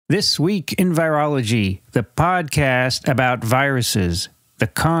This Week in Virology, the podcast about viruses, the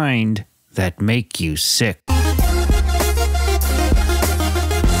kind that make you sick.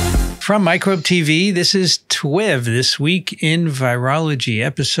 From Microbe TV, this is TWiV, This Week in Virology,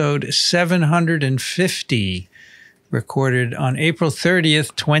 episode 750, recorded on April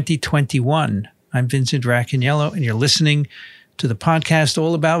 30th, 2021. I'm Vincent Racaniello, and you're listening to the podcast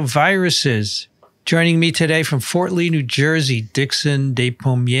all about viruses. Joining me today from Fort Lee, New Jersey, Dixon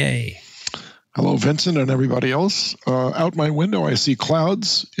Despomier. Hello, Vincent and everybody else. Out my window, I see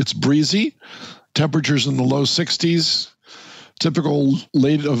clouds. It's breezy. Temperatures in the low 60s. Typical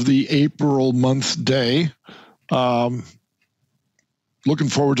late of the April month day. Looking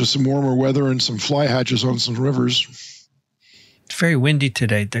forward to some warmer weather and some fly hatches on some rivers. It's very windy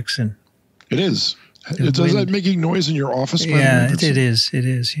today, Dixon. It is. Is that making noise in your office? Yeah, it is. It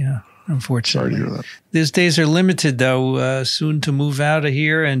is, yeah. Unfortunately. Sorry to hear that. These days are limited, though, soon to move out of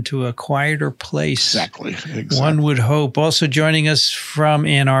here and to a quieter place. Exactly. One would hope. Also joining us from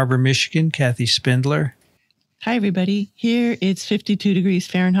Ann Arbor, Michigan, Kathy Spindler. Hi, everybody. Here it's 52 degrees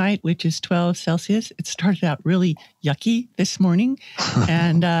Fahrenheit, which is 12 Celsius. It started out really yucky this morning,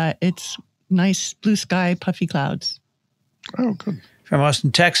 and it's nice blue sky, puffy clouds. Oh, good. From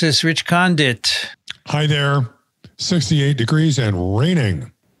Austin, Texas, Rich Condit. Hi there. 68 degrees and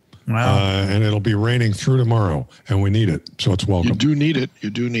raining. Wow. And it'll be raining through tomorrow, and we need it, so it's welcome. You do need it. You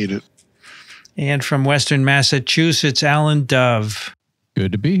do need it. And from Western Massachusetts, Alan Dove.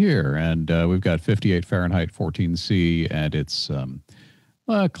 Good to be here, and we've got 58 Fahrenheit, 14 C, and it's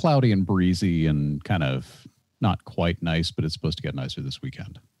cloudy and breezy and kind of not quite nice, but it's supposed to get nicer this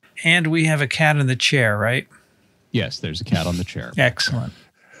weekend. And we have a cat in the chair, right? Yes, there's a cat on the chair. Excellent.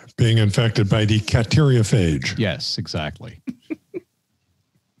 Being infected by the cateriophage. Yes, exactly.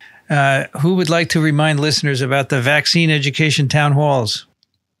 Who would like to remind listeners about the vaccine education town halls?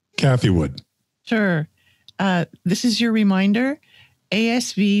 Kathy would. Sure. This is your reminder,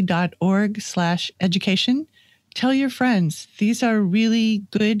 asv.org/education. Tell your friends. These are really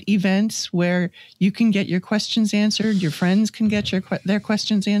good events where you can get your questions answered. Your friends can get their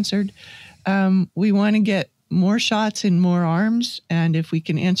questions answered. We want to get more shots in more arms. And if we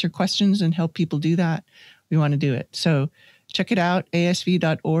can answer questions and help people do that, we want to do it. So check it out,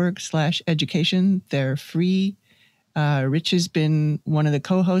 asv.org/education. They're free. Rich has been one of the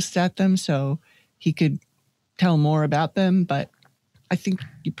co-hosts at them, so he could tell more about them, but I think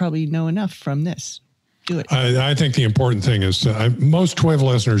you probably know enough from this. Do it. I think the important thing is most TWiV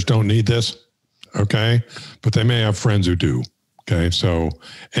listeners don't need this, okay? But they may have friends who do, okay? So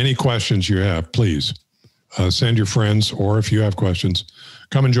any questions you have, please send your friends, or if you have questions,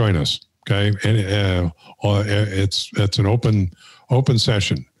 come and join us. Okay, and it's an open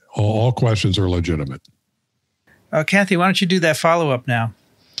session. All questions are legitimate. Kathy, why don't you do that follow-up now?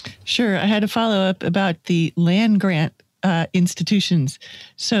 Sure. I had a follow-up about the land grant institutions.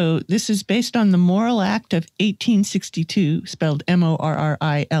 So this is based on the Morrill Act of 1862, spelled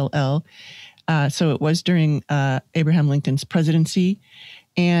Morrill. So it was during Abraham Lincoln's presidency.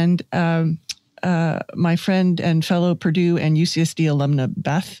 And my friend and fellow Purdue and UCSD alumna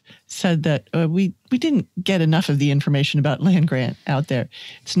Beth said that we didn't get enough of the information about land grant out there.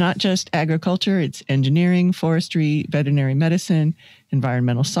 It's not just agriculture, it's engineering, forestry, veterinary medicine,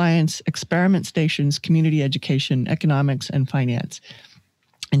 environmental science, experiment stations, community education, economics, and finance.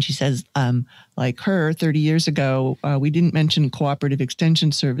 And she says, like her 30 years ago, we didn't mention cooperative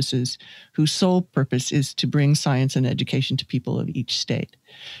extension services, whose sole purpose is to bring science and education to people of each state.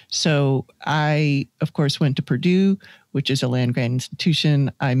 So I, of course, went to Purdue, which is a land grant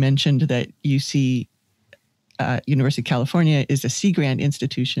institution. I mentioned that UC, University of California, is a Sea Grant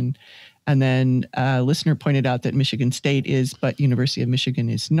institution. And then a listener pointed out that Michigan State is, but University of Michigan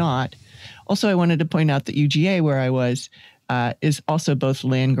is not. Also, I wanted to point out that UGA, where I was, is also both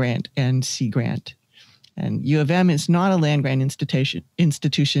land grant and sea grant. And U of M is not a land grant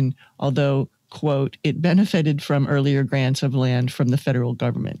institution, although, quote, it benefited from earlier grants of land from the federal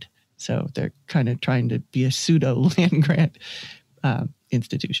government. So they're kind of trying to be a pseudo land grant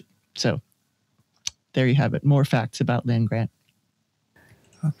institution. So there you have it. More facts about land grant.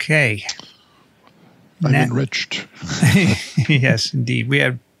 Okay. I'm enriched. Yes, indeed. We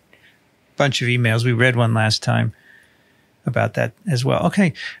had a bunch of emails. We read one last time about that as well.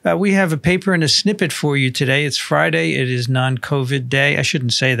 Okay, we have a paper and a snippet for you today. It's Friday. It is non-COVID day. I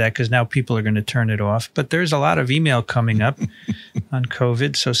shouldn't say that because now people are going to turn it off. But there's a lot of email coming up on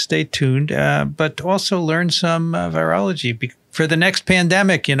COVID, so stay tuned. But also learn some virology for the next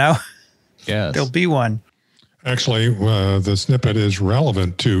pandemic, you know. Yes. There'll be one. Actually, the snippet is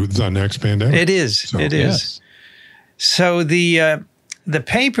relevant to the next pandemic. It is. So, it is. Yes. So the The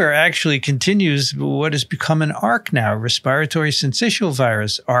paper actually continues what has become an ARC now, respiratory syncytial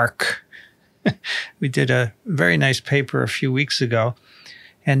virus, ARC. We did a very nice paper a few weeks ago.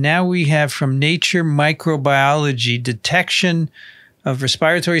 And now we have from Nature Microbiology, detection of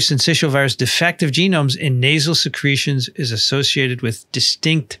respiratory syncytial virus defective genomes in nasal secretions is associated with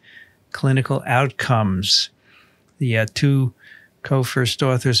distinct clinical outcomes. The two co-first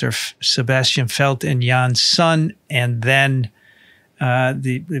authors are Sebastian Felt and Jan Sun, and then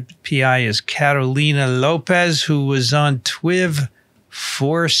the PI is Carolina Lopez, who was on TWiV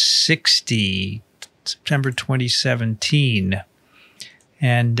 460, September 2017.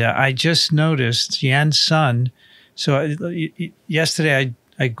 And I just noticed Jan Sun. So yesterday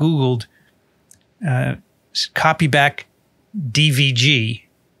I Googled copy back DVG,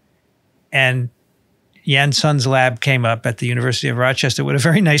 and Jan Sun's lab came up at the University of Rochester with a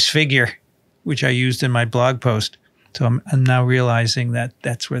very nice figure, which I used in my blog post. So I'm now realizing that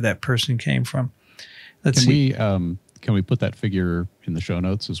that's where that person came from. Let's see. Can we put that figure in the show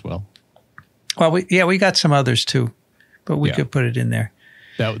notes as well? Well, we got some others too, but we could put it in there.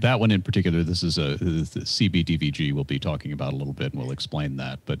 That one in particular, this is the CBDVG we'll be talking about a little bit, and we'll explain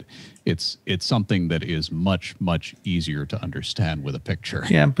that. But it's something that is much, much easier to understand with a picture.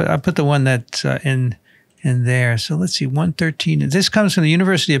 Yeah, but I put the one that's in there. So let's see, 113. This comes from the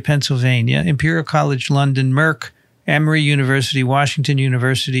University of Pennsylvania, Imperial College London, Merck, Emory University, Washington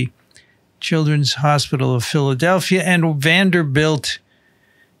University, Children's Hospital of Philadelphia, and Vanderbilt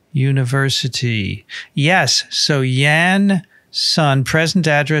University. Yes, so Jan Sun, present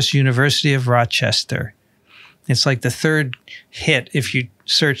address, University of Rochester. It's like the third hit if you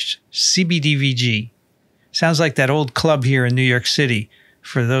search CBDVG. Sounds like that old club here in New York City,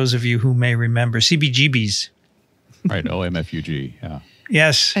 for those of you who may remember, CBGBs. Right, OMFUG, yeah.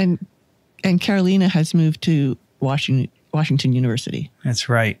 Yes. And Carolina has moved to Washington University. That's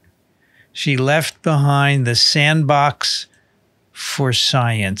right. She left behind the Sandbox for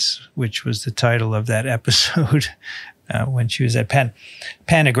Science, which was the title of that episode when she was at Penn.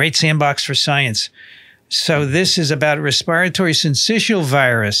 Penn, a great sandbox for science. So this is about respiratory syncytial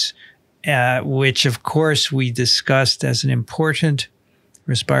virus, which, of course, we discussed as an important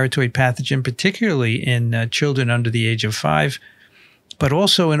respiratory pathogen, particularly in children under the age of 5, but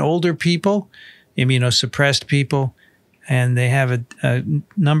also in older people, immunosuppressed people. And they have a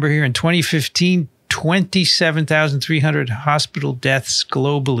number here in 2015, 27,300 hospital deaths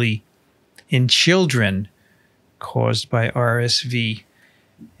globally in children caused by RSV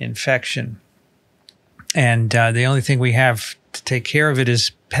infection. And the only thing we have to take care of it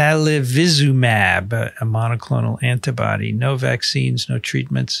is palivizumab, a monoclonal antibody. No vaccines, no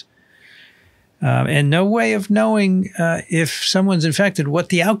treatments, and no way of knowing if someone's infected, what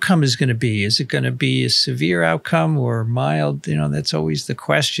the outcome is going to be. Is it going to be a severe outcome or mild? That's always the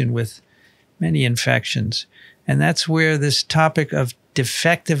question with many infections. And that's where this topic of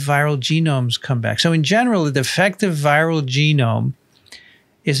defective viral genomes come back. So in general, a defective viral genome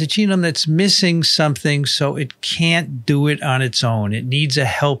is a genome that's missing something, so it can't do it on its own. It needs a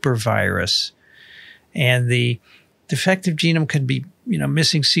helper virus. And the defective genome can be,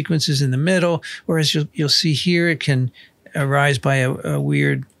 missing sequences in the middle, or as you'll see here, it can arise by a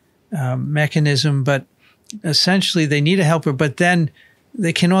weird mechanism. But essentially, they need a helper, but then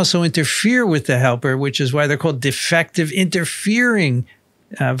they can also interfere with the helper, which is why they're called defective interfering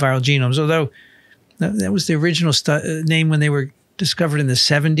viral genomes, although that was the original name when they were discovered in the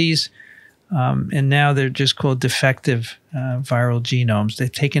 70s. And now they're just called defective viral genomes.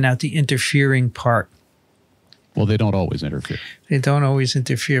 They've taken out the interfering part. Well, they don't always interfere. They don't always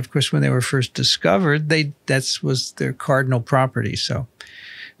interfere. Of course, when they were first discovered, that was their cardinal property. So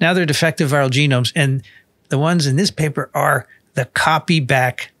now they're defective viral genomes. And the ones in this paper are the copy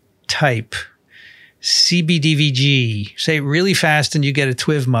back type, CBDVG. Say it really fast and you get a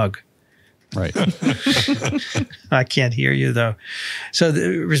TWiV mug. Right. I can't hear you, though. So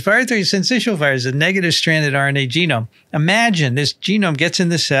the respiratory syncytial virus is a negative stranded RNA genome. Imagine this genome gets in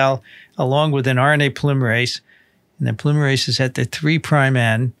the cell along with an RNA polymerase, and the polymerase is at the 3'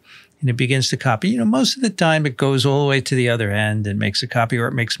 end, and it begins to copy. Most of the time it goes all the way to the other end and makes a copy, or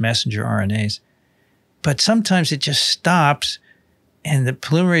it makes messenger RNAs. But sometimes it just stops, and the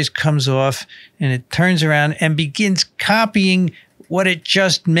polymerase comes off, and it turns around and begins copying what it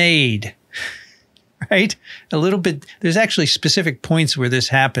just made. Right? A little bit. There's actually specific points where this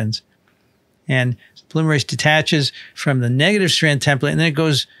happens. And polymerase detaches from the negative strand template, and then it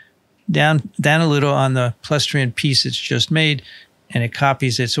goes down a little on the plus strand piece it's just made, and it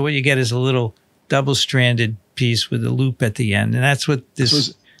copies it. So what you get is a little double-stranded piece with a loop at the end. And that's what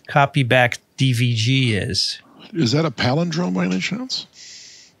this copy back DVG is. Is that a palindrome by any chance?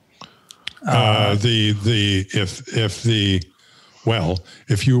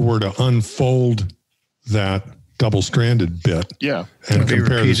 If you were to unfold that double-stranded bit, and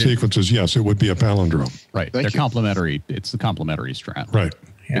compare the sequences, yes, it would be a palindrome. Right, they're complementary. It's the complementary strand. Right,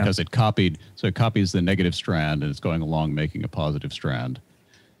 because it copies the negative strand and it's going along making a positive strand,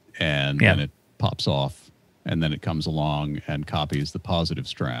 and then it pops off, and then it comes along and copies the positive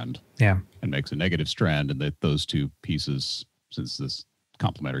strand, and makes a negative strand, and those two pieces, since this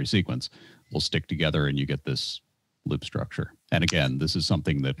complementary sequence, will stick together, and you get this loop structure. And again, this is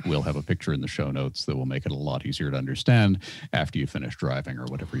something that we'll have a picture in the show notes that will make it a lot easier to understand after you finish driving or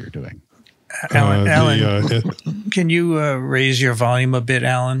whatever you're doing. Alan, can you raise your volume a bit,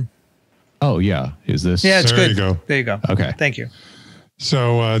 Alan? Oh yeah, is this? Yeah, it's there good. You go. There you go. Okay, thank you.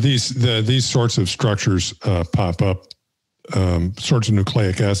 So these sorts of structures pop up. Sorts of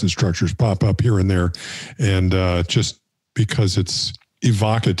nucleic acid structures pop up here and there, and just because it's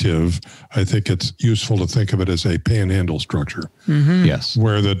evocative, I think it's useful to think of it as a panhandle structure. Mm-hmm. Yes,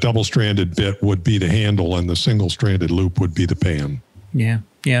 where the double-stranded bit would be the handle and the single-stranded loop would be the pan. Yeah.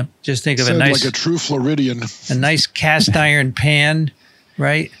 Just think of Sounds like a true Floridian. A nice cast iron pan,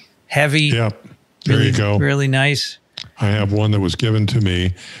 right? Heavy. Yep. There you go. Really nice. I have one that was given to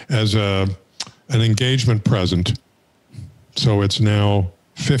me as an engagement present. So it's now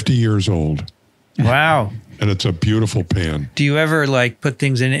 50 years old. Wow. And it's a beautiful pan. Do you ever put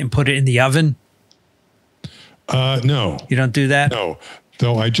things in it and put it in the oven? No. You don't do that? No.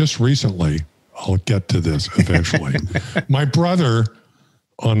 Though I just recently, I'll get to this eventually. My brother,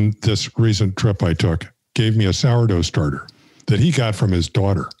 on this recent trip I took, gave me a sourdough starter that he got from his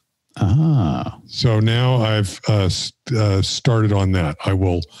daughter. Ah. So now I've started on that. I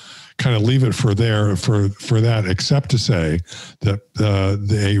will kind of leave it for that, except to say that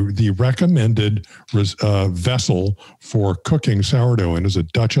the recommended vessel for cooking sourdough in is a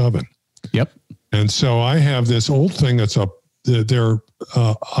Dutch oven. Yep. And so I have this old thing they're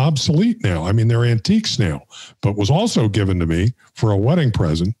obsolete now. I mean, they're antiques now, but was also given to me for a wedding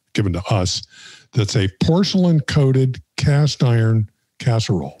present, given to us. That's a porcelain-coated cast iron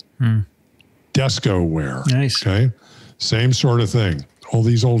casserole. Desco ware. Nice. Okay. Same sort of thing. All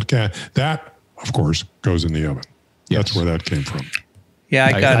these old that, of course, goes in the oven. Yes. That's where that came from.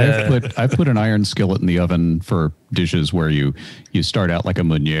 Yeah, I've put an iron skillet in the oven for dishes where you start out like a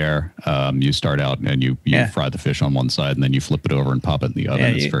meuniere. You start out and you fry the fish on one side and then you flip it over and pop it in the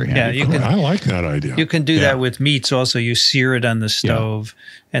oven. It's very handy. I like that idea. You can do that with meats also. You sear it on the stove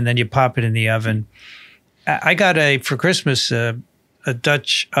and then you pop it in the oven. I got for Christmas a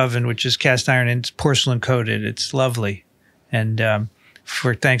Dutch oven, which is cast iron and it's porcelain coated. It's lovely. And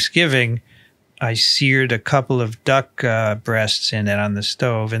for Thanksgiving, I seared a couple of duck breasts in it on the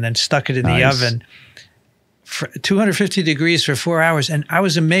stove and then stuck it in the oven for 250 degrees for 4 hours. And I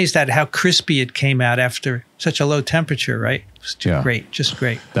was amazed at how crispy it came out after such a low temperature, right? It was just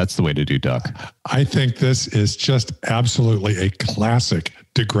great. That's the way to do duck. I think this is just absolutely a classic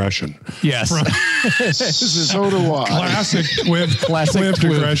digression. Yes. So do I. Classic TWiV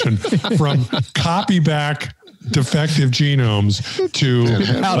digression from copy back defective genomes to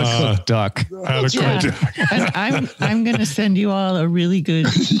how to cook duck. How to cook duck. And I'm going to send you all a really good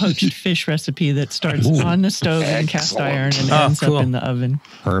poached fish recipe that starts on the stove in cast iron and ends up in the oven.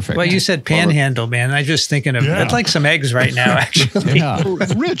 Perfect. Well, you said panhandle, man. I'm just thinking of I'd like some eggs right now, actually.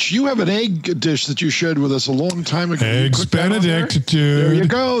 Rich, you have an egg dish that you shared with us a long time ago. Eggs Benedict, dude. There you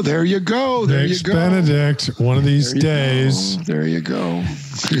go. There you go. There Eggs you go. Benedict, one of these days. There you go.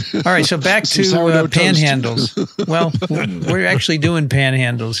 All right, so back to panhandles. Well, we're actually doing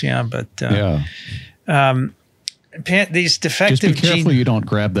panhandles, but these defective Just be careful you don't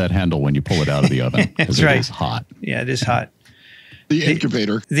grab that handle when you pull it out of the oven. That's right. It is hot. Yeah, it is hot. The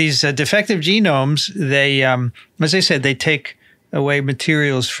incubator. These defective genomes, they, as I said, they take away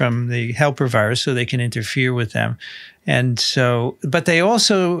materials from the helper virus so they can interfere with them. And so, but they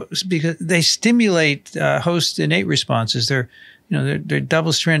also, because they stimulate host innate responses. They're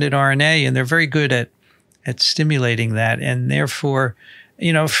double-stranded RNA, and they're very good at stimulating that. And therefore,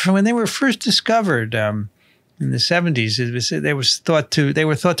 from when they were first discovered in the 70s, they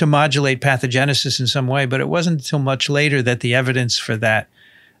were thought to modulate pathogenesis in some way, but it wasn't until much later that the evidence for that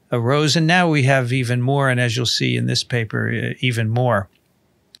arose. And now we have even more, and as you'll see in this paper, even more.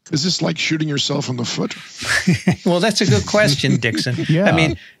 Is this like shooting yourself in the foot? Well, that's a good question, Dixon. Yeah. I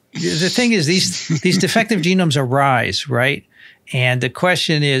mean, the thing is, these defective genomes arise, right? And the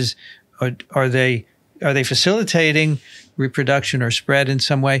question is, are they facilitating reproduction or spread in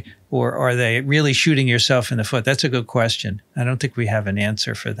some way, or are they really shooting yourself in the foot? That's a good question. I don't think we have an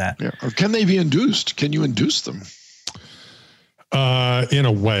answer for that. Yeah. Or can they be induced? Can you induce them? In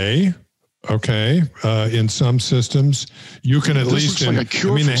a way, Okay, in some systems, you can at least, like a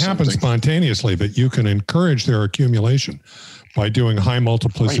cure they happen spontaneously, but you can encourage their accumulation by doing high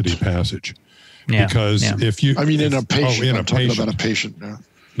multiplicity passage. Yeah. Because if you, in a patient, in I'm talking about a patient. Yeah.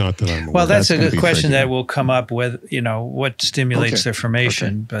 Not that I'm aware. Well, that's a good question that will come up with, what stimulates their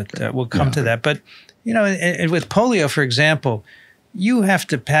formation, but we'll come to that. But, with polio, for example, you have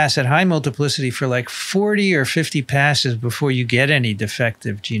to pass at high multiplicity for like 40 or 50 passes before you get any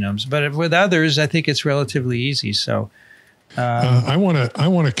defective genomes. But with others, I think it's relatively easy. So I want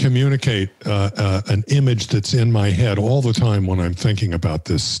to communicate an image that's in my head all the time when I'm thinking about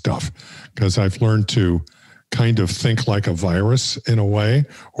this stuff, because I've learned to kind of think like a virus in a way,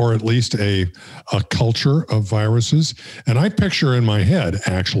 or at least a culture of viruses. And I picture in my head,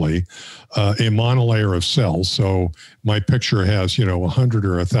 actually, a monolayer of cells. So my picture has, 100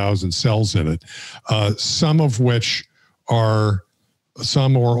 or 1,000 cells in it, some or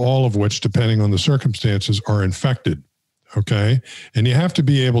all of which, depending on the circumstances, are infected. Okay. And you have to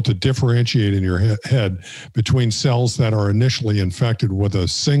be able to differentiate in your head between cells that are initially infected with a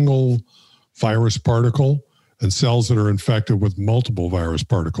single virus particle and cells that are infected with multiple virus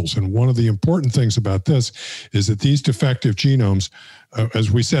particles. And one of the important things about this is that these defective genomes, as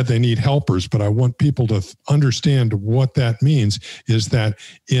we said, they need helpers, but I want people to understand what that means is that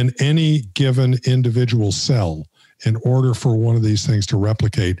in any given individual cell, in order for one of these things to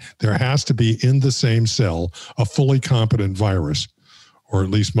replicate, there has to be in the same cell a fully competent virus, or at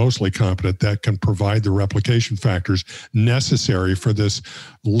least mostly competent, that can provide the replication factors necessary for this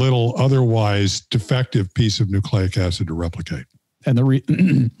little otherwise defective piece of nucleic acid to replicate. And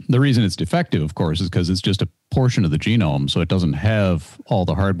the reason it's defective, of course, is because it's just a portion of the genome, so it doesn't have all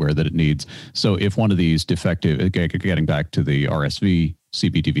the hardware that it needs. So if one of these defective, getting back to the RSV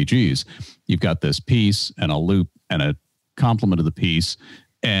CBDVGs, you've got this piece and a loop and a complement of the piece,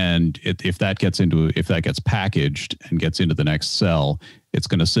 and if that gets packaged and gets into the next cell, it's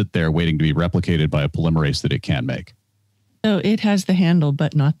going to sit there waiting to be replicated by a polymerase that it can make. So it has the handle,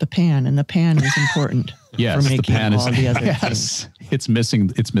 but not the pan, and the pan is important. Yes, for making the pan all is. The other Yes, it's missing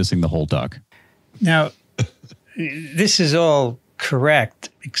the whole duck. Now, this is all correct,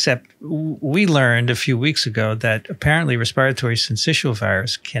 except we learned a few weeks ago that apparently respiratory syncytial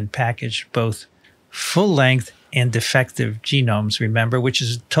virus can package both full-length and defective genomes, remember, which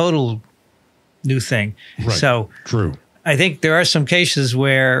is a total new thing. Right. So true. I think there are some cases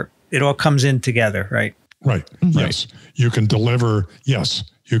where it all comes in together, right? Right. Mm-hmm. Yes. You can deliver. Yes.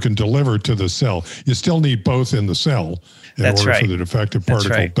 You can deliver to the cell. You still need both in the cell in order for the defective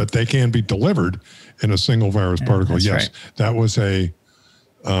particle, but they can be delivered in a single virus particle. Yes. That was a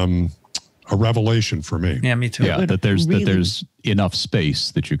revelation for me. Yeah, me too. Yeah, that there's enough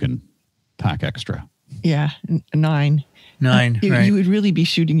space that you can pack extra. Yeah, 9. Right. You would really be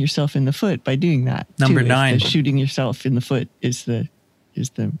shooting yourself in the foot by doing that. Number 9. Shooting yourself in the foot is the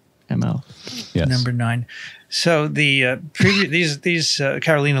ML. Yes. Number 9. So the these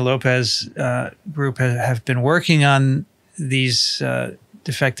Carolina Lopez group have been working on these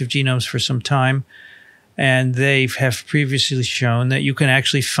defective genomes for some time, and they have previously shown that you can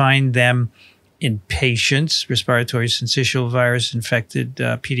actually find them in patients, respiratory syncytial virus infected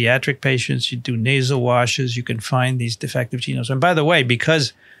pediatric patients. You do nasal washes, you can find these defective genomes. And by the way,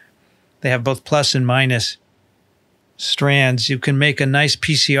 because they have both plus and minus strands, you can make a nice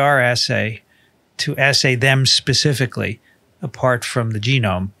PCR assay to assay them specifically apart from the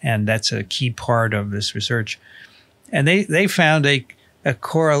genome. And that's a key part of this research. And they found a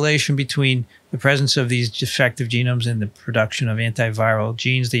correlation between the presence of these defective genomes and the production of antiviral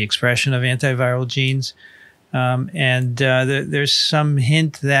genes, the expression of antiviral genes. There's some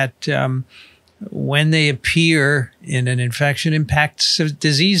hint that when they appear in an infection, impacts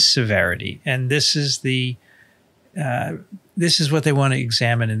disease severity. And this is what they want to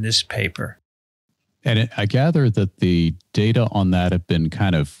examine in this paper. And I gather that the data on that have been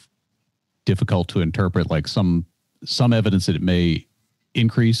kind of difficult to interpret, like some evidence that it may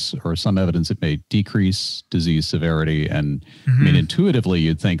increase or some evidence it may decrease disease severity. And I mean, intuitively,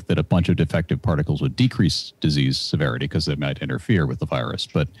 you'd think that a bunch of defective particles would decrease disease severity because they might interfere with the virus.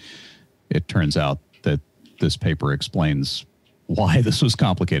 But it turns out that this paper explains why this was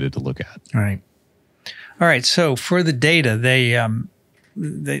complicated to look at. All right. So for the data, they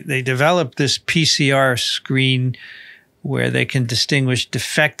developed this PCR screen where they can distinguish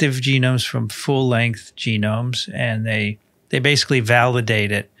defective genomes from full-length genomes, and they basically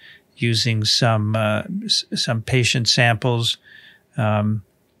validate it using some patient samples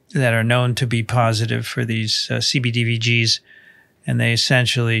that are known to be positive for these CBDVGs, and they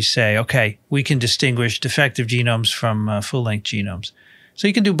essentially say, okay, we can distinguish defective genomes from full-length genomes. So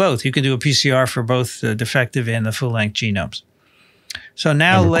you can do both. You can do a PCR for both the defective and the full-length genomes. So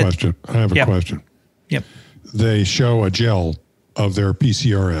now I have a question. Yep. They show a gel of their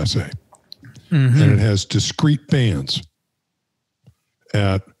PCR assay, and it has discrete bands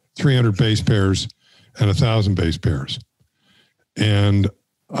at 300 base pairs and 1,000 base pairs. And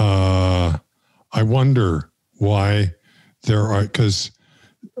I wonder why there are, because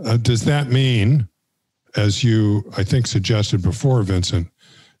does that mean, as you, I think, suggested before, Vincent,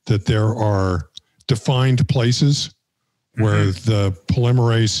 that there are defined places where the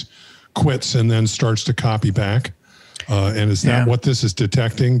polymerase quits and then starts to copy back? And is that what this is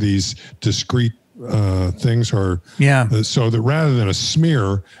detecting? These discrete things are, so that rather than a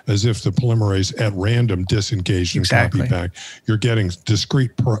smear, as if the polymerase at random disengaged and copied back, you're getting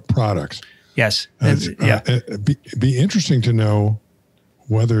discrete products. Yes. Be interesting to know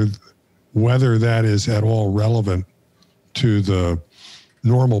whether that is at all relevant to the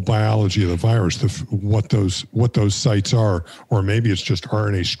normal biology of the virus, what those sites are, or maybe it's just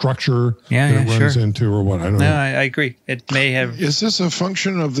RNA structure that it runs into, or what. I don't know. I agree. It may have. Is this a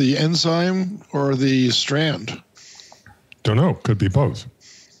function of the enzyme or the strand? Don't know. Could be both.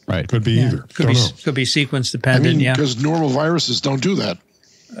 Right. Could be either. Could be sequence dependent. Because normal viruses don't do that.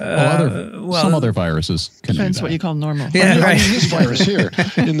 Some other viruses can depends do that. what you call normal. I mean, this virus here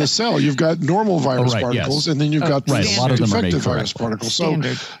in the cell, you've got normal virus particles, and then you've got a lot of them are made defective virus correctly.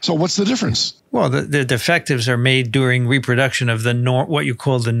 particles. So what's the difference? Well, the defectives are made during reproduction of what you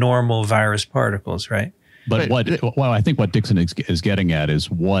call the normal virus particles, right? But I think what Dixon is getting at is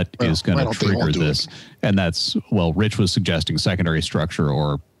what is going to trigger this, and that's Rich was suggesting secondary structure,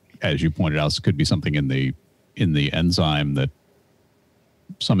 or as you pointed out, it could be something in the enzyme that.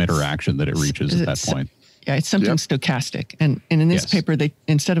 Some interaction that it reaches at that point. Yeah, it's something stochastic, and in this paper, they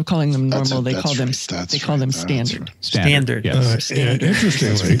instead of calling them normal, they call them standard. Standard. Yes. Standard.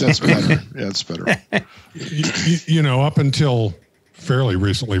 Interestingly, that's better. Yeah, it's better. Up until fairly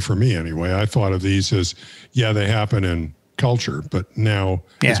recently, for me anyway, I thought of these as they happen in culture, but now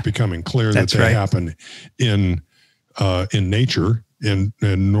it's becoming clear that they happen in nature in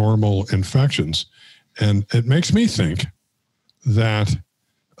normal infections, and it makes me think that.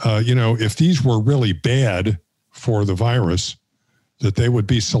 If these were really bad for the virus, that they would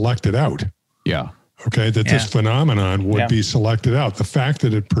be selected out. Yeah. Okay. That this phenomenon would be selected out. The fact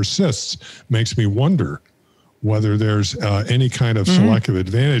that it persists makes me wonder whether there's any kind of selective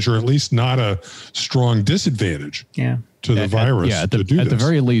advantage, or at least not a strong disadvantage to the virus. At the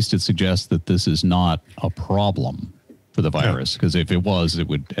very least, it suggests that this is not a problem for the virus, because if it was, it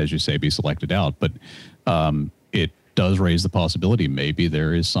would, as you say, be selected out. But it does raise the possibility maybe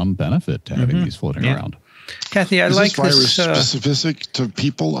there is some benefit to having these floating around. Kathy, is this virus specific to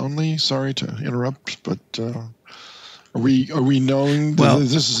people only? Sorry to interrupt, but are we knowing that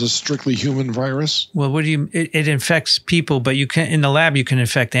this is a strictly human virus? Well, it infects people, but you can in the lab you can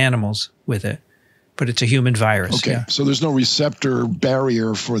infect animals with it, but it's a human virus. Okay, so there's no receptor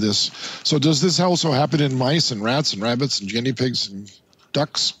barrier for this. So does this also happen in mice and rats and rabbits and guinea pigs and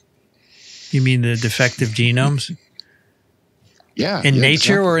ducks? You mean the defective genomes? In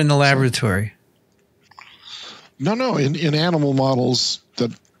nature or in the laboratory? No, in animal models that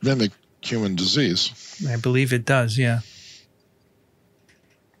mimic human disease. I believe it does,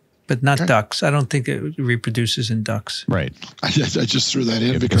 but not ducks. I don't think it reproduces in ducks. Right. I just threw that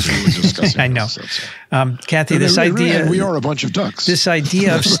in because we were discussing. I know. Kathy, this idea. We are a bunch of ducks. This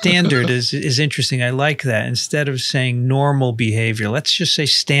idea of standard is interesting. I like that. Instead of saying normal behavior, let's just say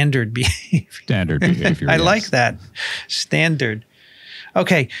standard behavior. Standard behavior. I like that. Standard.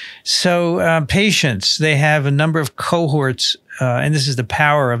 Okay. So patients, they have a number of cohorts, and this is the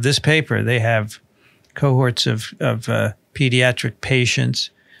power of this paper. They have cohorts of pediatric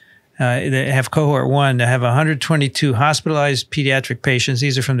patients. They have cohort 1. They have 122 hospitalized pediatric patients.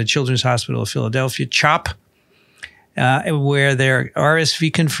 These are from the Children's Hospital of Philadelphia, CHOP, where they're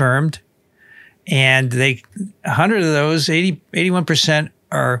RSV confirmed. And 100 of those, 81%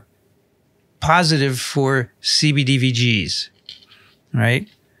 are positive for CBDVGs, right?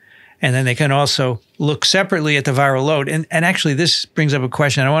 And then they can also look separately at the viral load. And actually, this brings up a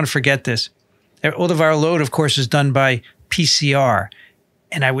question. I don't want to forget this. All the viral load, of course, is done by PCR.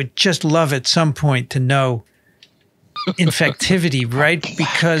 And I would just love at some point to know infectivity, right?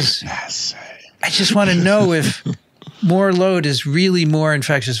 Because I just want to know if more load is really more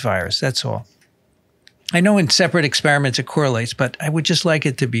infectious virus. That's all. I know in separate experiments it correlates, but I would just like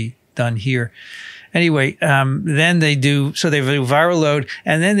it to be done here. Anyway, then they do viral load,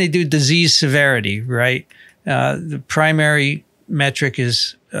 and then they do disease severity, right? The primary metric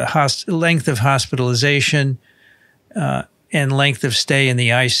is length of hospitalization, and length of stay in the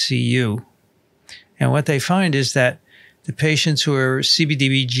ICU. And what they find is that the patients who are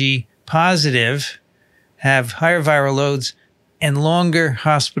CBDVG positive have higher viral loads and longer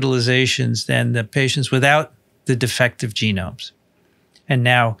hospitalizations than the patients without the defective genomes. And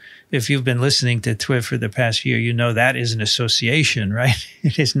now, if you've been listening to TWiV for the past year, you know that is an association, right?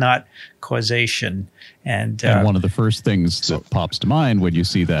 It is not causation. And one of the first things that pops to mind when you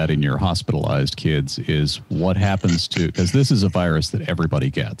see that in your hospitalized kids is what happens to, because this is a virus that everybody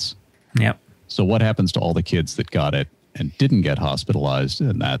gets. Yep. So what happens to all the kids that got it and didn't get hospitalized?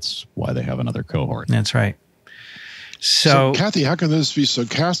 And that's why they have another cohort. That's right. So Kathy, how can this be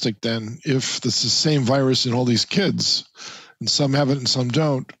stochastic then if this is the same virus in all these kids and some have it and some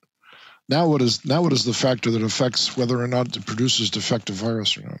don't? Now what is the factor that affects whether or not it produces defective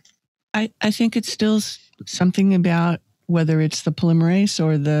virus or not? I think it's still something about whether it's the polymerase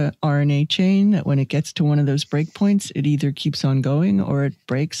or the RNA chain that when it gets to one of those breakpoints, it either keeps on going or it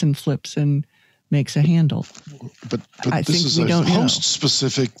breaks and flips and makes a handle. But this is a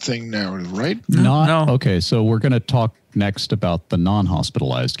host-specific thing now, right? No. Okay, so we're going to talk next about the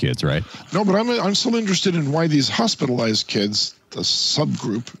non-hospitalized kids, right? No, but I'm still interested in why these hospitalized kids, the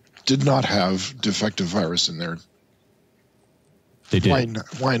subgroup, did not have defective virus in there. They did.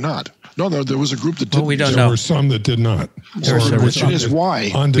 Why not? No, there was a group that didn't. Well, we don't know. There were some that did not. The question is why?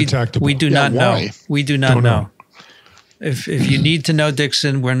 Undetectable. We do not know. We do not know. If you need to know,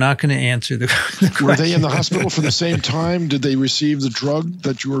 Dixon, we're not going to answer the question. Were they in the hospital for the same time? Did they receive the drug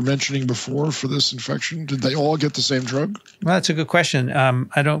that you were mentioning before for this infection? Did they all get the same drug? Well, that's a good question.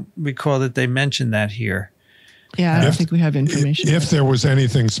 I don't recall that they mentioned that here. Yeah, I don't think we have information. If there was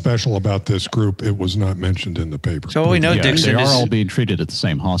anything special about this group, it was not mentioned in the paper. So all we know, Dixon, they is are all being treated at the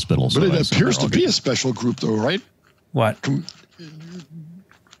same hospital. But it appears to be a special group, though, right? What?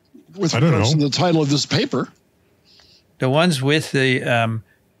 With I don't know. The title of this paper. The ones with the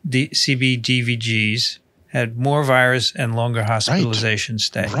CBDVGs had more virus and longer hospitalization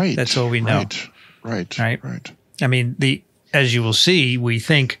stay. Right. That's all we know. Right. I mean, as you will see, we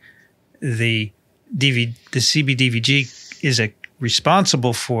think the CBDVG is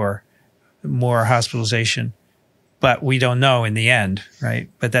responsible for more hospitalization, but we don't know in the end, right?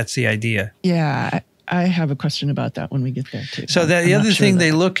 But that's the idea. Yeah, I have a question about that when we get there too. So the other thing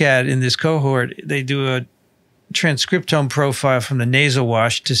they look at in this cohort, they do a transcriptome profile from the nasal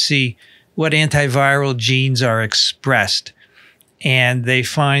wash to see what antiviral genes are expressed. And they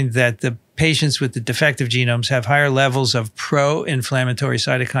find that the patients with the defective genomes have higher levels of pro-inflammatory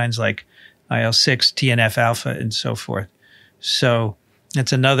cytokines like IL-6, TNF-alpha, and so forth. So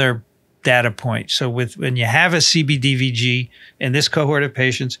that's another data point. So when you have a CBDVG in this cohort of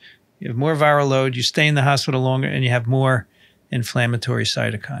patients, you have more viral load, you stay in the hospital longer, and you have more inflammatory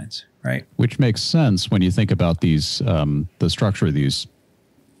cytokines. Right. Which makes sense when you think about these, the structure of these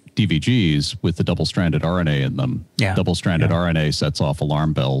DVGs with the double-stranded RNA in them. Yeah. Double-stranded RNA sets off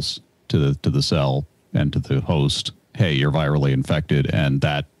alarm bells to the cell and to the host. Hey, you're virally infected, and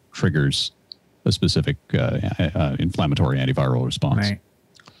that triggers a specific inflammatory antiviral response. Right.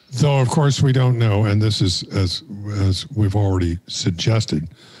 Though, of course, we don't know, and this is, as we've already suggested,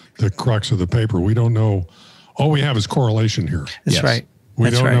 the crux of the paper. We don't know. All we have is correlation here. That's right. We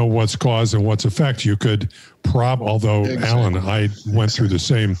don't know what's cause and what's effect. You could although Alan, I went through the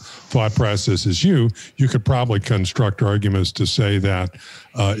same thought process as you could probably construct arguments to say that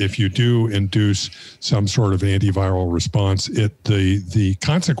if you do induce some sort of antiviral response, the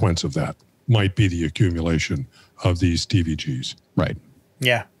consequence of that might be the accumulation of these DVGs. Right.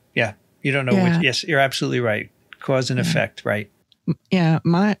 Yeah. You don't know which. Yes, you're absolutely right. Cause and effect, right? Yeah.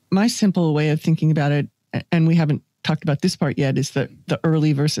 My simple way of thinking about it, and we haven't talked about this part yet, is the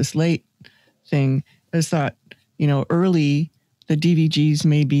early versus late thing, is that, early the DVGs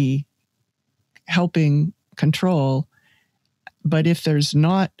may be helping control, but if there's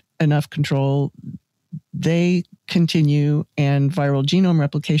not enough control, they continue and viral genome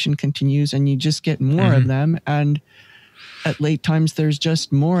replication continues and you just get more of them. And at late times, there's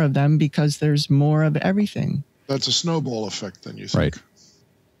just more of them because there's more of everything. That's a snowball effect, then, you think?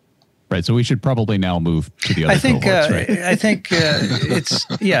 Right. So we should probably now move to the other cohorts, right? I think it's,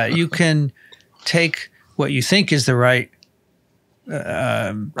 you can take what you think is the right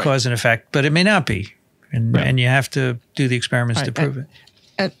cause and effect, but it may not be. And you have to do the experiments to prove it.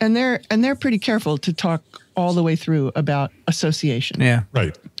 And they're pretty careful to talk all the way through about association. Yeah.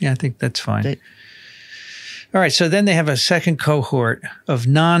 Right. Yeah, I think that's fine. All right. So then they have a second cohort of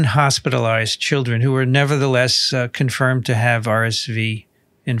non-hospitalized children who are nevertheless confirmed to have RSV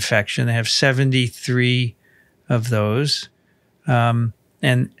infection. They have 73 of those. And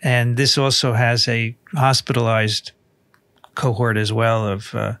this also has a hospitalized cohort as well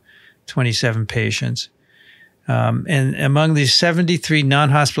of 27 patients. And among these 73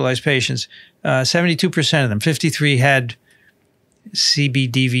 non-hospitalized patients, 72% of them, 53, had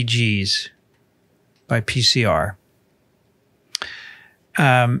CBDVGs by PCR.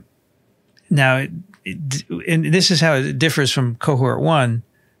 Now, and this is how it differs from cohort 1.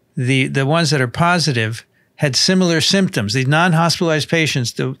 The ones that are positive had similar symptoms. The non-hospitalized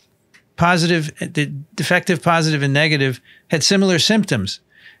patients, the defective, positive, and negative, had similar symptoms,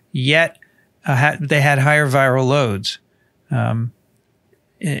 yet they had higher viral loads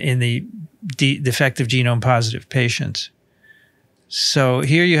in the defective genome positive patients. So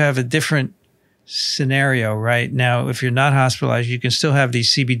here you have a different scenario, right? Now, if you're not hospitalized, you can still have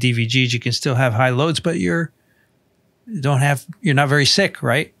these CBDVGs, you can still have high loads, but you're not very sick,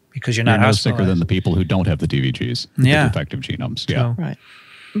 right? Because you're not hospitalized. Sicker than the people who don't have the DVGs, the defective genomes. Yeah. Right.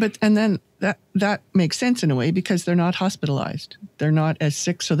 And then that makes sense in a way because they're not hospitalized. They're not as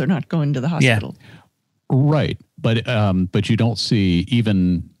sick, so they're not going to the hospital. Yeah. Right. But you don't see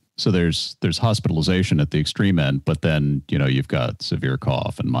even so there's hospitalization at the extreme end, but then, you've got severe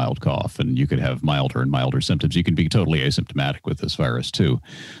cough, and you could have milder and milder symptoms. You can be totally asymptomatic with this virus too.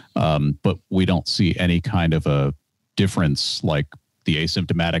 But we don't see any kind of a difference like the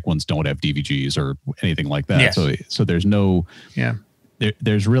asymptomatic ones don't have DVGs or anything like that. Yes. So there's no,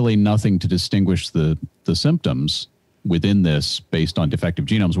 there's really nothing to distinguish the symptoms within this based on defective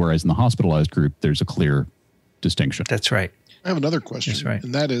genomes, whereas in the hospitalized group, there's a clear distinction. That's right. I have another question. That's right.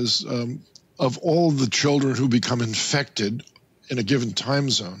 And that is, of all the children who become infected in a given time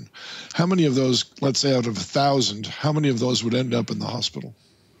zone, how many of those, let's say out of 1,000, how many of those would end up in the hospital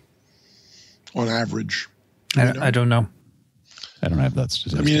on average? I don't know. I don't have that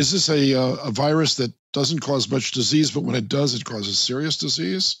statistic. I mean, is this a virus that doesn't cause much disease, but when it does, it causes serious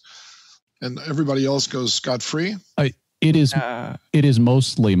disease, and everybody else goes scot-free? It is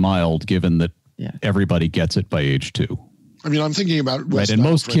mostly mild, given that everybody gets it by age 2. I mean, I'm thinking about right, and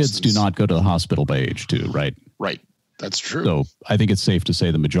most kids do not go to the hospital by age 2, right? Right, that's true. So I think it's safe to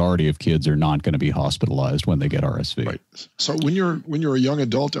say the majority of kids are not going to be hospitalized when they get RSV. Right. So when you're a young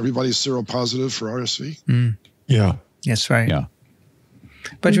adult, everybody's seropositive for RSV. Mm. Yeah, that's right. Yeah,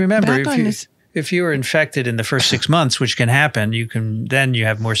 but remember, if you were infected in the first 6 months, which can happen, you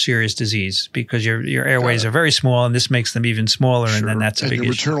have more serious disease because your airways are very small, and this makes them even smaller, and then that's a big issue. And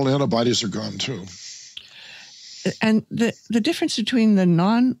your maternal antibodies are gone too. And the difference between the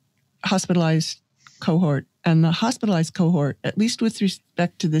non-hospitalized cohort and the hospitalized cohort, at least with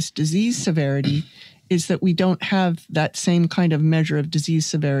respect to this disease severity, is that we don't have that same kind of measure of disease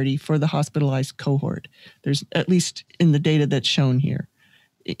severity for the hospitalized cohort. There's, at least in the data that's shown here.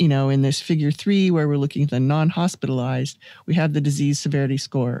 In this figure 3, where we're looking at the non-hospitalized, we have the disease severity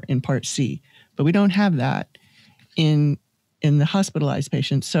score in part C, but we don't have that in the hospitalized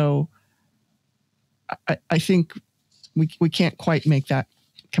patients. So I think we can't quite make that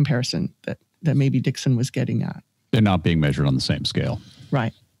comparison that maybe Dixon was getting at. They're not being measured on the same scale.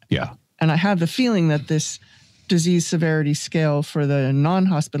 Right. Yeah. And I have the feeling that this disease severity scale for the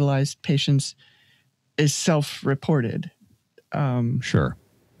non-hospitalized patients is self-reported. Sure.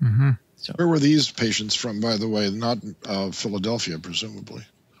 Mm-hmm. So, where were these patients from, by the way? Not Philadelphia, presumably.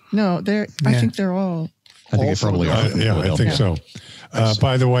 No, I think they're all. I think they probably are. Yeah, I think so.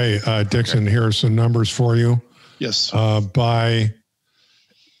 By the way, Dixon, here are some numbers for you. Yes. By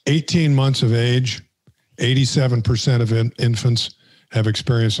 18 months of age, 87% of infants have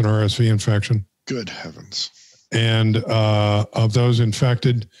experienced an RSV infection. Good heavens. And of those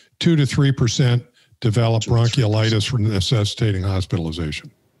infected, 2 to 3% develop bronchiolitis necessitating hospitalization.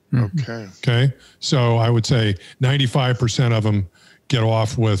 Okay. Okay. So I would say 95% of them get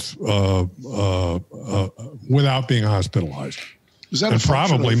off with without being hospitalized. Is that and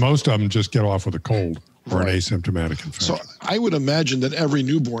probably most of them just get off with a cold or an asymptomatic infection. So I would imagine that every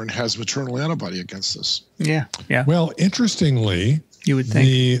newborn has maternal antibody against this. Yeah. Yeah. Well, interestingly, you would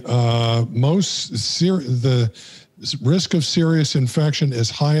think the risk of serious infection is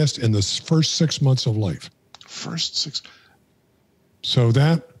highest in the first 6 months of life. First 6. So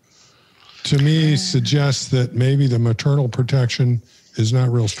that, to me, suggests that maybe the maternal protection is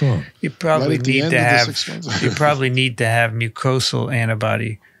not real strong. You probably need to have mucosal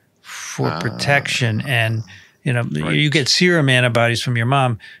antibody for protection, and you get serum antibodies from your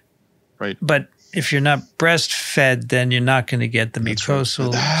mom. Right. But if you're not breastfed, then you're not going to get the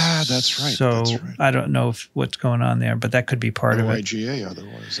mucosal. Right. That's right. So that's right. I don't know what's going on there, but that could be part of it. IgA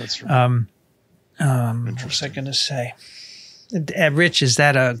otherwise. That's right. What was I going to say? Rich, is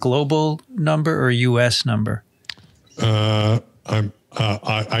that a global number or a U.S. number?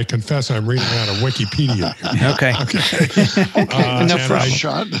 I confess I'm reading out of Wikipedia. Okay. No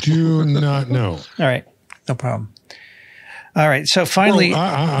problem. I do not know. All right. No problem. All right. So finally.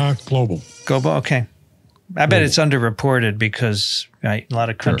 Global. Global. Okay. I bet it's underreported because a lot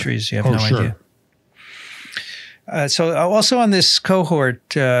of countries, you have no idea. So also on this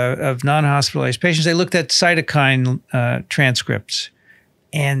cohort of non-hospitalized patients, they looked at cytokine transcripts,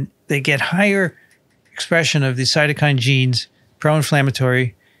 and they get higher expression of the cytokine genes,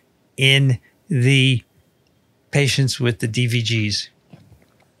 pro-inflammatory, in the patients with the DVGs,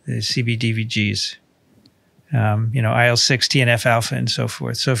 the CBDVGs, IL-6, TNF-alpha, and so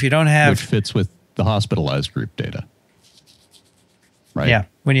forth. So if you don't have... Which fits with the hospitalized group data. Right. Yeah.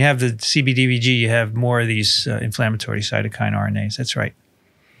 When you have the CBDVG, you have more of these inflammatory cytokine RNAs. That's right.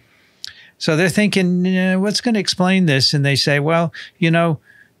 So they're thinking, what's going to explain this? And they say, well,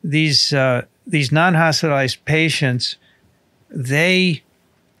 these non-hospitalized patients, they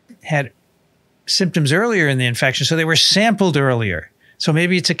had symptoms earlier in the infection, so they were sampled earlier. So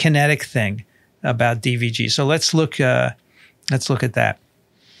maybe it's a kinetic thing about DVG. So let's look at that.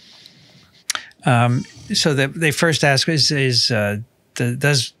 So they first ask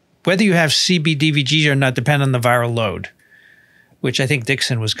does whether you have CBDVGs or not depend on the viral load, which I think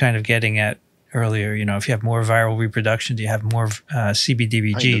Dixon was kind of getting at earlier. If you have more viral reproduction, do you have more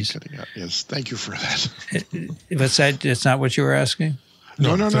CBDVGs? Yes, thank you for that. What's that? It's not what you were asking?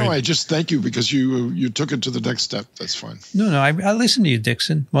 No. I just thank you because you took it to the next step. That's fine. No. I listen to you,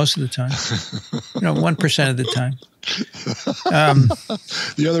 Dixon, most of the time. 1% of the time.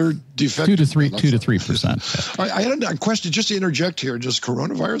 The other defective 2 to 3%. I had a question just to interject here. Does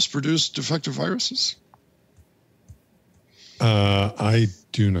coronavirus produce defective viruses? I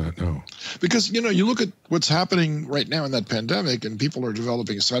do not know. Because, you look at what's happening right now in that pandemic, and people are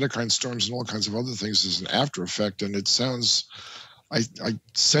developing cytokine storms and all kinds of other things as an after effect, and it sounds, I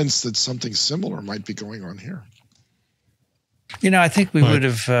sense that something similar might be going on here. I think we would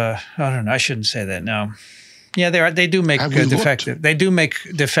have, I don't know, I shouldn't say that, no. Yeah, they do make defective. They do make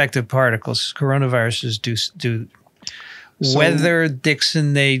defective particles. Coronaviruses do. So, whether,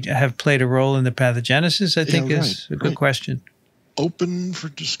 Dixon, they have played a role in the pathogenesis, I think is a good question. Open for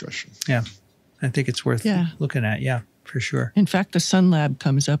discussion. Yeah, I think it's worth looking at. Yeah, for sure. In fact, the Sun Lab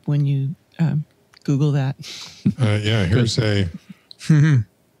comes up when you Google that. Here's a.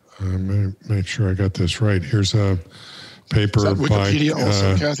 Make sure I got this right. Here's a paper by Wikipedia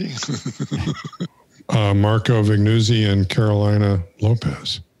also, Kathy. Marco Vignuzzi and Carolina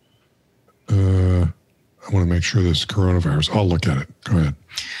Lopez. I want to make sure this is coronavirus. I'll look at it. Go ahead.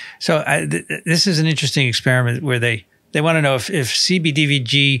 So this is an interesting experiment where they want to know if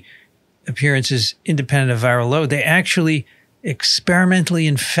CBDVG appearance is independent of viral load. They actually experimentally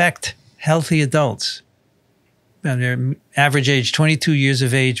infect healthy adults. Their average age, 22 years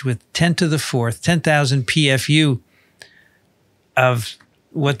of age, with 10 to the fourth, 10,000 PFU of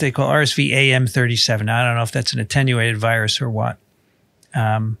what they call RSV AM37. Now, I don't know if that's an attenuated virus or what.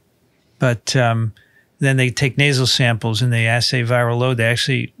 But then they take nasal samples and they assay viral load. They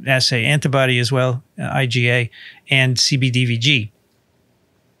actually assay antibody as well, IgA, and CBDVG.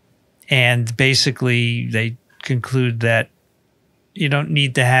 And basically, they conclude that you don't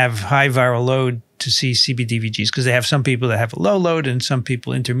need to have high viral load to see CBDVGs because they have some people that have a low load and some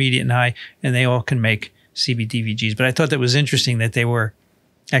people intermediate and high, and they all can make CBDVGs. But I thought that was interesting that they were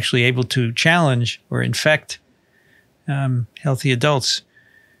actually able to challenge or infect healthy adults.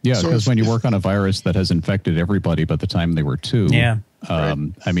 Yeah, because when you work on a virus that has infected everybody by the time they were 2, I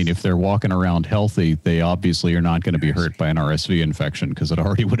mean, if they're walking around healthy, they obviously are not going to be hurt by an RSV infection because it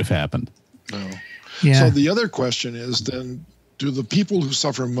already would have happened. No. Yeah. So the other question is then, do the people who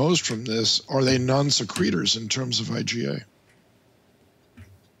suffer most from this, are they non-secretors in terms of IgA?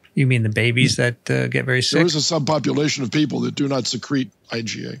 You mean the babies that get very sick? There is a subpopulation of people that do not secrete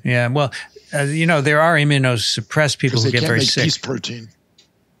IgA. Yeah, well, there are immunosuppressed people who get very sick. They can't make yeast protein.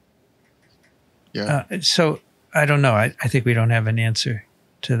 Yeah. So I don't know. I think we don't have an answer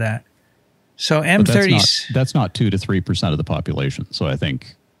to that. So M30s. That's not 2 to 3% of the population. So I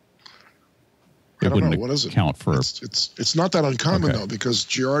think it wouldn't count for. It's not that uncommon though, because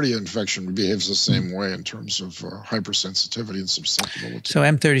Giardia infection behaves the same way in terms of hypersensitivity and susceptibility. So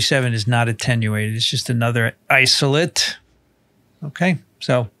M37 is not attenuated. It's just another isolate. Okay.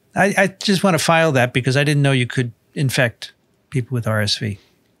 So I just want to file that because I didn't know you could infect people with RSV.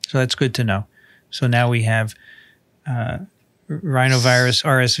 So that's good to know. So now we have rhinovirus,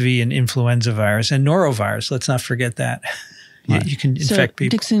 RSV, and influenza virus, and norovirus. Let's not forget that. You can infect people.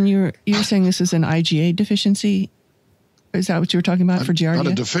 Dixon, you're saying this is an IgA deficiency? Is that what you were talking about for Giardia? Not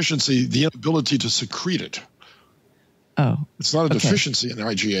a deficiency, the inability to secrete it. Oh. It's not a deficiency in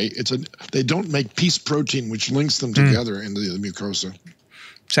IgA. They don't make peace protein, which links them together into the mucosa.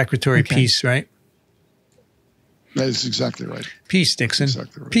 Secretory peace, right? That is exactly right. Peace, Dixon.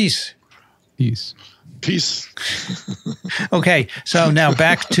 Exactly right. Peace. Peace. Peace. Okay, so now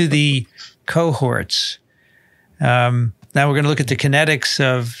back to the cohorts. Now we're going to look at the kinetics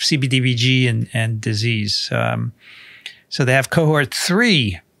of CBDVG and disease. So they have cohort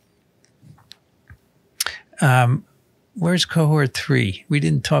 3. Where's cohort 3? We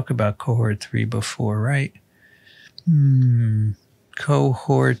didn't talk about cohort 3 before, right?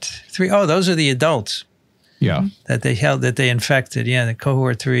 Cohort 3. Oh, those are the adults. Yeah. That they infected. Yeah, the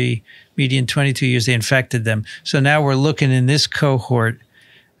cohort 3, median 22 years, they infected them. So now we're looking in this cohort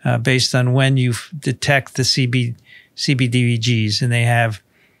based on when you detect the CBDVGs, and they have,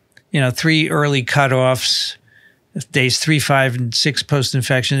 3 early cutoffs, days 3, 5, and 6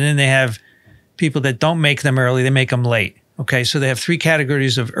 post-infection. And then they have people that don't make them early, they make them late. Okay, so they have 3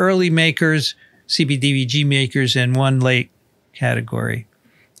 categories of early makers, CBDVG makers, and 1 late category.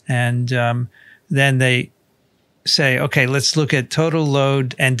 And then they say, okay, let's look at total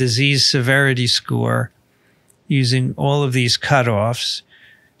load and disease severity score using all of these cutoffs.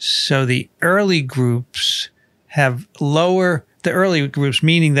 So the early groups have the early groups,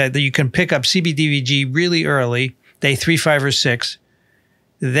 meaning that you can pick up CBDVG really early, day 3, 5, or 6.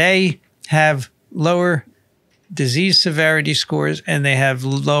 They have lower disease severity scores and they have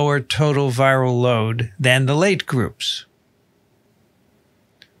lower total viral load than the late groups,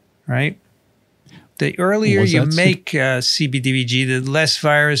 right? The earlier you make CBDVG, the less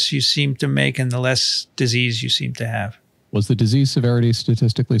virus you seem to make and the less disease you seem to have. Was the disease severity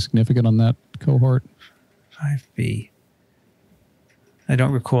statistically significant on that cohort? 5B. I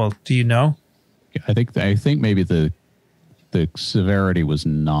don't recall. Do you know? I think maybe the severity was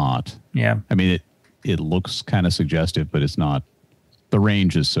not. Yeah. I mean, it looks kind of suggestive, but it's not. The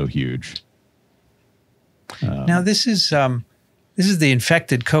range is so huge. Now this is the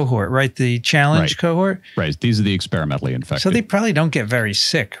infected cohort, right? The challenge cohort. Right. These are the experimentally infected. So they probably don't get very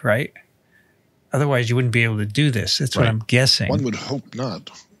sick, right? Otherwise, you wouldn't be able to do this. That's what I'm guessing. One would hope not.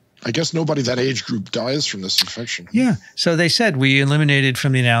 I guess nobody that age group dies from this infection. Yeah. So they said we eliminated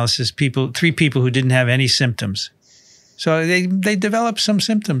from the analysis 3 people who didn't have any symptoms. So they develop some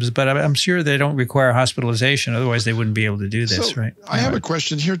symptoms, but I'm sure they don't require hospitalization. Otherwise, they wouldn't be able to do this, right? I have a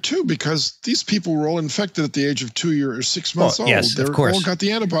question here, too, because these people were all infected at the age of 2 years or 6 months old. Yes, They're of course. all got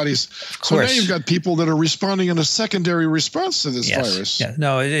the antibodies. So now you've got people that are responding in a secondary response to this virus. Yeah.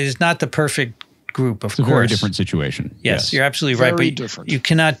 No, it is not the perfect group, of course. It's a very different situation. Yes, you're absolutely right. But different. You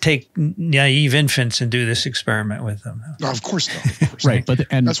cannot take naive infants and do this experiment with them. No, of course not. Right.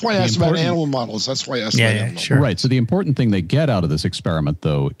 And that's why I asked about animal models. That's why I asked about animal models. Sure. Right. So the important thing they get out of this experiment,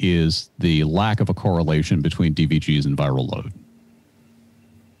 though, is the lack of a correlation between DVGs and viral load.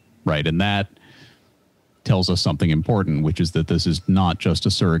 Right. And that tells us something important, which is that this is not just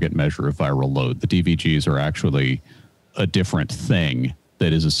a surrogate measure of viral load. The DVGs are actually a different thing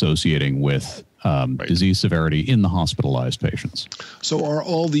that is associating with disease severity in the hospitalized patients. So are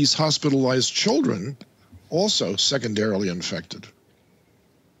all these hospitalized children also secondarily infected?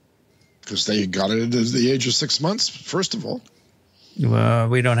 Because they got it at the age of 6 months, first of all. Well,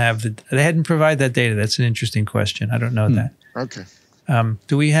 we don't have they hadn't provided that data. That's an interesting question. I don't know that. Okay.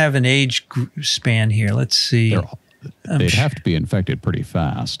 Do we have an age span here? Let's see. They'd have to be infected pretty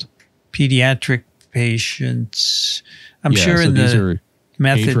fast. Pediatric patients. I'm sure in the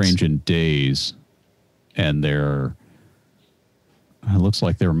methods. Age range in days, and it looks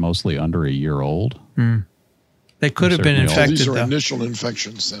like they're mostly under a year old. They could have been infected. These are initial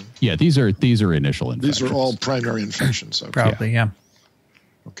infections then. Yeah, these are initial infections. These are all primary infections. Okay. Probably, yeah.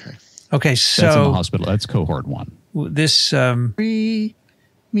 Okay, so that's in the hospital. That's cohort 1. This 3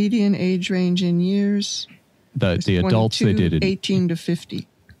 median age range in years. The adults they did 18 to 50.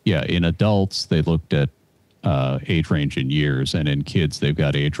 Yeah, in adults they looked at age range in years, and in kids they've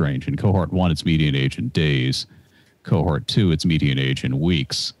got age range. In cohort 1, it's median age in days. Cohort 2, it's median age in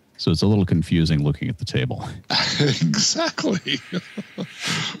weeks. So it's a little confusing looking at the table. Exactly.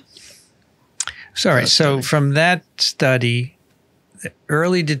 Sorry. So from that study, the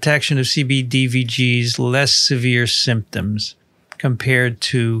early detection of CBDVGs, less severe symptoms compared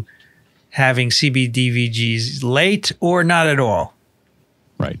to having CBDVGs late or not at all.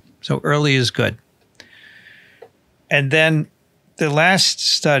 Right. So early is good. And then the last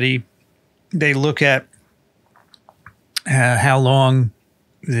study, they look at how long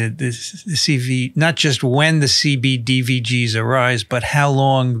the CV, not just when the CBDVGs arise, but how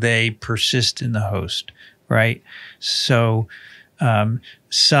long they persist in the host, right? So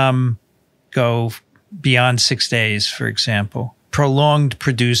some go beyond 6 days, for example. Prolonged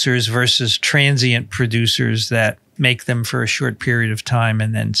producers versus transient producers that make them for a short period of time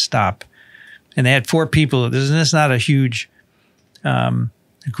and then stop. And they had 4 people. This is not a huge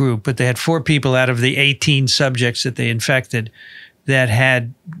group, but they had 4 people out of the 18 subjects that they infected that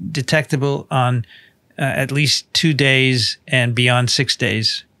had detectable on at least 2 days and beyond 6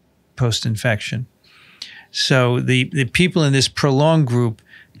 days post-infection. So the people in this prolonged group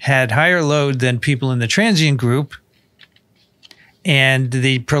had higher load than people in the transient group, and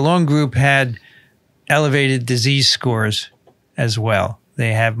the prolonged group had elevated disease scores as well.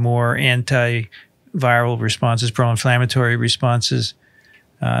 They have more antiviral responses, pro-inflammatory responses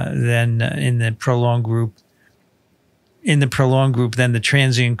than in the prolonged group. In the prolonged group than the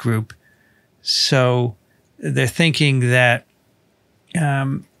transient group. So they're thinking that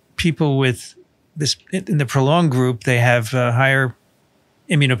people with this in the prolonged group, they have higher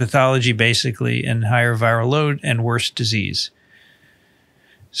immunopathology basically and higher viral load and worse disease.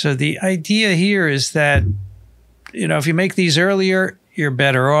 So the idea here is that, you know, if you make these earlier, you're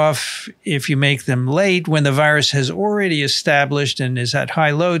better off. If you make them late, when the virus has already established and is at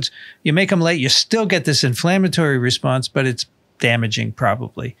high loads, you make them late, you still get this inflammatory response, but it's damaging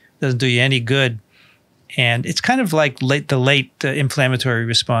probably. Doesn't do you any good. And it's kind of like the late inflammatory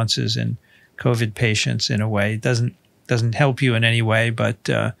responses in COVID patients in a way. It doesn't help you in any way, but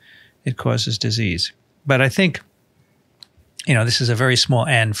it causes disease. But I think, you know, this is a very small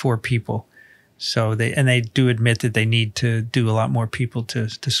N, 4 people. So they do admit that they need to do a lot more people to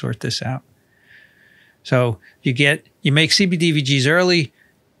sort this out. So you make CBDVGs early.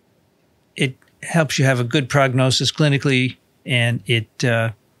 It helps you have a good prognosis clinically, and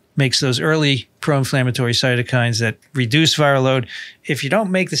it makes those early pro-inflammatory cytokines that reduce viral load. If you don't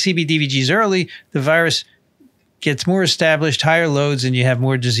make the CBDVGs early, the virus gets more established, higher loads, and you have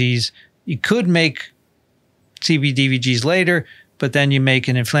more disease. You could make CBDVGs later, but then you make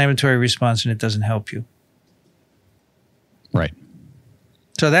an inflammatory response and it doesn't help you. Right.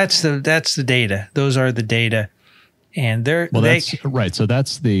 So that's the data. Those are the data. And that's right. So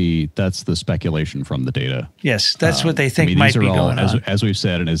that's the speculation from the data. Yes, that's what they think might be going on. As we've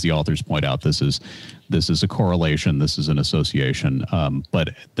said, and as the authors point out, this is a correlation. This is an association.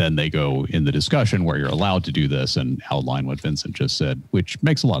 But then they go in the discussion where you're allowed to do this and outline what Vincent just said, which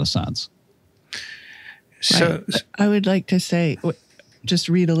makes a lot of sense. So I would like to say, just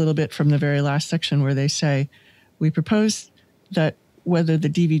read a little bit from the very last section where they say, we propose that whether the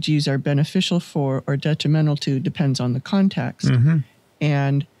DVGs are beneficial for or detrimental to depends on the context. Mm-hmm.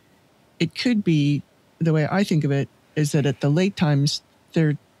 And it could be, the way I think of it, is that at the late times,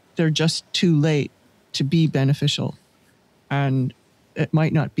 they're just too late to be beneficial. And it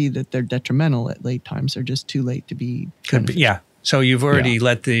might not be that they're detrimental at late times. They're just too late to be beneficial. Yeah. So you've already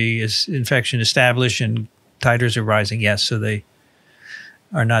let the infection establish and titers are rising. Yes, so they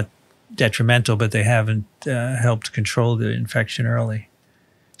are not detrimental, but they haven't helped control the infection early.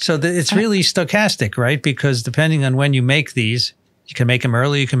 So it's really stochastic, right? Because depending on when you make these, you can make them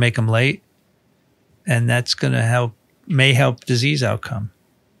early, you can make them late, and that's going to may help disease outcome.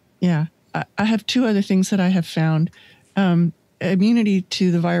 Yeah. I have 2 other things that I have found. Immunity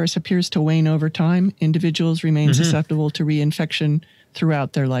to the virus appears to wane over time. Individuals remain susceptible to reinfection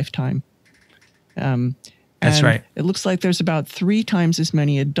throughout their lifetime. That's right. It looks like there's about 3 times as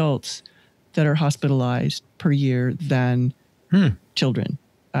many adults that are hospitalized per year than children.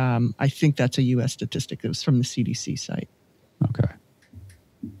 I think that's a U.S. statistic. It was from the CDC site. Okay.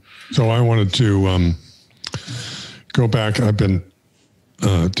 So I wanted to go back. I've been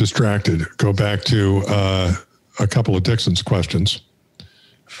distracted. Go back to a couple of Dixon's questions.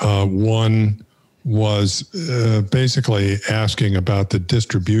 One was basically asking about the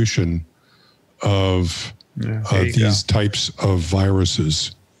distribution of these types of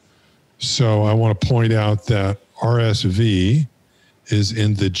viruses. So I want to point out that RSV is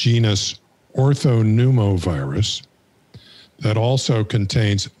in the genus orthopneumovirus that also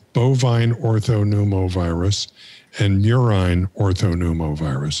contains bovine orthopneumovirus and murine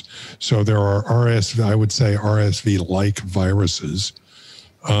orthopneumovirus. So there are RSV, I would say RSV-like viruses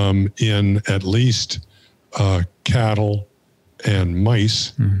in at least cattle and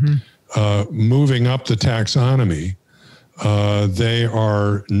mice. Moving up the taxonomy, they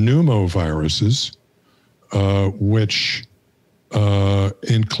are pneumoviruses, which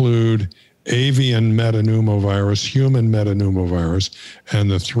include avian metapneumovirus, human metapneumovirus,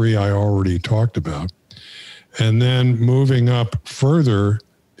 and the 3 I already talked about. And then moving up further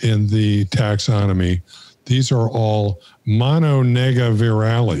in the taxonomy, these are all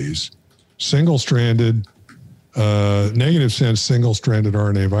mononegavirales, single-stranded negative sense single-stranded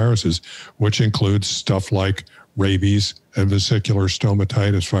RNA viruses, which includes stuff like rabies and vesicular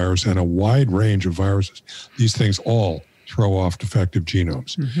stomatitis virus and a wide range of viruses. These things all throw off defective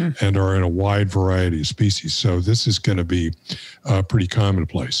genomes and are in a wide variety of species. So this is going to be pretty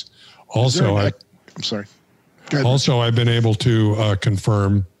commonplace. Also, I'm sorry. Also, I've been able to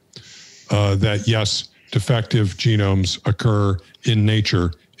confirm that, yes, defective genomes occur in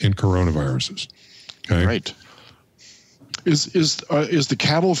nature in coronaviruses. Okay? Right. Is the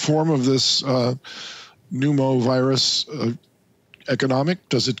cattle form of this pneumovirus economic?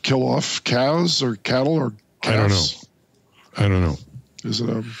 Does it kill off cows or cattle or calves? I don't know. Is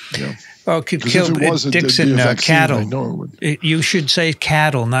it yeah? Well, it could kill Dixon cattle. You should say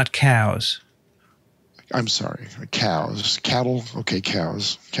cattle, not cows. I'm sorry, cows, cattle. Okay,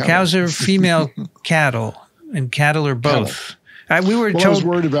 cows. Cows are female cattle, and cattle are both. We were told. I was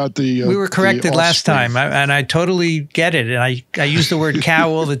worried about the. We were corrected last time, and I totally get it. And I use the word cow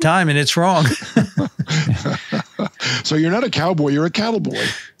all the time, and it's wrong. So you're not a cowboy; you're a cattle boy.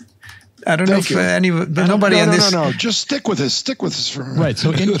 I don't know if nobody on this. No. Just stick with this. Stick with this for a minute. Right.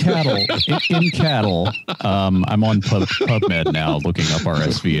 So in cattle, I'm on PubMed now, looking up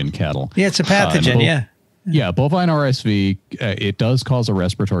RSV in cattle. Yeah, it's a pathogen. Yeah, bovine RSV, it does cause a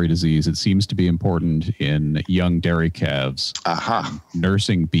respiratory disease. It seems to be important in young dairy calves,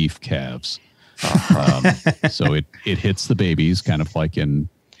 nursing beef calves. So it hits the babies, kind of like in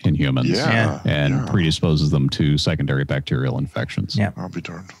humans, and predisposes them to secondary bacterial infections. Yeah, I'll be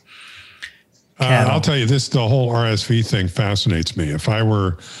darned. I'll tell you this, the whole RSV thing fascinates me. If I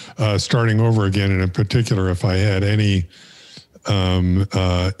were starting over again, and in particular, if I had any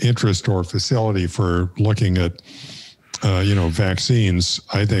interest or facility for looking at, vaccines,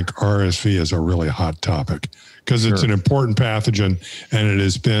 I think RSV is a really hot topic because it's an important pathogen, and it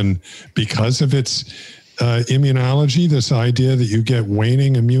has been, because of its immunology, this idea that you get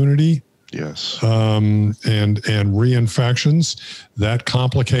waning immunity, and reinfections, that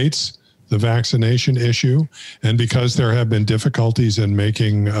complicates the vaccination issue. And because there have been difficulties in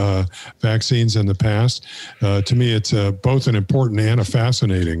making vaccines in the past, to me, it's both an important and a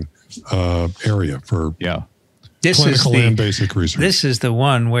fascinating area for clinical and basic research. This is the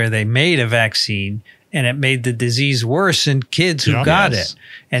one where they made a vaccine and it made the disease worse in kids who got it.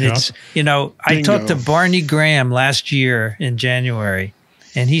 And it's, I talked to Barney Graham last year in January,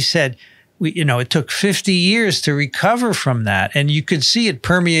 and he said, it took 50 years to recover from that. And you could see it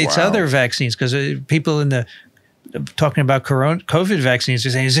permeates other vaccines, because people talking about COVID vaccines are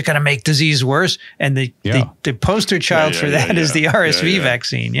saying, is it going to make disease worse? And the poster child for that is the RSV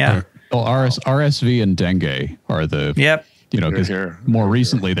vaccine. Yeah. Well, RSV and dengue are the, because more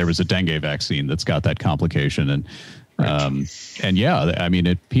recently there was a dengue vaccine that's got that complication. And,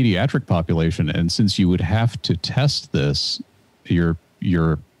 pediatric population. And since you would have to test this, your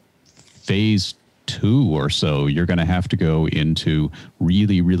phase 2 or so, you're going to have to go into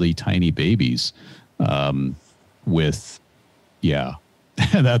really, really tiny babies with,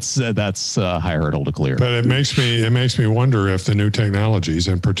 that's a high hurdle to clear. But it makes me wonder if the new technologies,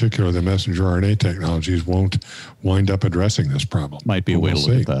 in particular the messenger RNA technologies, won't wind up addressing this problem. Might be a way to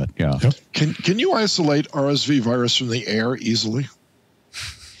look at that. Yeah. Yep. Can you isolate RSV virus from the air easily?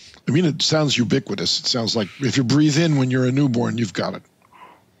 I mean, it sounds ubiquitous. It sounds like if you breathe in when you're a newborn, you've got it.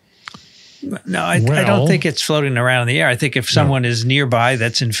 No, I don't think it's floating around in the air. I think if someone is nearby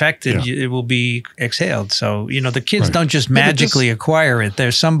that's infected, it will be exhaled. So, the kids don't just magically acquire it.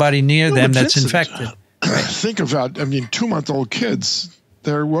 There's somebody near them that's infected. Think about, 2-month-old kids.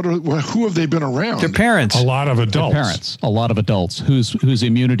 Who have they been around? Their parents. A lot of adults. Their parents. A lot of adults whose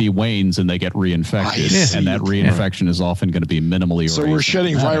immunity wanes and they get reinfected. And that reinfection is often going to be minimally So we're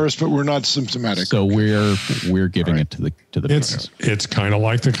shedding virus, but we're not symptomatic. So we're giving it to the parents. It's kind of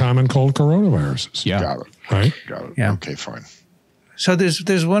like the common cold coronaviruses. Yeah. Got it. Right? Got it. Yeah. Okay, fine. So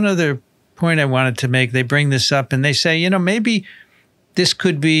there's one other point I wanted to make. They bring this up and they say, maybe this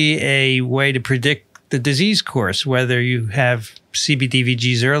could be a way to predict the disease course, whether you have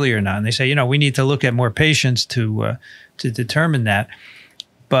CBDVGs early or not. And they say, we need to look at more patients to determine that.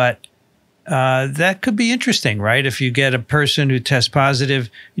 But that could be interesting, right? If you get a person who tests positive,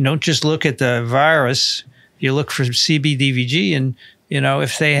 you don't just look at the virus, you look for CBDVG, and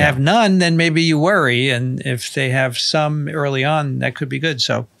if they have none, then maybe you worry. And if they have some early on, that could be good.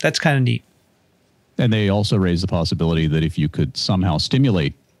 So that's kind of neat. And they also raise the possibility that if you could somehow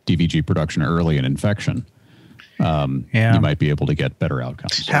stimulate DVG production early in infection, you might be able to get better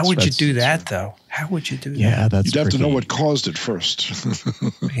outcomes. How would you do that, though? How would you do that? Yeah, that's You'd have to know what caused it first.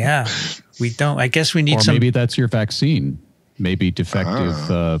 We don't. I guess we need maybe that's your vaccine. maybe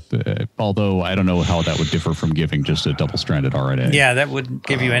defective, although I don't know how that would differ from giving just a double-stranded RNA. Yeah, that wouldn't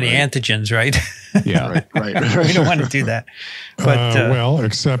give you any antigens, right? Yeah. Right. We don't want to do that. But well,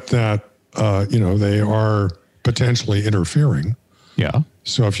 except that, they are potentially interfering. Yeah.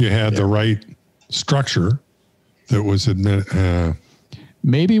 So if you had the right structure that was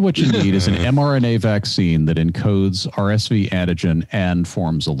maybe what you need is an mRNA vaccine that encodes RSV antigen and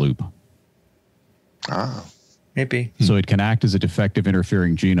forms a loop. Maybe. So it can act as a defective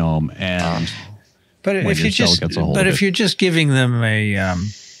interfering genome, and if you're just giving them an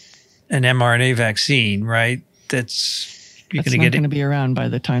mRNA vaccine, right? That's not going to be around by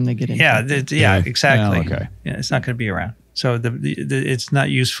the time they get in. Yeah, exactly. Well, okay. Yeah, it's not going to be around. So it's not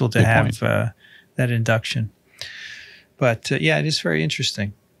useful to have that induction. But it is very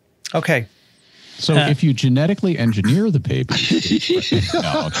interesting. Okay. So if you genetically engineer the baby.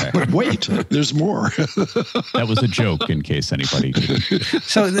 But wait, there's more. That was a joke in case anybody didn't.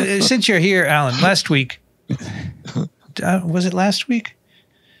 So since you're here, Alan, last week, was it last week?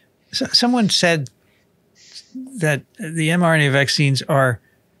 Someone said that the mRNA vaccines are,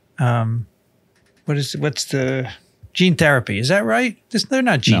 what's the gene therapy? Is that right? They're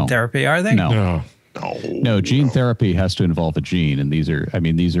not gene therapy, are they? No, gene therapy has to involve a gene, and these are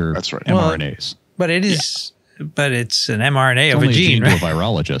that's right. mRNAs. But it is, but it's an mRNA of a gene, right? To a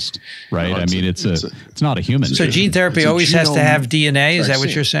virologist, right? No, it's not a human. So gene therapy always has to have DNA. Is that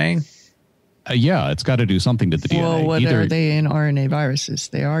what you're saying? Yeah, it's got to do something to the DNA. Well, what are they in RNA viruses?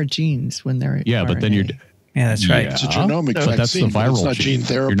 They are genes when they're RNA. But then you're. Yeah, that's right. It's a genomic vaccine, that's the viral it's not gene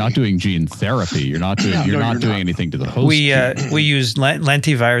therapy. You're not doing gene therapy. You're not doing anything to the host. We use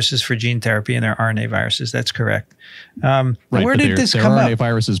lentiviruses for gene therapy, and they're RNA viruses. That's correct. Right, where did this come RNA up?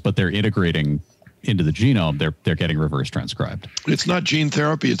 viruses, but they're integrating into the genome. They're getting reverse transcribed. It's not gene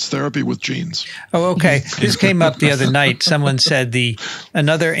therapy. It's therapy with genes. Oh, okay. This came up the other night. Someone said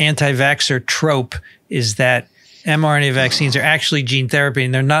another anti-vaxxer trope is that mRNA vaccines are actually gene therapy,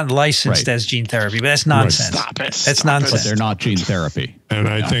 and they're not licensed as gene therapy. But that's nonsense. Stop it. That's nonsense. But they're not gene therapy. And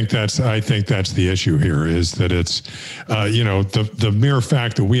I think that's the issue here is that it's, the mere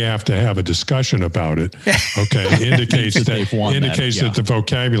fact that we have to have a discussion about it, indicates that the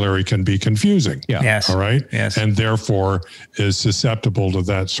vocabulary can be confusing. Yeah. Yes. All right. Yes. And therefore is susceptible to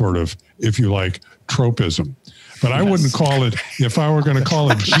that sort of, if you like, tropism. But I wouldn't call it, if I were going to call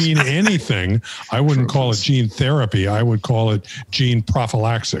it gene anything, I wouldn't call it gene therapy. I would call it gene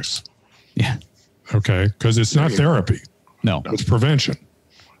prophylaxis. Yeah. Okay. Because it's not therapy. No. It's prevention.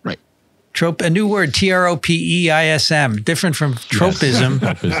 Right. A new word, TROPEISM, different from tropism.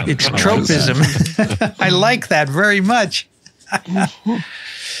 Tropism. It's tropism. I like that very much.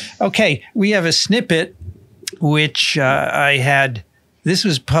 Okay, we have a snippet, which I had. This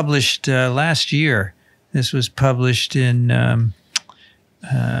was published last year. This was published in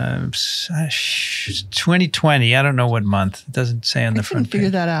 2020. I don't know what month. It doesn't say on the front page. I couldn't figure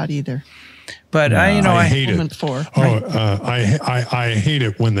that out either. But I hate it. Right. I hate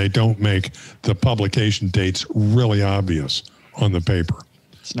it when they don't make the publication dates really obvious on the paper.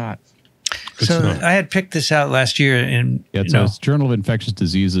 It's not. I had picked this out last year in it's Journal of Infectious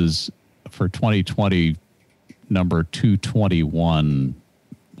Diseases for 2020, number 221,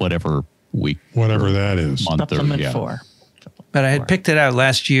 whatever week, whatever that is, month Supplement 4. But I had picked it out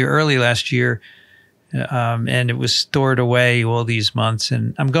early last year, and it was stored away all these months.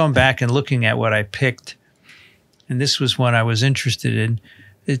 And I'm going back and looking at what I picked, and this was one I was interested in.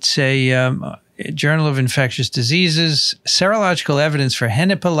 It's a Journal of Infectious Diseases, serological evidence for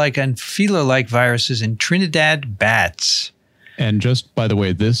henipa-like and filo-like viruses in Trinidad bats. And just by the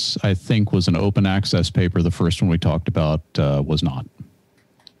way, this I think was an open access paper. The first one we talked about was not.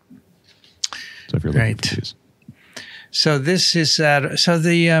 So if you're looking for these. So this is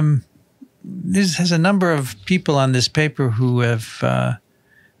this has a number of people on this paper who have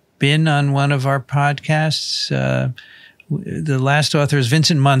been on one of our podcasts. The last author is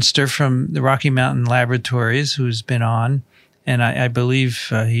Vincent Munster from the Rocky Mountain Laboratories, who's been on, and I believe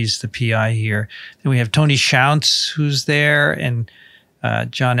he's the PI here. Then we have Tony Schounts, who's there, and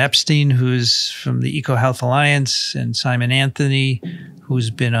John Epstein, who's from the EcoHealth Alliance, and Simon Anthony, who's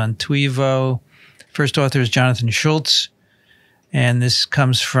been on TWiVo. First author is Jonathan Schultz, and this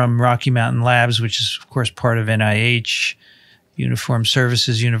comes from Rocky Mountain Labs, which is, of course, part of NIH, Uniformed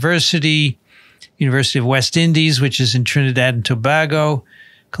Services University, University of West Indies, which is in Trinidad and Tobago,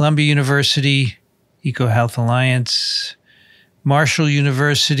 Columbia University, EcoHealth Alliance, Marshall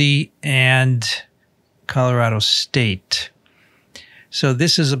University, and Colorado State. So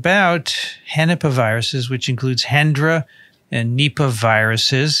this is about henipa viruses, which includes Hendra and Nipah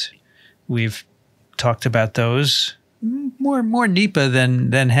viruses. We've talked about those more henipa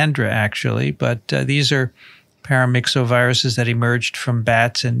than hendra, actually. But these are paramyxoviruses that emerged from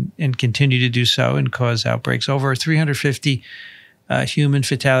bats and continue to do so and cause outbreaks. Over 350 human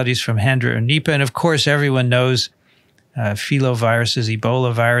fatalities from hendra or henipa. And of course, everyone knows filoviruses,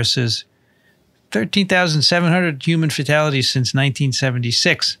 Ebola viruses, 13,700 human fatalities since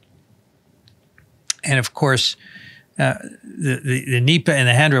 1976. And of course, the henipa and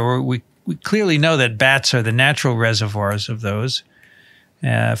the hendra, we clearly know that bats are the natural reservoirs of those.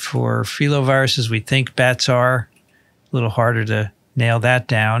 For filoviruses, we think bats are. A little harder to nail that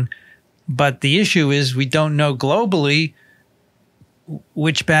down. But the issue is we don't know globally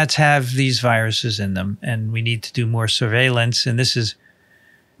which bats have these viruses in them, and we need to do more surveillance. And this is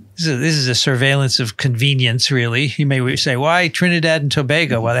a surveillance of convenience, really. You may say, why Trinidad and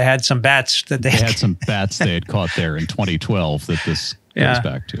Tobago? Well, they had some bats that they had some bats they had caught there in 2012 that this goes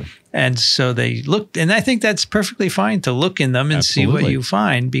back to. And so they looked, and I think that's perfectly fine to look in them and Absolutely. see what you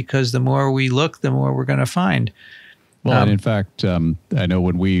find, because the more we look, the more we're going to find. Well, and in fact, I know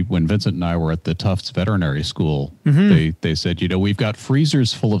when Vincent and I were at the Tufts Veterinary School, they said, we've got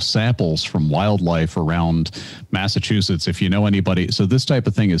freezers full of samples from wildlife around Massachusetts. If you know anybody, so this type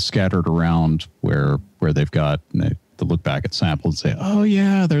of thing is scattered around where they've got to look back at samples and say, oh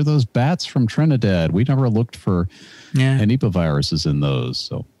yeah, they're those bats from Trinidad. We never looked for henipa viruses in those.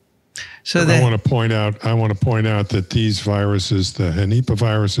 So I want to point out that these viruses, the henipa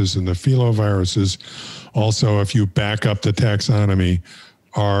viruses and the filoviruses, also, if you back up the taxonomy,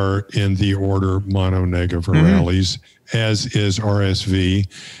 are in the order Mononegavirales, as is RSV.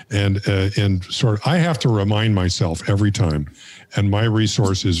 And I have to remind myself every time, and my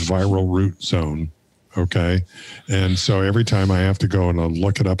resource is viral root zone. Okay. And so every time I have to go and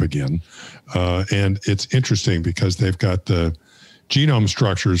look it up again. And it's interesting because they've got the genome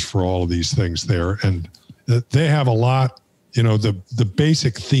structures for all of these things there. And they have a lot, the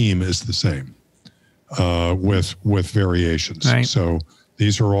basic theme is the same with variations. Right. So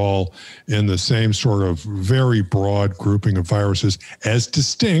these are all in the same sort of very broad grouping of viruses, as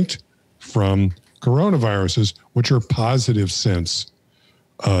distinct from coronaviruses, which are positive sense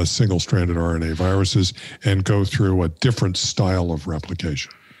single-stranded RNA viruses and go through a different style of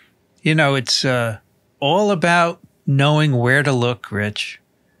replication. It's all about knowing where to look, Rich.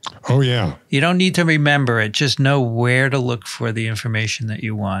 Oh, yeah. You don't need to remember it. Just know where to look for the information that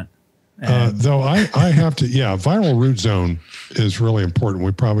you want. Though I have to, viral root zone is really important.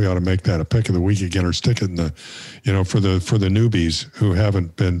 We probably ought to make that a pick of the week again, or stick it in the, for the newbies who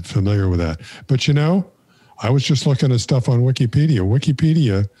haven't been familiar with that. But I was just looking at stuff on Wikipedia.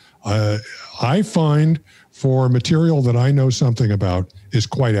 Wikipedia, I find, for material that I know something about, is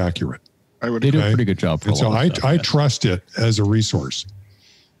quite accurate. They do a pretty good job. And so I trust it as a resource,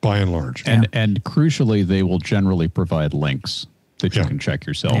 by and large. And crucially, they will generally provide links that you can check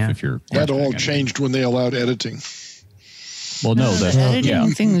yourself if you're. That all changed when they allowed editing. Well, no, the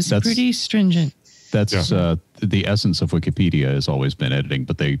editing thing is pretty stringent. That's the essence of Wikipedia has always been editing,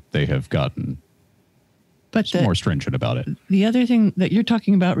 but they have gotten more stringent about it. The other thing that you're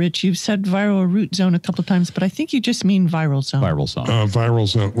talking about, Rich, you've said viral root zone a couple of times, but I think you just mean viral zone. Viral zone. Viral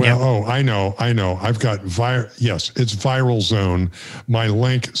zone. Well, I know. I've got yes, it's viral zone. My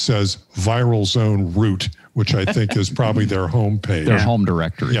link says viral zone root, which I think is probably their home page. Their home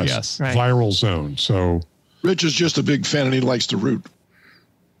directory, yes. Right. Viral zone. So Rich is just a big fan and he likes to root.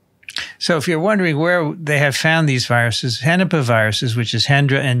 So if you're wondering where they have found these viruses, henipa viruses, which is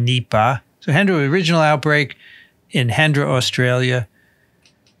hendra and henipa. So hendra, original outbreak in Hendra, Australia,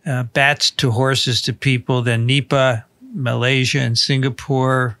 bats to horses to people, then henipa, Malaysia and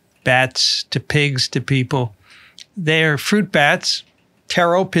Singapore, bats to pigs to people. They're fruit bats,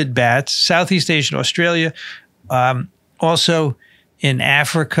 pteropid bats, Southeast Asia, Australia, also in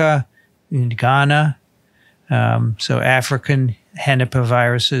Africa, in Ghana, so African henipa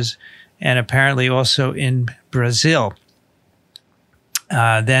viruses, and apparently also in Brazil.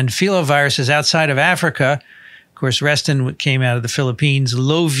 Then filoviruses outside of Africa. Of course, Reston came out of the Philippines,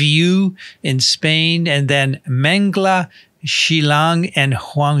 Loviu in Spain, and then Mengla, Xilang, and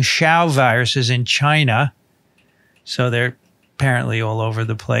Huangshao viruses in China. So they're apparently all over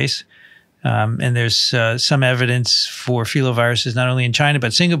the place. And there's some evidence for filoviruses not only in China,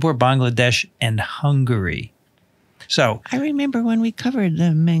 but Singapore, Bangladesh, and Hungary. So I remember when we covered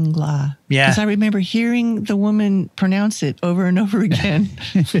the Mengla. Yeah. Because I remember hearing the woman pronounce it over and over again.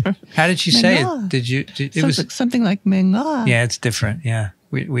 How did she say it? It was something like Mengla. Yeah, it's different. Yeah.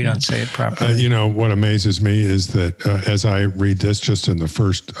 We don't say it properly. What amazes me is that as I read this, just in the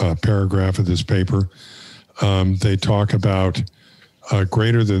first paragraph of this paper, they talk about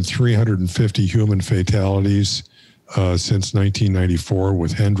greater than 350 human fatalities since 1994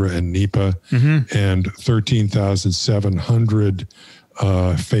 with Hendra and Nipah, and 13,700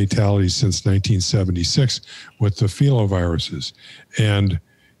 fatalities since 1976 with the filoviruses. And,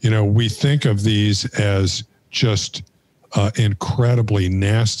 we think of these as just incredibly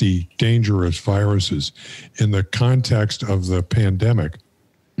nasty, dangerous viruses. In the context of the pandemic,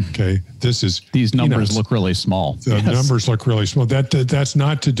 okay, these numbers look really small. The numbers look really small. That's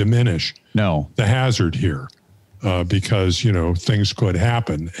not to diminish the hazard here, because things could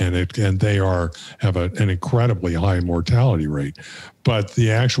happen, and they have an incredibly high mortality rate. But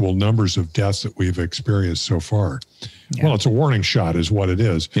the actual numbers of deaths that we've experienced so far, well, it's a warning shot, is what it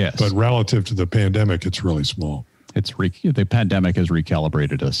is. Yes. But relative to the pandemic, it's really small. The pandemic has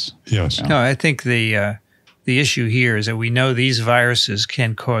recalibrated us. Yes. No, I think the issue here is that we know these viruses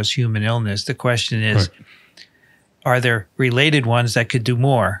can cause human illness. The question is, are there related ones that could do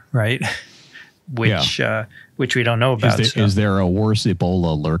more, right? Which we don't know about. Is there a worse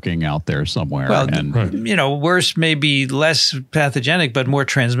Ebola lurking out there somewhere? Well, worse may be less pathogenic, but more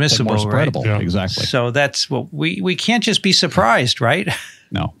transmissible, more spreadable. Right? Yeah. Exactly. So that's what we can't just be surprised, right?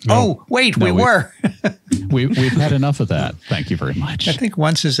 No. Oh, wait, we were. We've had enough of that. Thank you very much. I think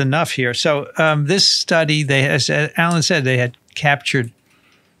once is enough here. So this study, as Alan said, they had captured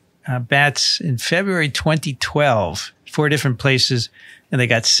bats in February 2012, 4 different places, and they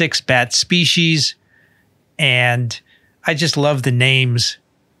got 6 bat species. And I just love the names: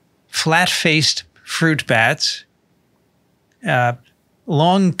 flat-faced fruit bats,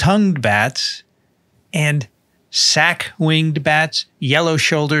 long-tongued bats, and sack-winged bats,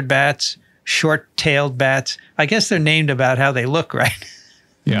 yellow-shouldered bats, short-tailed bats. I guess they're named about how they look, right?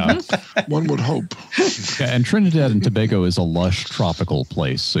 Yeah. One would hope. Yeah, and Trinidad and Tobago is a lush tropical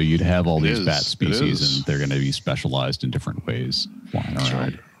place, so you'd have all these bat species, and they're going to be specialized in different ways flying around.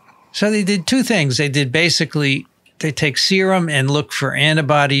 Right. So they did 2 things. They take serum and look for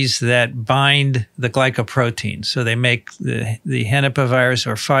antibodies that bind the glycoproteins. So they make the henipa virus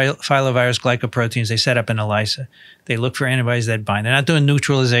or filovirus glycoproteins. They set up an ELISA. They look for antibodies that bind. They're not doing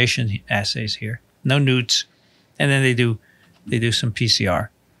neutralization assays here. No neuts. And then they do some PCR.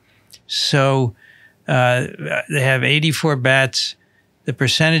 So they have 84 bats. The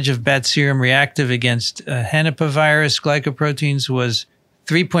percentage of bat serum reactive against henipa virus glycoproteins was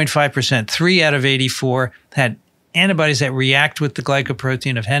 3.5%. 3 out of 84 had antibodies that react with the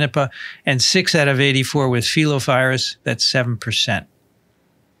glycoprotein of henipa, and 6 out of 84 with filovirus. That's 7%.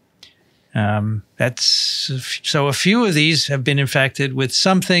 So a few of these have been infected with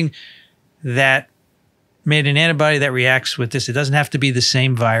something that made an antibody that reacts with this. It doesn't have to be the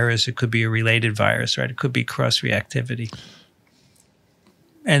same virus. It could be a related virus, right? It could be cross-reactivity.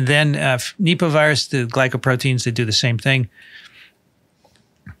 And then Nipah virus, the glycoproteins, they do the same thing.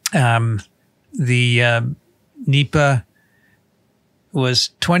 The Nipah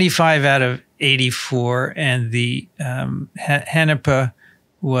was 25 out of 84, and the henipa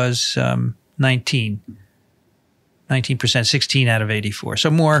was 19%, 16 out of 84.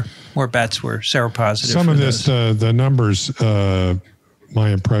 So more bats were seropositive. Some of this, the numbers, my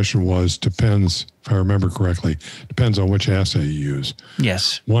impression was, depends, if I remember correctly, depends on which assay you use.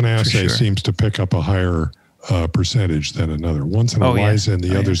 Yes. One assay seems to pick up a higher percentage than another. One's an ELISA and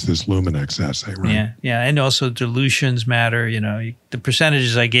the other's this Luminex assay, right? Yeah. And also dilutions matter. The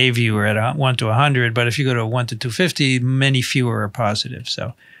percentages I gave you are at 1 to 100, but if you go to 1 to 250, many fewer are positive.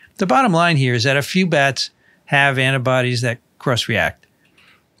 So the bottom line here is that a few bats have antibodies that cross-react.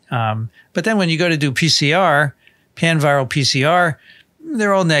 But then when you go to do PCR, pan-viral PCR,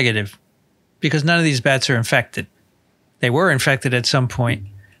 they're all negative because none of these bats are infected. They were infected at some point,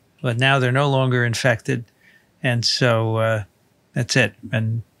 but now they're no longer infected. And so that's it.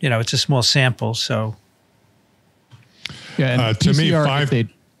 And, it's a small sample, so. Yeah, and to PCR, me,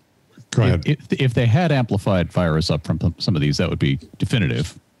 go ahead. If they had amplified virus up from some of these, that would be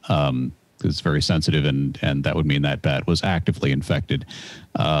definitive. Because it's very sensitive, and that would mean that bat was actively infected.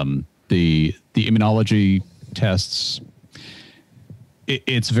 The immunology tests,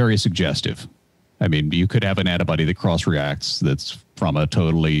 it's very suggestive. I mean, you could have an antibody that cross-reacts that's from a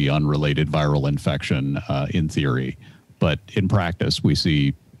totally unrelated viral infection in theory. But in practice, we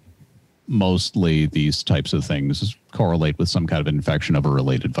see mostly these types of things correlate with some kind of infection of a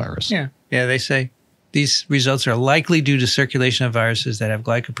related virus. Yeah, they say these results are likely due to circulation of viruses that have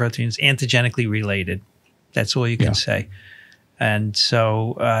glycoproteins antigenically related. That's all you can say. And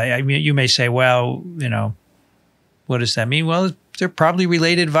so, you may say, well, what does that mean? Well, they're probably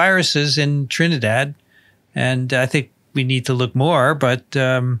related viruses in Trinidad. And I think we need to look more, but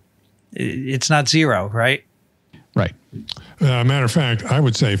it's not 0, right? Right. Matter of fact, I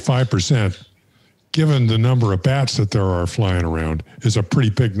would say 5% given the number of bats that there are flying around, is a pretty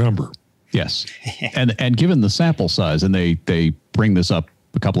big number. Yes. And given the sample size, and they bring this up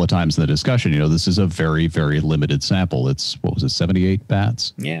a couple of times in the discussion, this is a very, very limited sample. It's, 78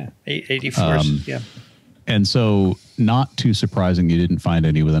 bats? Yeah, 84. Yeah. And so not too surprising you didn't find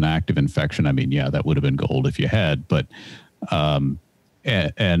any with an active infection. I mean, yeah, that would have been gold if you had, but, and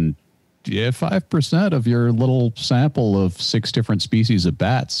 5% of your little sample of 6 different species of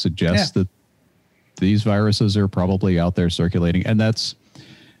bats suggests that these viruses are probably out there circulating. And that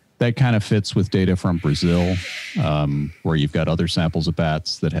kind of fits with data from Brazil, where you've got other samples of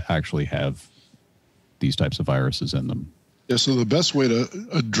bats that actually have these types of viruses in them. Yeah, so the best way to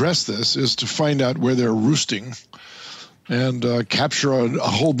address this is to find out where they're roosting and capture a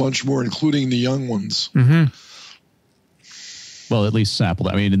whole bunch more, including the young ones. Mm-hmm. Well, at least sample.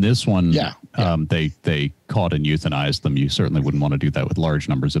 I mean, in this one, they caught and euthanized them. You certainly wouldn't want to do that with large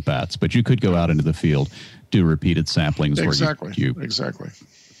numbers of bats, but you could go out into the field, do repeated samplings where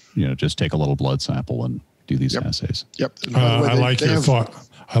you just take a little blood sample and do these assays. Yep. I like your thought.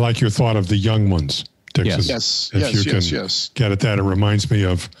 I like your thought of the young ones. Dixon. Yes. If you can get at that, it reminds me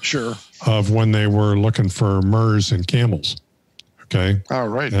of when they were looking for MERS in camels. Okay. All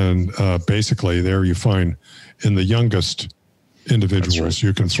right. And basically, there you find in the youngest individuals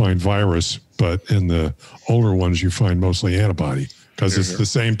you can find virus, but in the older ones you find mostly antibody because it's the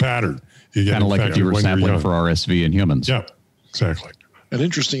same pattern. You get kind of like if you were sampling for RSV in humans. Yeah, exactly. And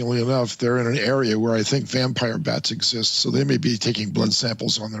interestingly enough, they're in an area where I think vampire bats exist, so they may be taking blood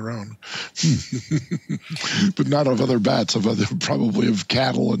samples on their own, but not of other bats, probably of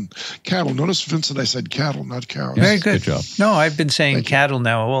cattle and cattle. Notice, Vincent, I said cattle, not cows. Very good. Good job. No, I've been saying cattle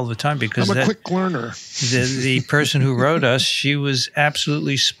now all the time because I'm a quick learner. The person who wrote us, she was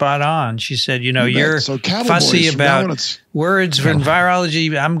absolutely spot on. She said, you're fussy about words for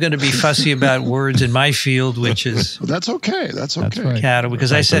virology. I'm going to be fussy about words in my field, which is that's okay. That's okay. Cattle,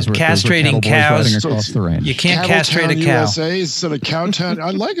 because I said castrating cows. You can't castrate a cow. USA instead of cowtown.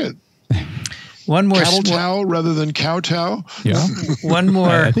 I like it. One more cattle tow rather than kowtow. Yeah. One more.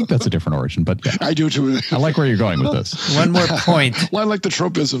 I think that's a different origin, but I do too. I like where you're going with this. One more point. Well, I like the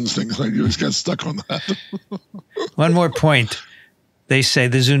tropisms thing. I just got stuck on that. One more point. They say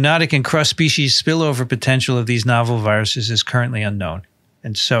the zoonotic and cross-species spillover potential of these novel viruses is currently unknown.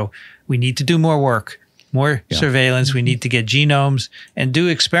 And so we need to do more work, more surveillance. We need to get genomes and do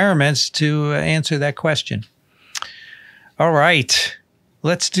experiments to answer that question. All right.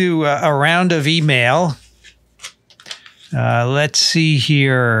 Let's do a round of email. Let's see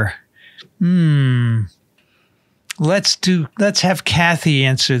here. Let's have Kathy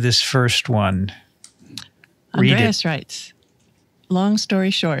answer this first one. Andreas writes, long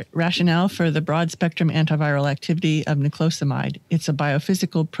story short, rationale for the broad-spectrum antiviral activity of niclosamide. It's a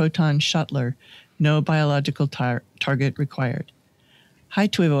biophysical proton shuttler. No biological target required. Hi,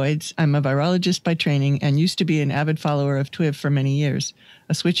 TWiVoids. I'm a virologist by training and used to be an avid follower of TWiV for many years.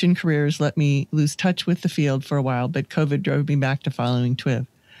 A switch in careers let me lose touch with the field for a while, but COVID drove me back to following TWiV.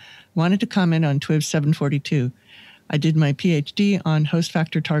 Wanted to comment on TWiV 742. I did my PhD on host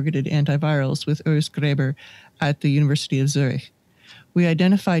factor-targeted antivirals with Urs Graber at the University of Zurich. We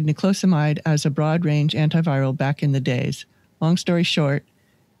identified niclosamide as a broad-range antiviral back in the days. Long story short,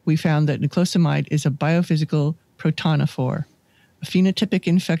 we found that niclosamide is a biophysical protonophore. A phenotypic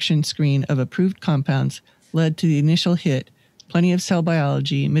infection screen of approved compounds led to the initial hit. Plenty of cell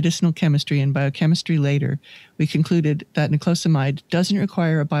biology, medicinal chemistry, and biochemistry later, we concluded that niclosamide doesn't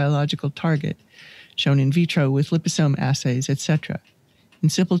require a biological target, shown in vitro with liposome assays, etc. In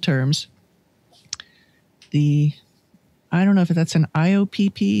simple terms, I don't know if that's an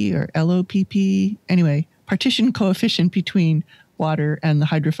IOPP or LOPP, anyway, partition coefficient between water and the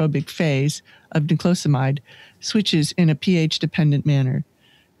hydrophobic phase of niclosamide switches in a pH-dependent manner.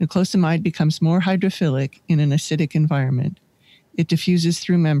 Niclosamide becomes more hydrophilic in an acidic environment. It diffuses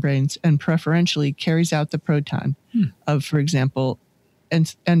through membranes and preferentially carries out the proton of, for example,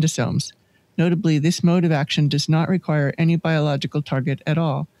 endosomes. Notably, this mode of action does not require any biological target at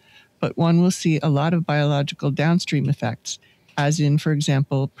all, but one will see a lot of biological downstream effects, as in, for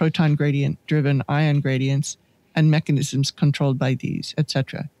example, proton gradient-driven ion gradients and mechanisms controlled by these,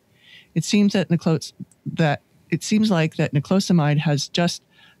 etc. It seems like that niclosamide has just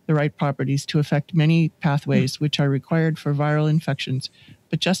the right properties to affect many pathways which are required for viral infections,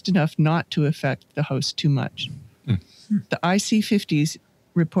 but just enough not to affect the host too much. The IC50s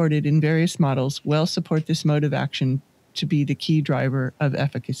reported in various models well support this mode of action to be the key driver of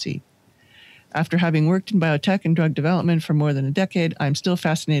efficacy. After having worked in biotech and drug development for more than a decade, I'm still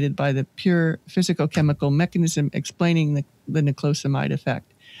fascinated by the pure physicochemical mechanism explaining the niclosamide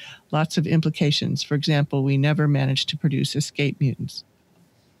effect. lots of implications. For example, we never managed to produce escape mutants.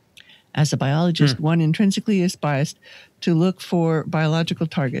 As a biologist, one intrinsically is biased to look for biological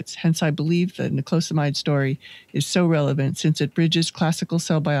targets. Hence, I believe the niclosamide story is so relevant since it bridges classical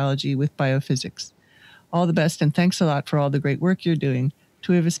cell biology with biophysics. All the best, and thanks a lot for all the great work you're doing.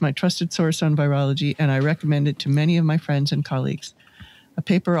 TWiV is my trusted source on virology, and I recommend it to many of my friends and colleagues. A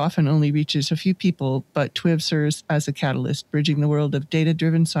paper often only reaches a few people, but TWiV serves as a catalyst, bridging the world of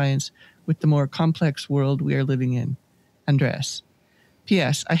data-driven science with the more complex world we are living in. Andreas.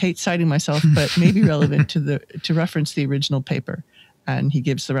 P.S. I hate citing myself, but may be relevant to reference the original paper. And he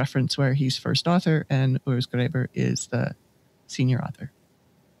gives the reference where he's first author and Urs Graeber is the senior author.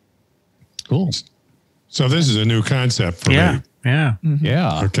 Cool. So this is a new concept for me. Yeah. Mm-hmm.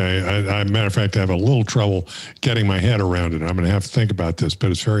 Yeah. Okay. Matter of fact, I have a little trouble getting my head around it. I'm going to have to think about this,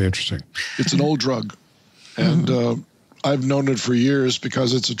 but it's very interesting. It's an old drug. And I've known it for years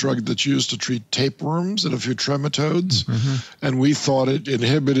because it's a drug that's used to treat tapeworms and a few trematodes. And we thought it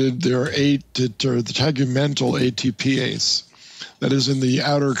inhibited their the tegumental ATPase. That is in the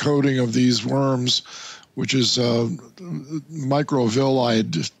outer coating of these worms, which is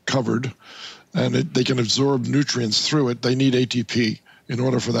microvilli covered. And they can absorb nutrients through it. They need ATP in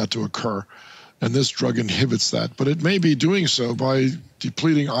order for that to occur. And this drug inhibits that. But it may be doing so by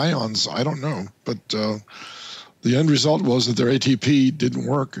depleting ions. I don't know. But the end result was that their ATP didn't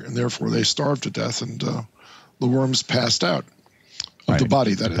work, and therefore they starved to death, and the worms passed out of the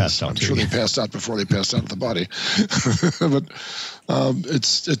body, that is. I'm sure they passed out before they passed out of the body. But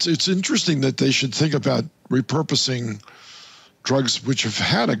it's interesting that they should think about repurposing drugs which have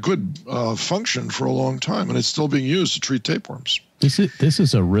had a good function for a long time, and it's still being used to treat tapeworms. This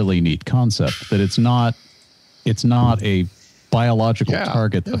is a really neat concept, that it's not a biological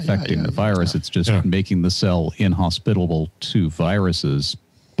target affecting the virus. It's just making the cell inhospitable to viruses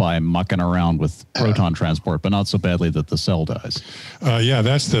by mucking around with proton transport, but not so badly that the cell dies.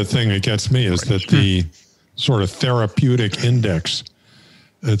 That's the thing that gets me, is that the sort of therapeutic index,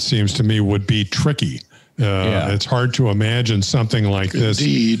 it seems to me, would be tricky. It's hard to imagine something like this,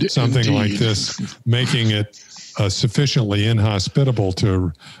 like this, making it sufficiently inhospitable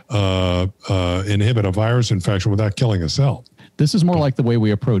to inhibit a virus infection without killing a cell. This is more like the way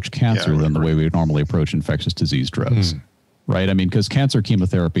we approach cancer than the way we normally approach infectious disease drugs, right? I mean, because cancer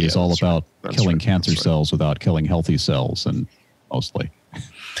chemotherapy is all about killing cancer cells without killing healthy cells, and mostly.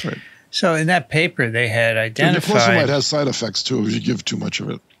 Right. So in that paper, they had identified... Niclosamide has side effects, too, if you give too much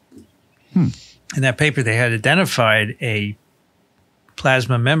of it. In that paper, they had identified a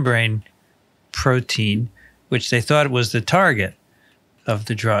plasma membrane protein, which they thought was the target of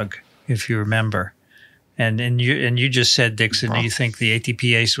the drug, if you remember. And you just said, Dixon, you think the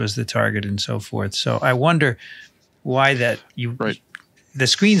ATPase was the target and so forth. So I wonder why that the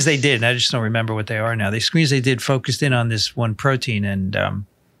screens they did, and I just don't remember what they are now. The screens they did focused in on this one protein, and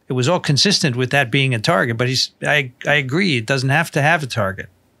it was all consistent with that being a target. But I agree, it doesn't have to have a target.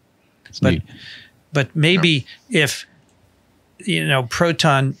 But maybe if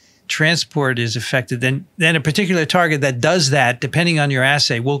proton transport is affected, then a particular target that does that, depending on your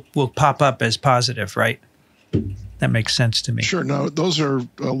assay, will pop up as positive, right? That makes sense to me. Sure. No, those are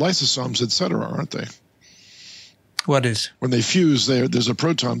lysosomes, et cetera, aren't they? What is? When they fuse, there's a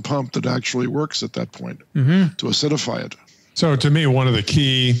proton pump that actually works at that point to acidify it. So to me, one of the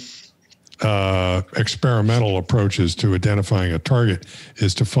key experimental approaches to identifying a target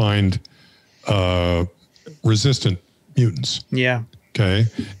is to find resistant mutants. Yeah. Okay.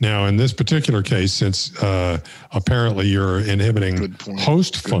 Now, in this particular case, since apparently you're inhibiting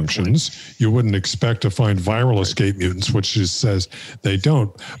host functions, you wouldn't expect to find viral escape mutants, which just says they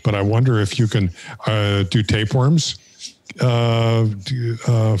don't. But I wonder if you can do tapeworms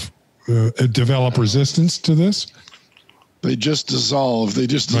develop resistance to this? They just dissolve.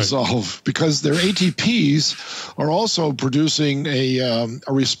 Dissolve because their ATPs are also producing a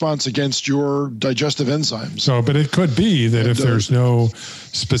response against your digestive enzymes. So, but it could be that if there's no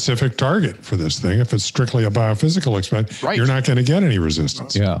specific target for this thing, if it's strictly a biophysical experiment, you're not going to get any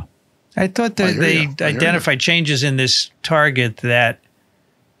resistance. Yeah. I thought that they identified changes in this target that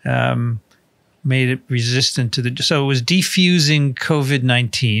made it resistant to the... So it was defusing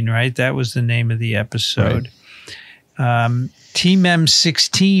COVID-19, right? That was the name of the episode. Right.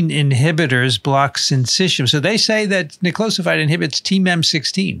 TMEM16 inhibitors block syncytial. So they say that niclosamide inhibits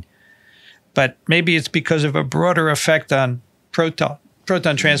TMEM16, but maybe it's because of a broader effect on proton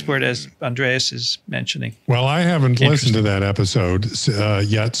transport, as Andreas is mentioning. Well, I haven't listened to that episode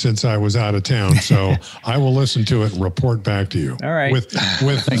yet since I was out of town, so I will listen to it and report back to you. All right. With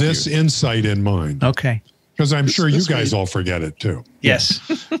this insight in mind. Okay. Because I'm sure you guys all forget it too. Yes.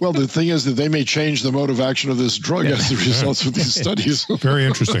 Well, the thing is that they may change the mode of action of this drug as the results of these studies. Very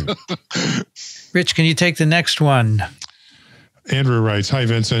interesting. Rich, can you take the next one? Andrew writes, "Hi,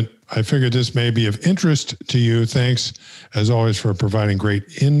 Vincent. I figured this may be of interest to you. Thanks, as always, for providing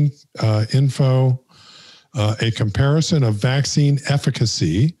great info. A comparison of vaccine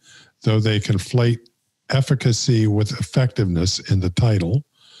efficacy, though they conflate efficacy with effectiveness in the title,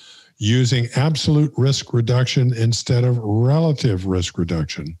 using absolute risk reduction instead of relative risk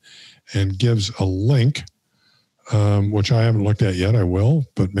reduction," and gives a link, which I haven't looked at yet. I will,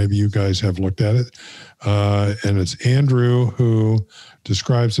 but maybe you guys have looked at it. And it's Andrew, who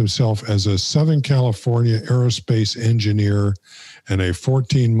describes himself as a Southern California aerospace engineer and a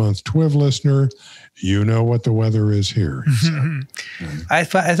 14-month TWiV listener. You know what the weather is here. So. I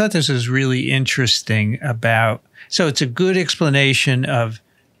thought this was really interesting so it's a good explanation of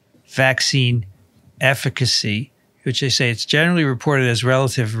vaccine efficacy, which they say it's generally reported as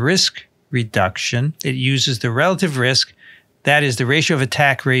relative risk reduction. It uses the relative risk, that is the ratio of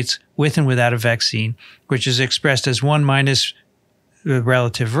attack rates with and without a vaccine, which is expressed as 1 minus the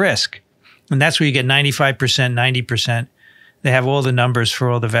relative risk. And that's where you get 95%, 90%. They have all the numbers for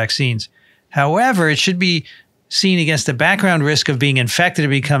all the vaccines. However, it should be seen against the background risk of being infected or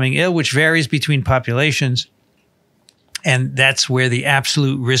becoming ill, which varies between populations. And that's where the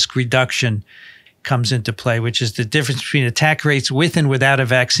absolute risk reduction comes into play, which is the difference between attack rates with and without a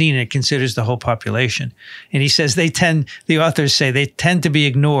vaccine. And it considers the whole population. And he says the authors say they tend to be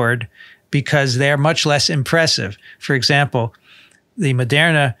ignored because they're much less impressive. For example, the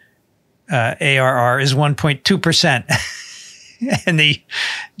Moderna ARR is 1.2%. And the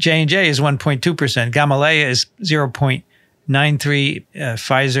J&J is 1.2%. Gamaleya is 0.93%.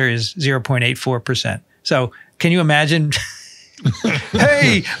 Pfizer is 0.84%. So can you imagine?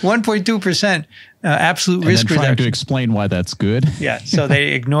 Hey, 1.2% absolute risk reduction. Trying to explain why that's good. Yeah, so they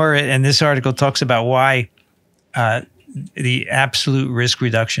ignore it. And this article talks about why the absolute risk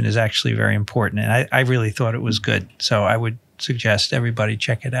reduction is actually very important. And I really thought it was good. So I would suggest everybody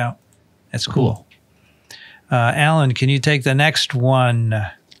check it out. That's cool. Alan, can you take the next one?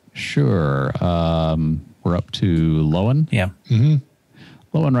 Sure. We're up to Lowen. Yeah. Mm-hmm.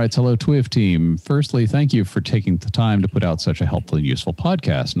 Lowen writes, "Hello, TWiV team. Firstly, thank you for taking the time to put out such a helpful and useful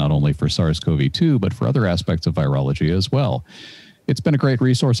podcast, not only for SARS-CoV-2, but for other aspects of virology as well. It's been a great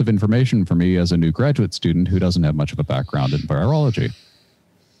resource of information for me as a new graduate student who doesn't have much of a background in virology.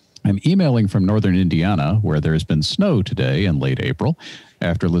 I'm emailing from northern Indiana, where there's been snow today in late April,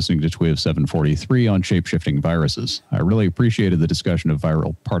 after listening to TWiV 743 on shape-shifting viruses. I really appreciated the discussion of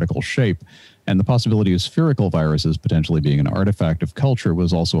viral particle shape, and the possibility of spherical viruses potentially being an artifact of culture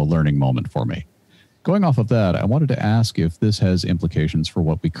was also a learning moment for me. Going off of that, I wanted to ask if this has implications for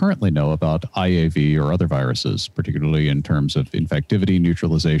what we currently know about IAV or other viruses, particularly in terms of infectivity,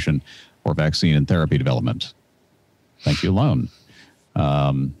 neutralization, or vaccine and therapy development. Thank you, Lone."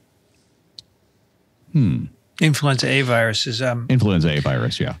 Influenza A viruses. Influenza A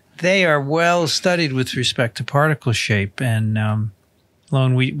virus, yeah. They are well studied with respect to particle shape. And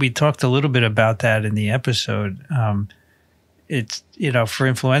Lone, we talked a little bit about that in the episode. It's, for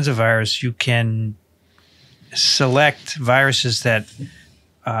influenza virus, you can select viruses that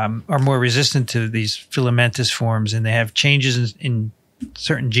are more resistant to these filamentous forms, and they have changes in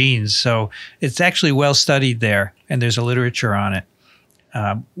certain genes. So it's actually well studied there, and there's a literature on it.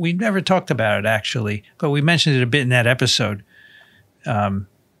 We never talked about it, actually, but we mentioned it a bit in that episode. The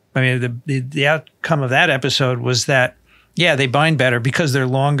outcome of that episode was that, yeah, they bind better because they're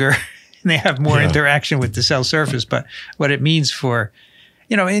longer and they have more interaction with the cell surface. But what it means for,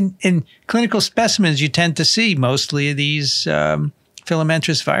 in clinical specimens, you tend to see mostly these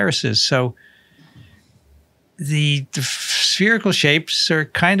filamentous viruses. So the spherical shapes are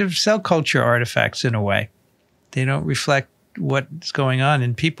kind of cell culture artifacts in a way. They don't reflect what's going on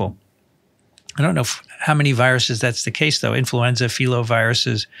in people. I don't know how many viruses that's the case, though. Influenza,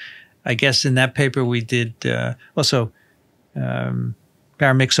 filoviruses. I guess in that paper we did also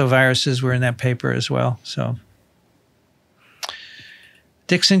paramyxoviruses were in that paper as well. So,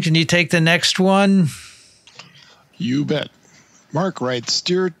 Dixon, can you take the next one? You bet. Mark writes,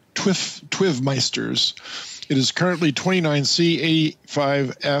 "Dear TWiVmeisters, it is currently 29C,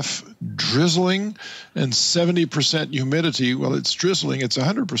 85F, drizzling, and 70% humidity. Well, it's drizzling. It's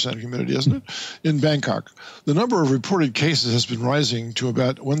 100% humidity, isn't it? In Bangkok. The number of reported cases has been rising to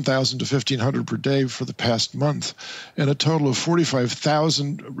about 1,000 to 1,500 per day for the past month, and a total of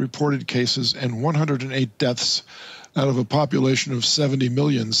 45,000 reported cases and 108 deaths out of a population of 70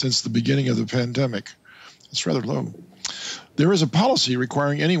 million since the beginning of the pandemic. It's rather low. There is a policy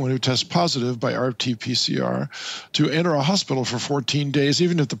requiring anyone who tests positive by RT-PCR to enter a hospital for 14 days,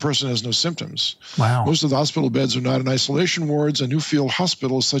 even if the person has no symptoms. Wow. Most of the hospital beds are not in isolation wards, and Newfield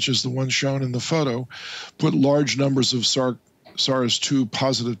hospitals, such as the one shown in the photo, put large numbers of SARS-2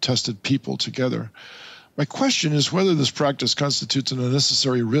 positive tested people together. My question is whether this practice constitutes an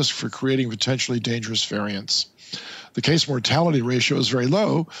unnecessary risk for creating potentially dangerous variants. The case mortality ratio is very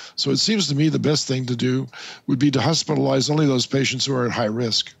low, so it seems to me the best thing to do would be to hospitalize only those patients who are at high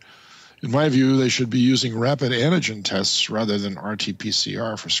risk. In my view, they should be using rapid antigen tests rather than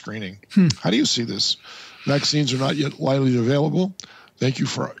RT-PCR for screening. How do you see this? Vaccines are not yet widely available. Thank you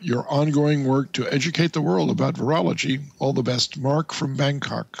for your ongoing work to educate the world about virology. All the best. Mark from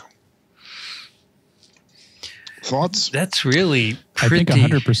Bangkok. Thoughts? That's really pretty. I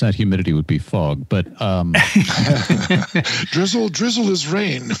think 100% humidity would be fog, but drizzle is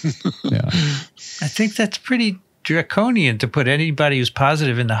rain. Yeah, I think that's pretty draconian to put anybody who's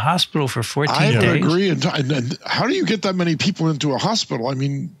positive in the hospital for 14 days. I agree. And how do you get that many people into a hospital? I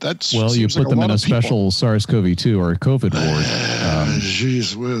mean, that's well, you put them in a special SARS-CoV-2 or a COVID ward.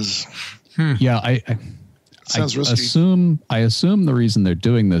 Jeez whiz. Yeah, Sounds risky. I assume the reason they're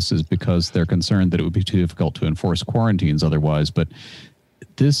doing this is because they're concerned that it would be too difficult to enforce quarantines otherwise. But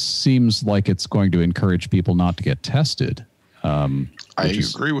this seems like it's going to encourage people not to get tested. I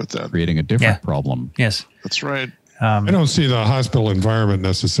agree with that. Creating a different problem. Yes, that's right. I don't see the hospital environment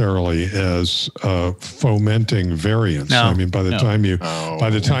necessarily as fomenting variants. No. I mean, by the time you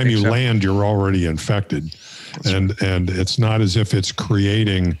land, you're already infected. And it's not as if it's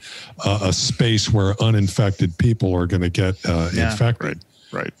creating a space where uninfected people are going to get infected.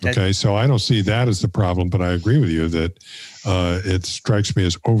 Right. Okay, so I don't see that as the problem, but I agree with you that it strikes me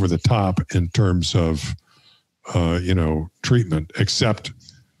as over the top in terms of treatment, except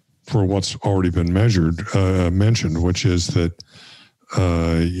for what's already been mentioned, which is that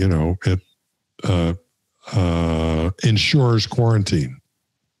it ensures quarantine.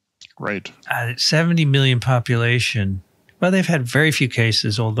 Right. 70 million population. Well, they've had very few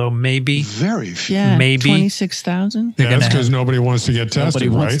cases, although maybe. Very few. Yeah, maybe 26,000. Yeah, that's because nobody wants to get tested, Nobody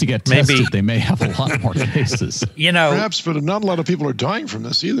wants to get tested. Maybe. They may have a lot more cases. Perhaps, but not a lot of people are dying from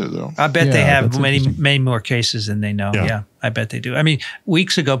this either, though. I bet they have many more cases than they know. Yeah. I bet they do. I mean,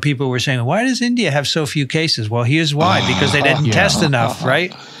 weeks ago, people were saying, why does India have so few cases? Well, here's why. Because they didn't test enough,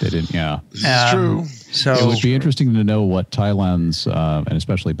 right? They didn't, This is true. So it would be interesting to know what Thailand's, and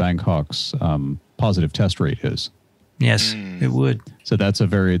especially Bangkok's, positive test rate is. Yes, it would. So that's a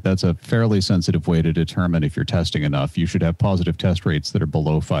fairly sensitive way to determine if you're testing enough. You should have positive test rates that are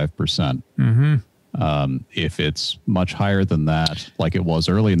below 5%. If it's much higher than that, like it was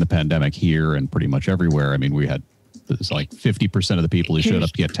early in the pandemic here and pretty much everywhere, I mean, it's like 50% of the people who showed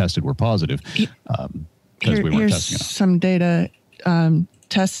up to get tested were positive because we weren't testing enough. Some data.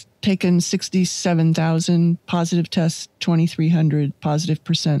 Tests taken 67,000, positive tests 2,300, positive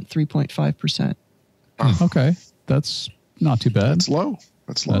percent 3.5%. Okay. That's not too bad. That's low.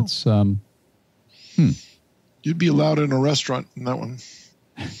 That's You'd be allowed in a restaurant in that one.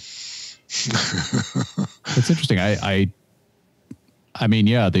 It's interesting. I mean,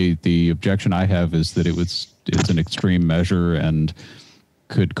 yeah, the objection I have is that it's an extreme measure and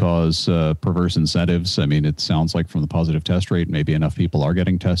could cause perverse incentives. I mean, it sounds like from the positive test rate, maybe enough people are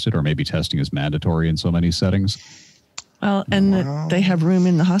getting tested, or maybe testing is mandatory in so many settings. Well, and they have room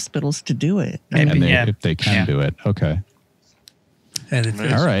in the hospitals to do it. If they can do it. Okay.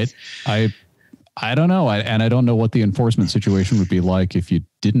 All right. I don't know. I don't know what the enforcement situation would be like if you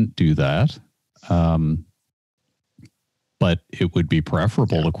didn't do that. But it would be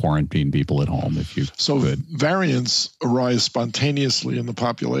preferable to quarantine people at home if you could. Variants arise spontaneously in the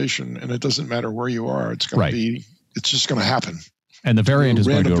population, and it doesn't matter where you are. It's going to be. It's just going to happen. And the variant is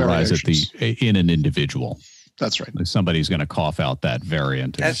going to arise in an individual. That's right. Somebody's going to cough out that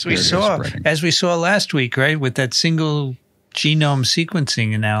variant. As we saw last week, right, with that single genome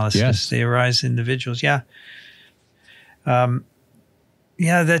sequencing analysis, yes. They arise in individuals. Yeah.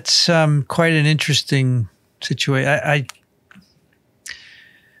 That's quite an interesting situation.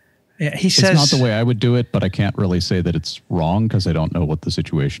 He says it's not the way I would do it, but I can't really say that it's wrong because I don't know what the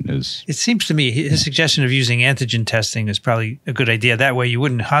situation is. It seems to me his suggestion of using antigen testing is probably a good idea. That way you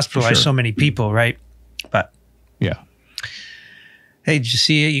wouldn't hospitalize so many people, right? But yeah. Hey, did you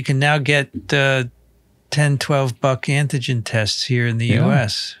see it? You can now get $10, $12 antigen tests here in the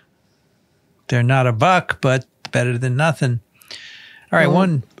U.S. They're not $1, but better than nothing. All right,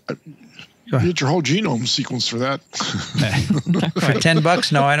 You get your whole genome sequence for that. For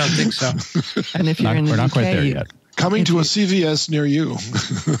 $10? No, I don't think so. And if you're we're not quite there yet. Coming to a CVS near you.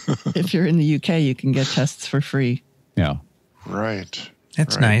 If you're in the UK, you can get tests for free. Yeah. Right.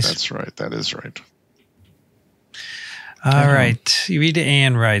 That's right. nice. That's right. That is right. All right. Rita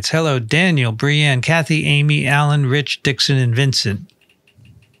Ann writes, hello, Daniel, Brianne, Kathy, Amy, Alan, Rich, Dixon, and Vincent.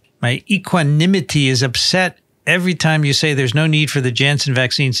 My equanimity is upset every time you say there's no need for the Janssen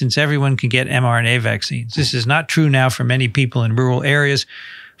vaccine since everyone can get mRNA vaccines. This is not true now for many people in rural areas,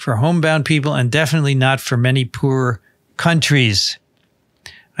 for homebound people, and definitely not for many poor countries.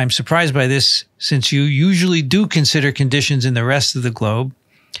 I'm surprised by this since you usually do consider conditions in the rest of the globe.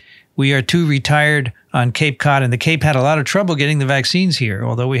 We are too retired on Cape Cod, and the Cape had a lot of trouble getting the vaccines here.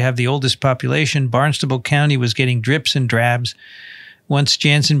 Although we have the oldest population, Barnstable County was getting drips and drabs. Once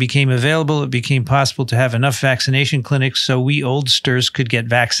Janssen became available, it became possible to have enough vaccination clinics so we oldsters could get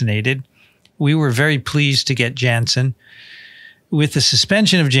vaccinated. We were very pleased to get Janssen. With the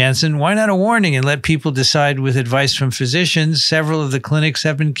suspension of Janssen, why not a warning and let people decide with advice from physicians? Several of the clinics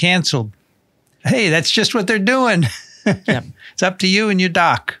have been canceled. Hey, that's just what they're doing. Yep. It's up to you and your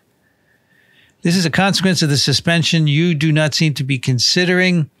doc. This is a consequence of the suspension you do not seem to be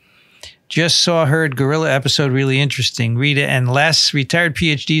considering. Just saw, heard gorilla episode, really interesting. Rita and Les, retired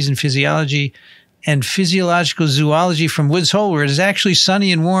PhDs in physiology and physiological zoology from Woods Hole, where it is actually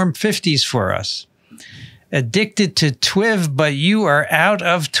sunny and warm 50s for us. Addicted to TWiV, but you are out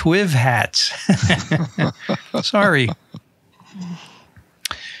of TWiV hats. Sorry.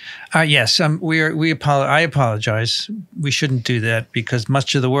 Yes, I apologize. We shouldn't do that because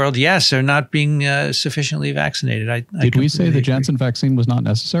much of the world, yes, are not being sufficiently vaccinated. Did we say the Janssen vaccine was not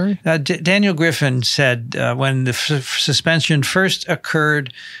necessary? Daniel Griffin said when the suspension first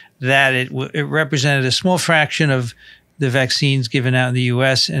occurred that it represented a small fraction of the vaccines given out in the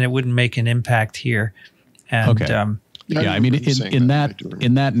U.S. and it wouldn't make an impact here. And, okay. I mean, in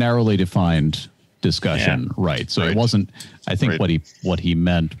that narrowly defined discussion, right? So it wasn't. I think what he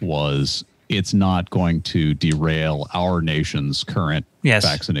meant was it's not going to derail our nation's current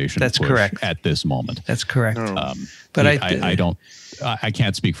vaccination push correct. At this moment. That's correct. But I don't. I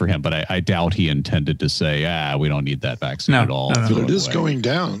can't speak for him, but I doubt he intended to say, we don't need that vaccine at all. But it is going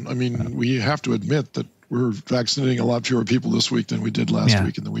down. I mean, we have to admit that we're vaccinating a lot fewer people this week than we did last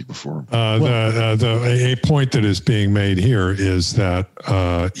week and the week before. A point that is being made here is that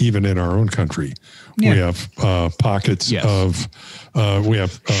even in our own country, we have pockets of we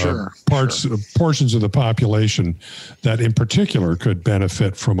have portions of the population that, in particular, could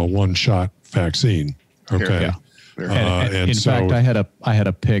benefit from a one-shot vaccine. Okay, and in fact, I had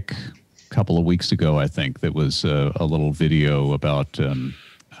a pick a couple of weeks ago. I think that was a little video about.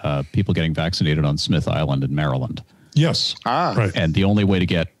 People getting vaccinated on Smith Island in Maryland. Yes. Right. And the only way to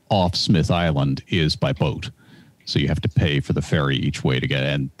get off Smith Island is by boat. So you have to pay for the ferry each way to get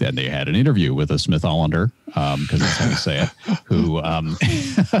in. And they had an interview with a Smith Islander, because that's how you say it, who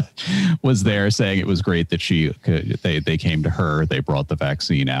was there saying it was great that they came to her, they brought the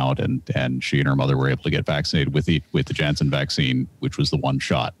vaccine out, and she and her mother were able to get vaccinated with the Janssen vaccine, which was the one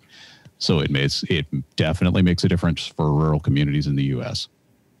shot. So it definitely makes a difference for rural communities in the U.S.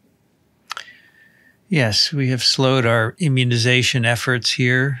 Yes, we have slowed our immunization efforts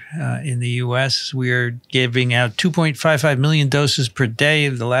here in the U.S. We are giving out 2.55 million doses per day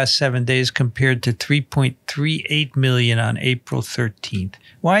in the last 7 days compared to 3.38 million on April 13th.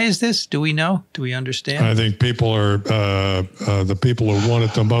 Why is this? Do we know? Do we understand? I think people are the people who want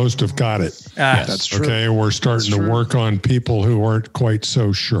it the most have got it. Yes. That's true. Okay, we're starting to work on people who aren't quite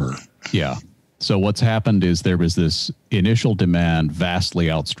so sure. Yeah. So what's happened is there was this initial demand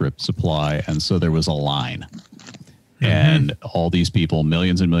vastly outstripped supply, and so there was a line. Mm-hmm. And all these people,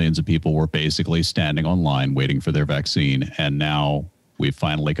 millions and millions of people, were basically standing on line waiting for their vaccine, and now we've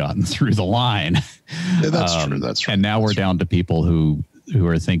finally gotten through the line. Yeah, that's true. That's right. And now we're down to people who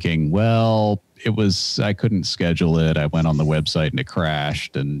are thinking, well, I couldn't schedule it. I went on the website and it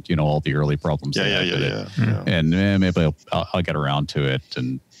crashed, and all the early problems. Yeah. And maybe I'll get around to it,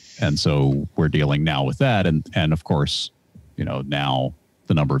 and so we're dealing now with that. And of course, now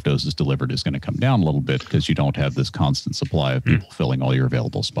the number of doses delivered is going to come down a little bit because you don't have this constant supply of people filling all your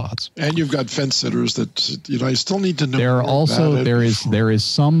available spots. And you've got fence sitters that, I still need to know. There are also, there is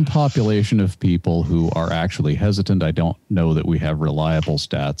some population of people who are actually hesitant. I don't know that we have reliable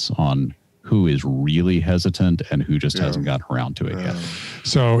stats on who is really hesitant and who just hasn't gotten around to it yet.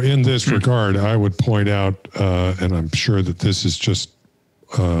 So in this regard, I would point out, and I'm sure that this is just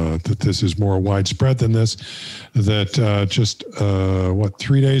that this is more widespread than this, that just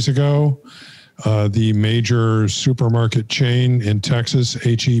 3 days ago, the major supermarket chain in Texas,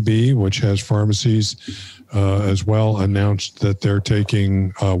 HEB, which has pharmacies as well, announced that they're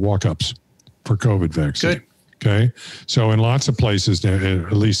taking walk-ups for COVID vaccine. Okay. So in lots of places,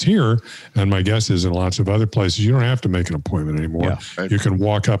 at least here, and my guess is in lots of other places, you don't have to make an appointment anymore. Yeah. You can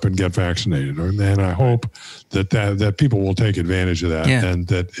walk up and get vaccinated. And I hope that people will take advantage of that and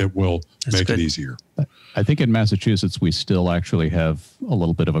that it will make it easier. I think in Massachusetts, we still actually have a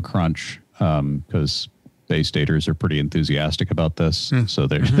little bit of a crunch because Bay Staters are pretty enthusiastic about this. So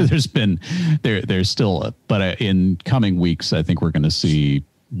there's still, but in coming weeks, I think we're going to see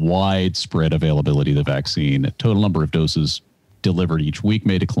widespread availability of the vaccine. Total number of doses delivered each week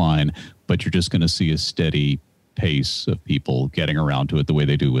may decline, but you're just going to see a steady pace of people getting around to it the way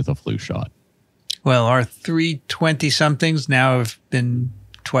they do with a flu shot. Well, our 320-somethings now have been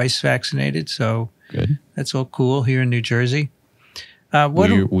twice vaccinated, so good. That's all cool here in New Jersey.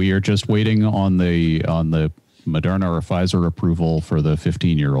 We are just waiting on the Moderna or Pfizer approval for the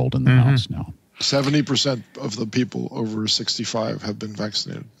 15-year-old in the house now. 70% of the people over 65 have been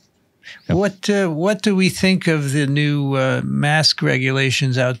vaccinated. Yep. What do we think of the new mask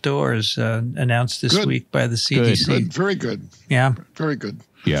regulations outdoors announced this week by the CDC? Good. Very good. Yeah. Very good.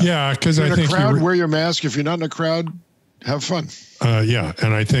 Yeah, because I think in a crowd, wear your mask. If you're not in a crowd, have fun. Yeah,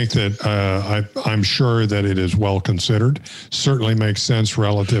 and I think that I'm sure that it is well considered. Certainly makes sense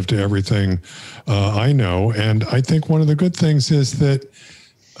relative to everything I know. And I think one of the good things is that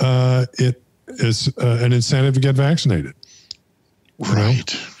it is an incentive to get vaccinated.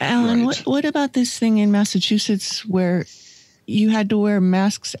 Right. Alan, what about this thing in Massachusetts where you had to wear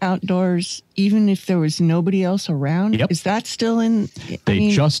masks outdoors even if there was nobody else around? Yep. Is that still in? They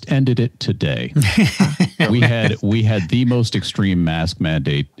just ended it today. we had the most extreme mask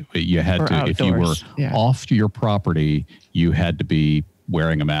mandate. You had to, if you were off your property, you had to be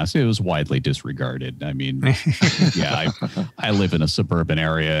wearing a mask. It was widely disregarded. I mean, I live in a suburban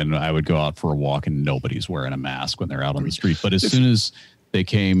area and I would go out for a walk and nobody's wearing a mask when they're out on the street. But as soon as they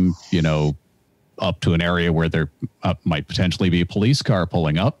came, up to an area where there might potentially be a police car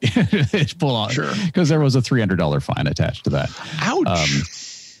pulling up, pull on, because there was a $300 fine attached to that. Ouch.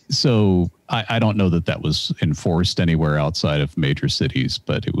 So I don't know that was enforced anywhere outside of major cities,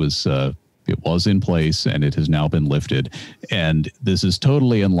 but it was in place and it has now been lifted. And this is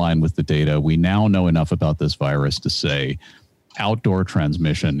totally in line with the data. We now know enough about this virus to say outdoor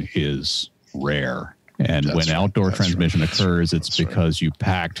transmission is rare. And when outdoor transmission occurs, it's because you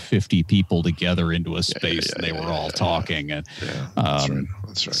packed 50 people together into a space and they were all talking. And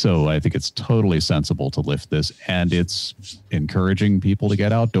that's right. So I think it's totally sensible to lift this. And it's encouraging people to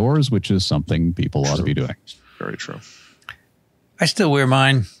get outdoors, which is something people ought to be doing. Very true. I still wear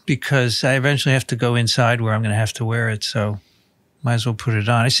mine because I eventually have to go inside where I'm going to have to wear it. So might as well put it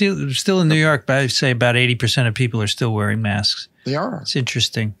on. I see still in New York, but I'd say about 80% of people are still wearing masks. They are. It's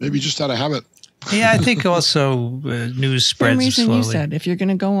interesting. Maybe just out of habit. Yeah, I think also news spreads slowly. Same reason you said. If you're going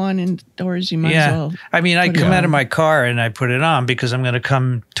to go on indoors, you might as well. I mean, I come out of my car and I put it on because I'm going to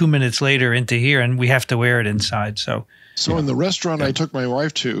come 2 minutes later into here and we have to wear it inside. So in the restaurant I took my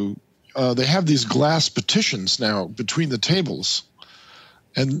wife to, they have these glass partitions now between the tables.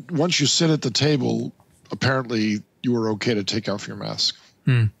 And once you sit at the table, apparently you were okay to take off your mask.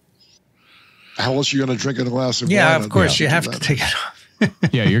 How else are you going to drink a glass of wine? Yeah, of course, you have to take it off.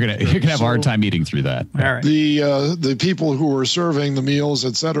 Yeah, you're gonna have a hard time eating through that. All right. The people who were serving the meals,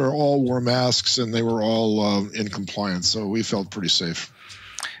 et cetera, all wore masks and they were all in compliance. So we felt pretty safe.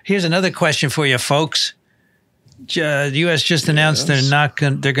 Here's another question for you, folks. The U.S. just announced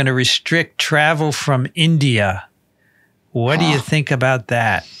they're going to restrict travel from India. What do you think about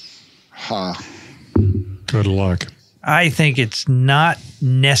that? Good luck. I think it's not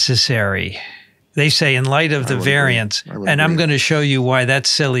necessary. They say in light of the variants, and I'm going to show you why that's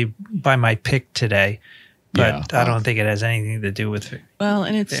silly by my pick today, but I don't think it has anything to do with it. Well,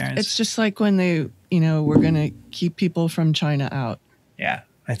 and it's just like when they, we're going to keep people from China out. Yeah,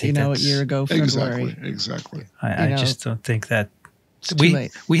 I think a year ago, February. Exactly. I just don't think that.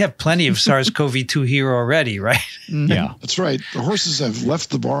 We have plenty of SARS-CoV-2 here already, right? Yeah, that's right. The horses have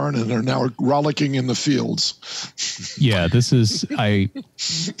left the barn and are now rollicking in the fields. Yeah, this is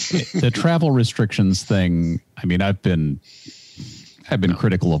the travel restrictions thing. I mean, I've been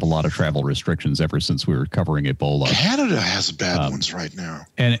critical of a lot of travel restrictions ever since we were covering Ebola. Canada has bad ones right now,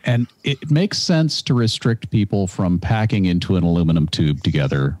 and it makes sense to restrict people from packing into an aluminum tube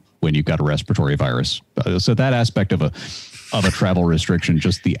together when you've got a respiratory virus. So that aspect of a travel restriction,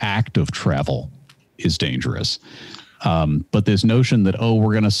 just the act of travel, is dangerous. But this notion that,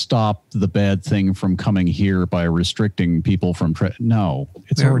 we're going to stop the bad thing from coming here by restricting people from no,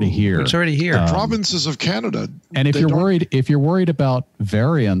 it's already here. It's already here. Provinces of Canada. And if you're worried about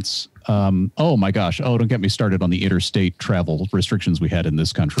variants, Oh my gosh! Oh, don't get me started on the interstate travel restrictions we had in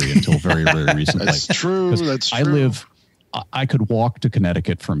this country until very, very recently. That's true. That's true. I could walk to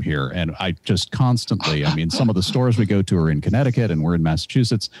Connecticut from here, and I just constantly. I mean, some of the stores we go to are in Connecticut, and we're in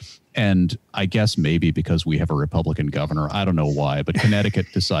Massachusetts. And I guess maybe because we have a Republican governor, I don't know why, but Connecticut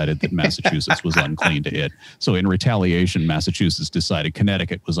decided that Massachusetts was unclean to it. So in retaliation, Massachusetts decided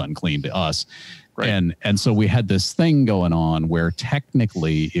Connecticut was unclean to us. Right. And so we had this thing going on where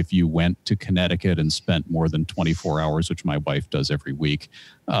technically if you went to Connecticut and spent more than 24 hours, which my wife does every week,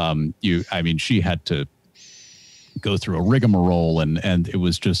 she had to go through a rigmarole and it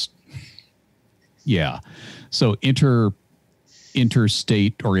was just, yeah. So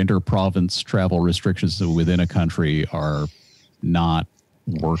interstate or inter-province travel restrictions within a country are not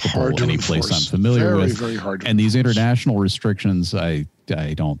workable any place I'm familiar with. Very hard. And these international restrictions, I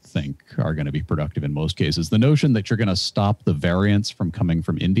don't think are going to be productive in most cases. The notion that you're going to stop the variants from coming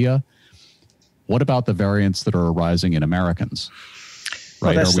from India, what about the variants that are arising in Americans?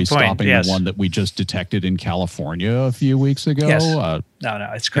 Right? Are we stopping the one that we just detected in California a few weeks ago? Yes. No,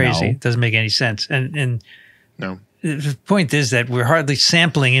 it's crazy. It doesn't make any sense. And no. The point is that we're hardly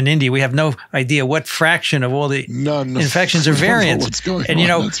sampling in India. We have no idea what fraction of all the infections are variants. What's going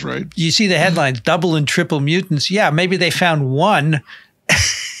on. That's right. You see the headlines, double and triple mutants. Yeah, maybe they found one.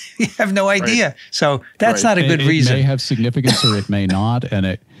 You have no idea. Right. So that's not a good reason. It may have significance or it may not.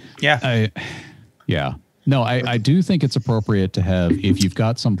 And I do think it's appropriate to have, if you've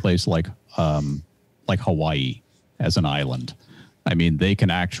got someplace like Hawaii as an island, I mean, they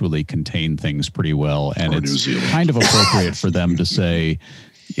can actually contain things pretty well. And it's kind of appropriate for them to say,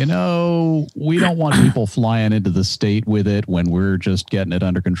 we don't want people flying into the state with it when we're just getting it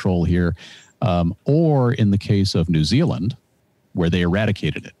under control here. Or in the case of New Zealand, where they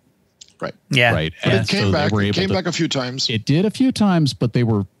eradicated it. Right. Yeah. Right. But it came back. It came back a few times. It did a few times, but they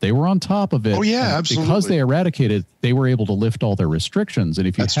were on top of it. Oh yeah, absolutely. Because they eradicated, they were able to lift all their restrictions. And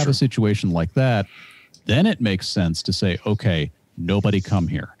if you have a situation like that, then it makes sense to say, okay, nobody come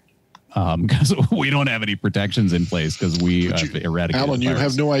here. Because we don't have any protections in place because we have eradicated. Alan, you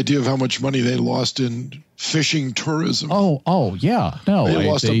have no idea of how much money they lost in fishing tourism. Oh yeah. No, they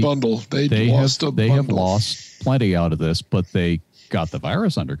lost a bundle. They have lost plenty out of this, but they got the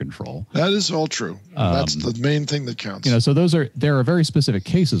virus under control. That is all true. That's the main thing that counts. So there are very specific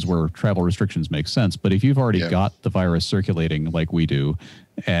cases where travel restrictions make sense. But if you've already got the virus circulating like we do,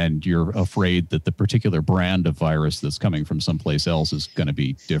 and you're afraid that the particular brand of virus that's coming from someplace else is going to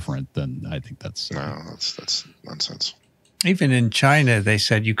be different, then I think that's nonsense. Even in China, they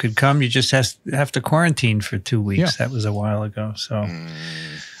said you could come, you just have to quarantine for 2 weeks. Yeah. That was a while ago. So,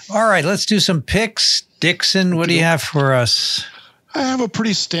 all right, let's do some picks. Dixon, what do you have for us? I have a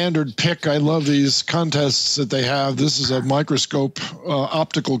pretty standard pick. I love these contests that they have. This is a microscope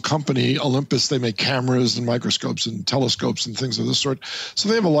optical company, Olympus. They make cameras and microscopes and telescopes and things of this sort. So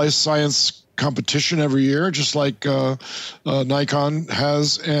they have a life science competition every year, just like Nikon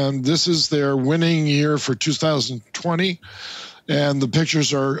has. And this is their winning year for 2020. And the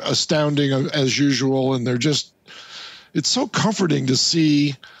pictures are astounding as usual. And it's so comforting to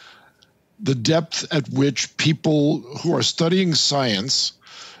see the depth at which people who are studying science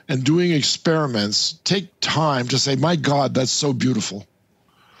and doing experiments take time to say, my God, that's so beautiful.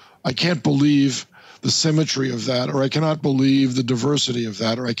 I can't believe the symmetry of that, or I cannot believe the diversity of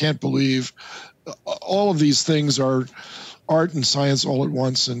that, or I can't believe all of these things are art and science all at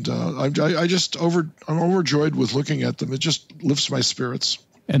once. And I'm overjoyed with looking at them. It just lifts my spirits.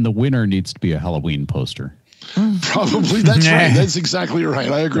 And the winner needs to be a Halloween poster. Probably. That's right. That's exactly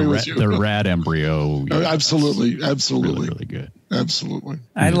right. I agree with you. The rat embryo. Yeah, absolutely. Really good. Absolutely.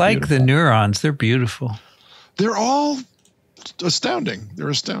 I like the neurons. They're beautiful. They're all astounding. They're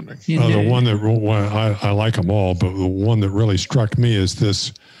astounding. The one that I like them all, but the one that really struck me is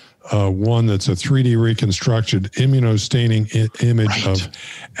this one that's a 3D reconstructed immunostaining image of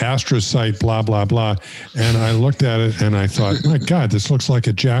astrocyte, blah, blah, blah. And I looked at it and I thought, my God, this looks like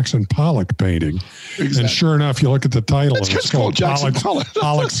a Jackson Pollock painting. Exactly. And sure enough, you look at the title and it's called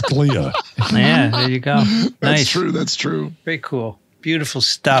Pollock's Glia. Yeah, there you go. Nice. That's true. Very cool. Beautiful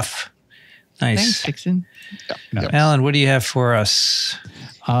stuff. Nice. Thanks, Dixon. Yep. Alan, what do you have for us?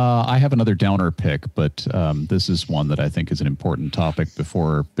 I have another downer pick, but this is one that I think is an important topic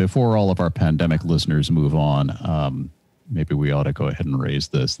before all of our pandemic listeners move on. Maybe we ought to go ahead and raise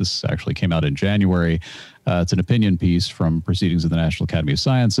this. This actually came out in January. It's an opinion piece from Proceedings of the National Academy of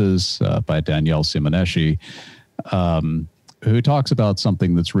Sciences by Danielle Simoneschi, who talks about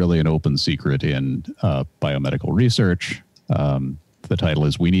something that's really an open secret in biomedical research. The title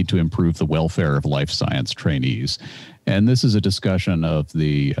is "We Need to Improve the Welfare of Life Science Trainees," and this is a discussion of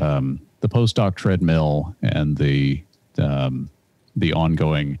the postdoc treadmill and the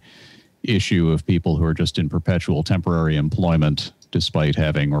ongoing issue of people who are just in perpetual temporary employment, despite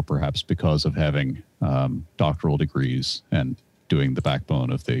having, or perhaps because of having, doctoral degrees and doing the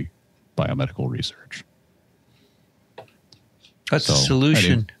backbone of the biomedical research. What's the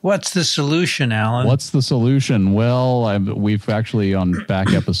solution? What's the solution, Alan? What's the solution? Well, we've actually, on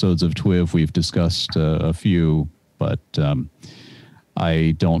back episodes of TWiV, we've discussed a few, but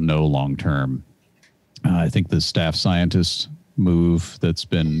I don't know long term. I think the staff scientist move that's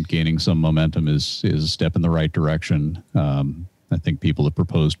been gaining some momentum is a step in the right direction. I think people have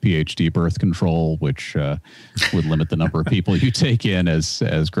proposed PhD birth control, which would limit the number of people you take in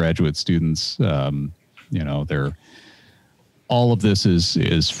as graduate students. All of this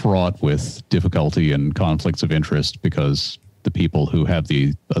is fraught with difficulty and conflicts of interest because the people who have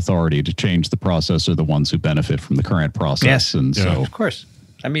the authority to change the process are the ones who benefit from the current process. Yes, and so, of course.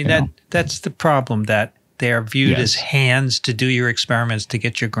 I mean, that's the problem, that they are viewed as hands to do your experiments to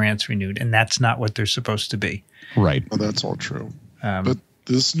get your grants renewed, and that's not what they're supposed to be. Right. Well, that's all true. But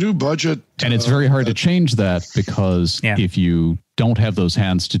this new budget... And it's very hard to change that because if you don't have those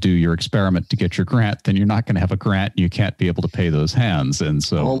hands to do your experiment to get your grant, then you're not going to have a grant and you can't be able to pay those hands. And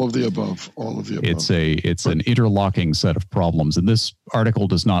so all of the above. It's an interlocking set of problems. And this article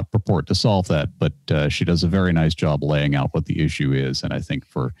does not purport to solve that, but she does a very nice job laying out what the issue is. And I think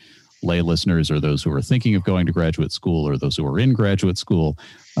for lay listeners or those who are thinking of going to graduate school or those who are in graduate school,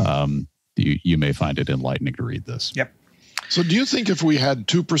 you may find it enlightening to read this. Yep. So do you think if we had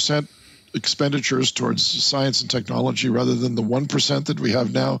 2% expenditures towards science and technology rather than the 1% that we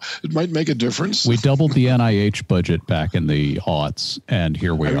have now, it might make a difference? We doubled the NIH budget back in the aughts, and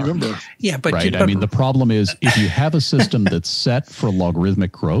here we are. I remember. Yeah, but right. I mean, the problem is if you have a system that's set for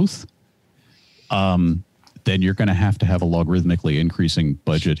logarithmic growth, then you're going to have a logarithmically increasing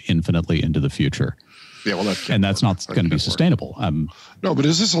budget infinitely into the future. Yeah, well, that's not going to be sustainable. No, but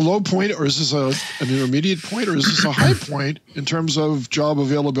is this a low point, or is this an intermediate point, or is this a high point in terms of job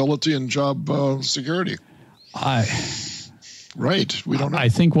availability and job security? Right, we don't know. I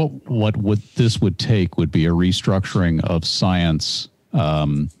think what this would take would be a restructuring of science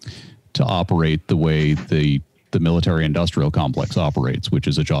to operate the way the military-industrial complex operates, which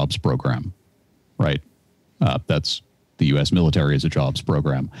is a jobs program, right? That's the U.S. military is a jobs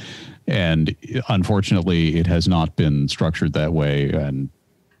program. And unfortunately, it has not been structured that way and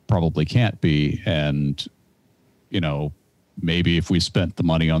probably can't be. And, maybe if we spent the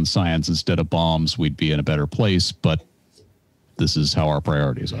money on science instead of bombs, we'd be in a better place. But this is how our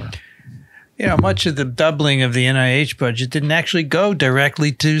priorities are. Much of the doubling of the NIH budget didn't actually go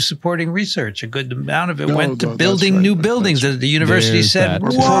directly to supporting research. A good amount of it went to building new buildings. The university said, whoa!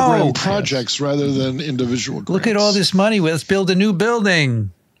 Program projects rather than individual grants. Look at all this money. Let's build a new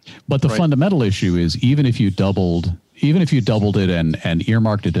building. But the fundamental issue is even if you doubled it and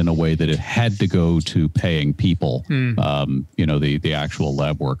earmarked it in a way that it had to go to paying people, the actual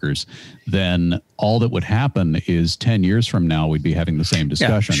lab workers, then all that would happen is 10 years from now, we'd be having the same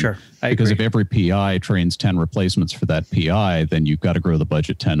discussion. Yeah, sure. Because if every PI trains 10 replacements for that PI, then you've got to grow the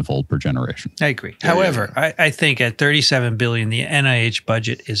budget tenfold per generation. I agree. However, I think at $37 billion, the NIH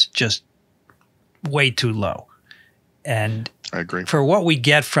budget is just way too low. And I agree. For what we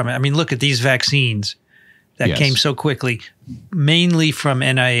get from it, I mean, look at these vaccines that came so quickly, mainly from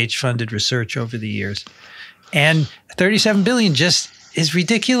NIH-funded research over the years. And $37 billion just is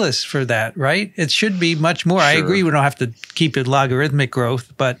ridiculous for that, right? It should be much more. Sure. I agree we don't have to keep it logarithmic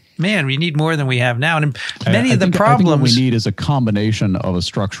growth, but man, we need more than we have now. And many of the problems... I think what we need is a combination of a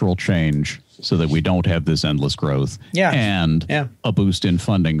structural change so that we don't have this endless growth and a boost in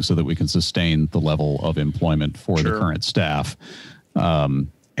funding so that we can sustain the level of employment for the current staff.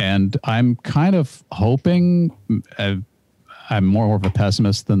 And I'm kind of hoping, I'm more of a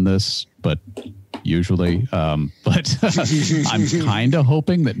pessimist than this, but usually, but I'm kind of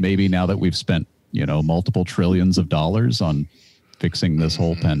hoping that maybe now that we've spent, multiple trillions of dollars on fixing this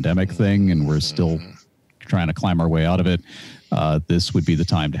whole pandemic thing and we're still trying to climb our way out of it, this would be the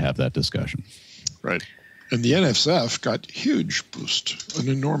time to have that discussion. Right. And the NSF got huge boost, an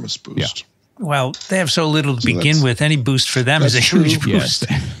enormous boost. Yeah. Well, they have so little to begin with. Any boost for them is a huge boost.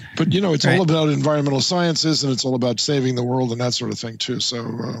 Yes. But, it's all about environmental sciences and it's all about saving the world and that sort of thing, too.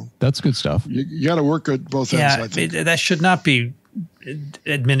 So that's good stuff. You got to work at both ends, I think. That should not be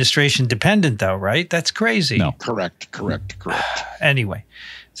administration dependent, though, right? That's crazy. No. Correct. Anyway,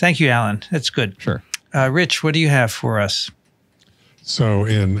 thank you, Alan. That's good. Sure. Rich, what do you have for us? So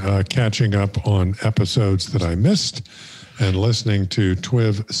in catching up on episodes that I missed, and listening to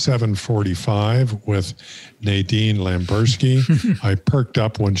TWiV 745 with Nadine Lamberski. I perked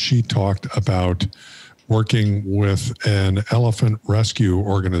up when she talked about working with an elephant rescue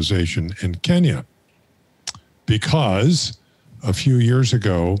organization in Kenya, because a few years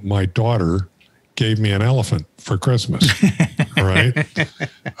ago, my daughter gave me an elephant for Christmas, right?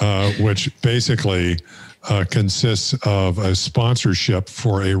 Which basically consists of a sponsorship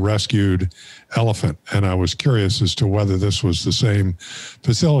for a rescued elephant. And I was curious as to whether this was the same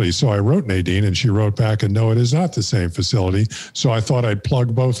facility. So I wrote Nadine, and she wrote back, and no, it is not the same facility. So I thought I'd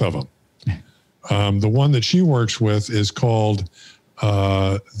plug both of them. The one that she works with is called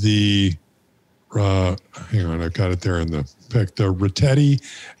hang on, I've got it there in the pic, the Racaniello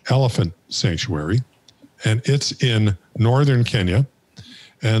Elephant Sanctuary, and it's in northern Kenya.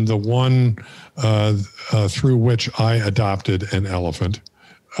 And the one through which I adopted an elephant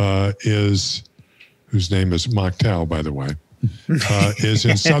whose name is Maktau, by the way, is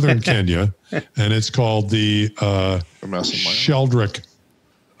in southern Kenya, and it's called the Sheldrick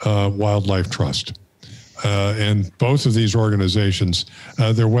Wildlife Trust. And both of these organizations,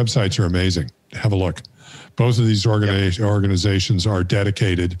 their websites are amazing. Have a look. Both of these organizations are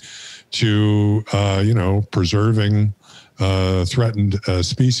dedicated to, preserving threatened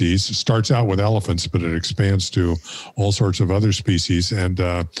species. It starts out with elephants, but it expands to all sorts of other species. And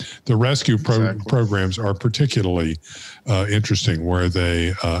the rescue programs are particularly interesting, where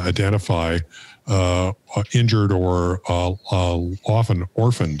they identify injured or often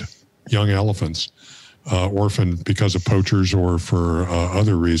orphaned young elephants, orphaned because of poachers or for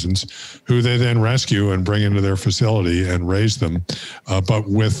other reasons, who they then rescue and bring into their facility and raise them, but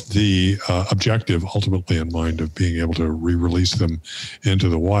with the objective ultimately in mind of being able to re-release them into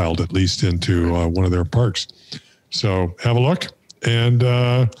the wild, at least into one of their parks. So have a look and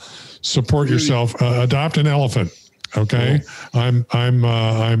support yourself. Adopt an elephant. Okay, cool.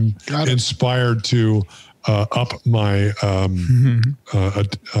 I'm inspired to up my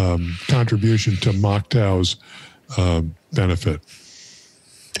contribution to Maktau's benefit.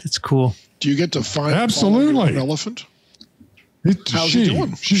 That's cool. Do you get to find absolutely an elephant? How's she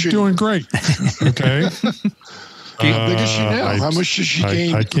doing? She's doing great. Okay. How big is she now? How much does she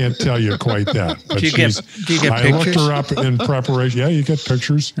gain? I can't tell you quite that. But do you get pictures? I looked her up in preparation. Yeah, you get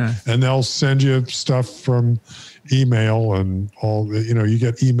pictures, and they'll send you stuff from email and all. You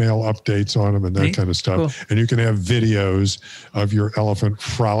get email updates on them and that kind of stuff. Cool. And you can have videos of your elephant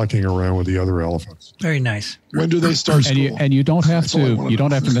frolicking around with the other elephants. Very nice. When do they start school? And you don't have to. You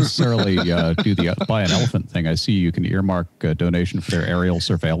don't have to necessarily do the buy an elephant thing. I see you can earmark a donation for their aerial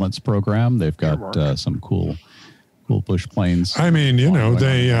surveillance program. They've got some cool bush planes. I mean,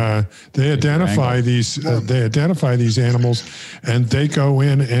 they identify these animals, and they go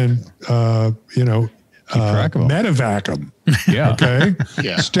in and medevac them. Yeah. Okay.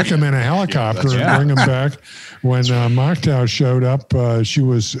 Stick them in a helicopter and bring them back. When Maktau showed up, she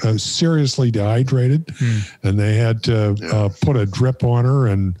was seriously dehydrated, and they had to put a drip on her,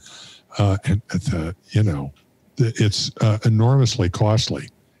 and it's enormously costly.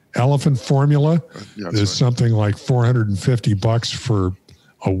 Elephant formula is something like $450 for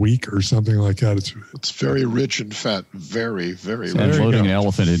a week or something like that. It's very rich and fat. Very, very rich. And loading an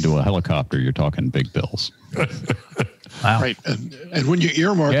elephant into a helicopter, you're talking big bills. Wow. Right. And when you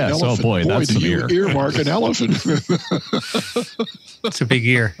earmark an elephant, do you earmark an elephant? It's a big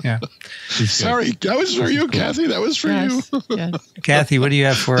ear. Yeah. Sorry, that was for you, Kathy. That was for you. Yes. Kathy, what do you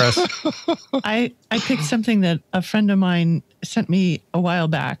have for us? I picked something that a friend of mine sent me a while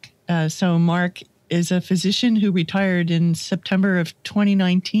back. So Mark is a physician who retired in September of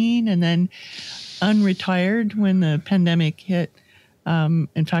 2019 and then unretired when the pandemic hit.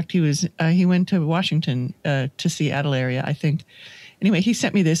 In fact, he went to Washington, to Seattle area, I think. Anyway, he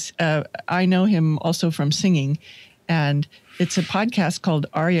sent me this. I know him also from singing, and it's a podcast called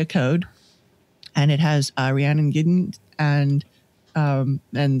Aria Code, and it has Rhiannon Giddens, and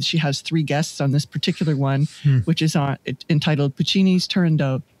she has 3 guests on this particular one, which is entitled Puccini's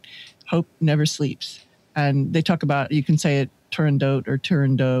Turandot, Hope Never Sleeps. And they talk about, you can say it Turandot or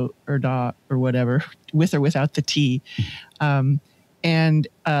Turandot or da or whatever, with or without the T. And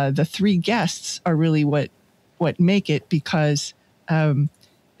the 3 guests are really what make it, because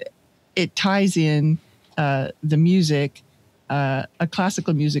it ties in the music, a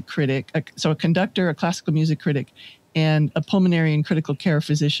classical music critic, so a conductor, a classical music critic, and a pulmonary and critical care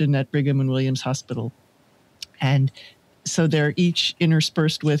physician at Brigham and Williams Hospital. And so they're each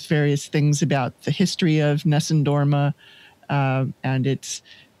interspersed with various things about the history of Nessun Dorma, and it's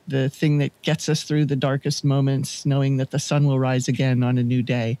the thing that gets us through the darkest moments, knowing that the sun will rise again on a new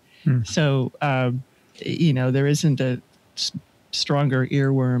day. So, there isn't stronger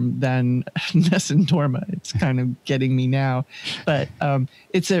earworm than Nessentorma. It's kind of getting me now, but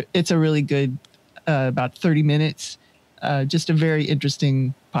it's a really good about 30 minutes, just a very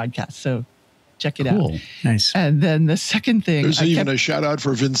interesting podcast. So check it out. Nice. And then the second thing, there's even a shout out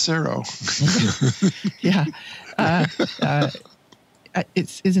for Vincero. Yeah.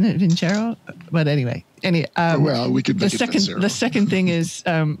 Isn't it Vincero? But anyway, well, we could make the second thing is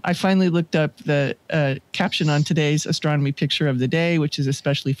I finally looked up the caption on today's astronomy picture of the day, which is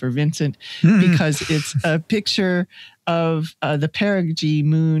especially for Vincent, because it's a picture of the perigee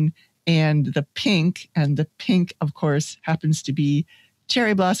moon and the pink, of course, happens to be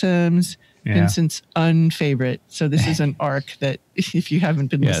cherry blossoms. Yeah. Vincent's unfavorite. So this is an arc that, if you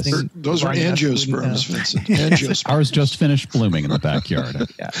haven't been listening, those are angiosperms, Vincent. Angiosperms. Ours just finished blooming in the backyard.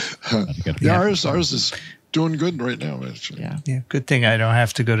 Ours is doing good right now. Actually. Yeah. Good thing I don't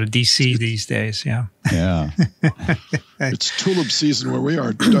have to go to DC these days. Yeah. It's tulip season where we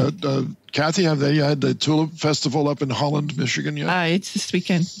are. Kathy, have they had the tulip festival up in Holland, Michigan yet? It's this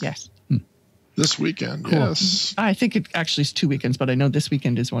weekend. Yes. This weekend, cool. Yes. I think it actually is 2 weekends, but I know this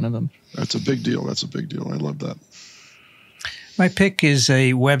weekend is one of them. That's a big deal. I love that. My pick is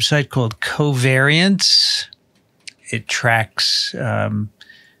a website called Covariance. It tracks the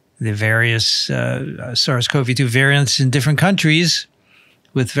various SARS-CoV-2 variants in different countries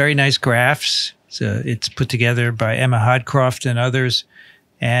with very nice graphs. So it's put together by Emma Hodcroft and others.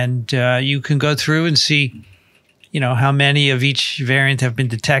 And you can go through and see how many of each variant have been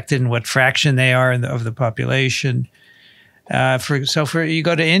detected and what fraction they are of the population. For you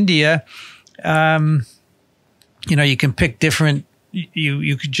go to India, you can pick different.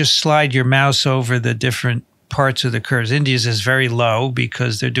 You could just slide your mouse over the different parts of the curves. India's is very low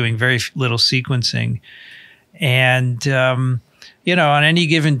because they're doing very little sequencing, and on any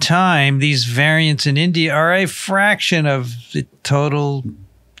given time, these variants in India are a fraction of the total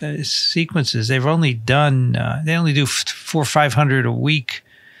sequences. They've only done they only do 400 or 500 a week,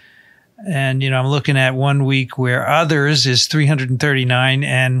 and I'm looking at 1 week where others is 339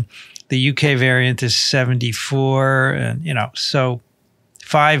 and the UK variant is 74, and so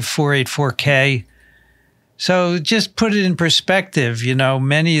 5484K. So just put it in perspective.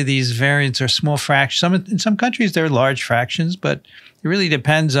 Many of these variants are small fractions. In some countries they're large fractions, but it really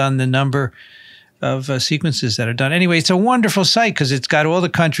depends on the number of sequences that are done. Anyway, it's a wonderful site because it's got all the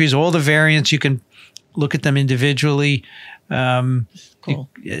countries, all the variants. You can look at them individually. Cool.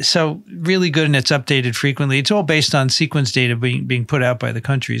 So really good, and it's updated frequently. It's all based on sequence data being put out by the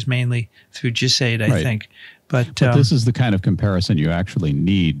countries, mainly through GISAID, I think. But this is the kind of comparison you actually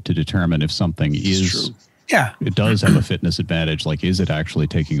need to determine if something is true. Yeah. It does have a fitness advantage. Like, is it actually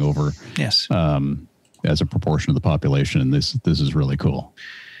taking over? Yes. As a proportion of the population, and this is really cool.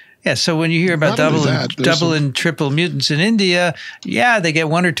 Yeah, so when you hear about double and triple mutants in India, they get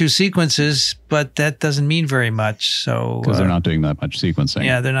 1 or 2 sequences, but that doesn't mean very much. So because they're not doing that much sequencing.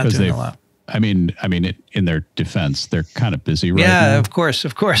 Yeah, they're not doing a lot. I mean, in their defense, they're kind of busy right now. Yeah, of course,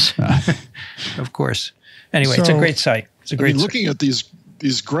 of course. Anyway, it's a great site. It's a great site. Looking at these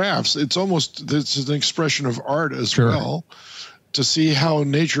graphs, it's an expression of art as well, to see how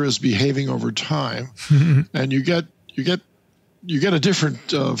nature is behaving over time, and you get a different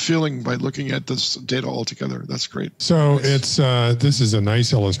feeling by looking at this data altogether. That's great. So it's this is a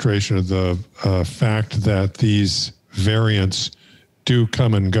nice illustration of the fact that these variants do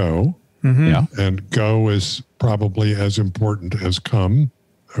come and go. Yeah, and go is probably as important as come.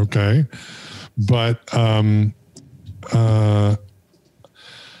 Okay, but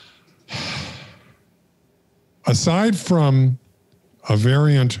aside from a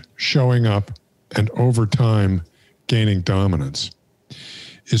variant showing up and over time gaining dominance,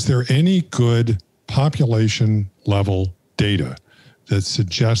 is there any good population level data that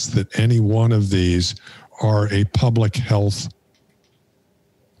suggests that any one of these are a public health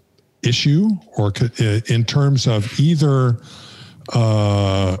issue, or in terms of either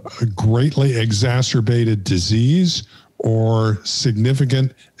greatly exacerbated disease or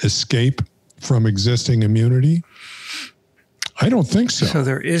significant escape from existing immunity? I don't think so. So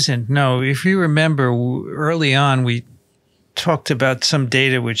there isn't. No, if you remember early on, we talked about some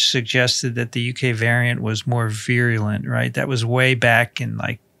data which suggested that the UK variant was more virulent, right? That was way back in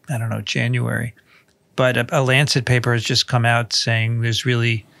January. But a Lancet paper has just come out saying there's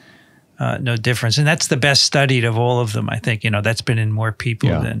really no difference. And that's the best studied of all of them, I think. That's been in more people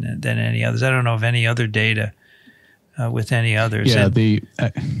than any others. I don't know of any other data with any others. Yeah,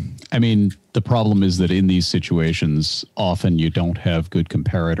 the problem is that in these situations, often you don't have good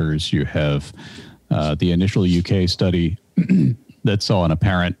comparators. You have the initial UK study that saw an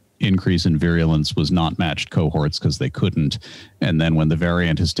apparent increase in virulence was not matched cohorts because they couldn't. And then when the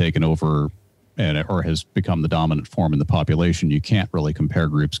variant has taken over or has become the dominant form in the population, you can't really compare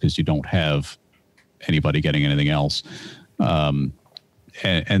groups because you don't have anybody getting anything else.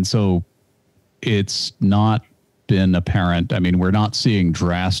 And so it's not been apparent. I mean, we're not seeing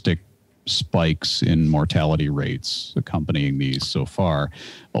drastic spikes in mortality rates accompanying these so far.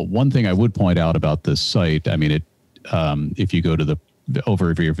 But one thing I would point out about this site, I mean, if you go to the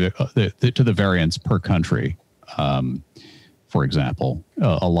overview to the variants per country, for example,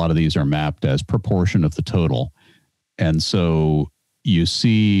 a lot of these are mapped as proportion of the total. And so you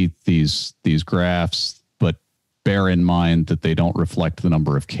see these graphs, but bear in mind that they don't reflect the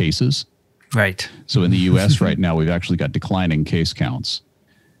number of cases. Right. So in the US right now, we've actually got declining case counts.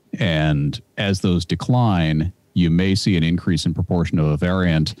 And as those decline, you may see an increase in proportion of a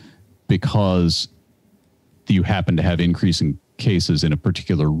variant because you happen to have increasing cases in a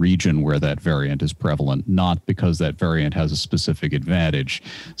particular region where that variant is prevalent, not because that variant has a specific advantage.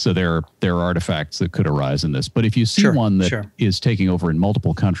 So there are artifacts that could arise in this. But if you see one that is taking over in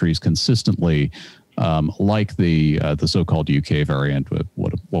multiple countries consistently, like the so-called UK variant,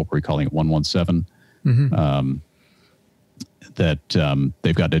 what were we calling it, 117? Mm-hmm. That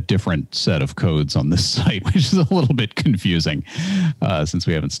they've got a different set of codes on this site, which is a little bit confusing since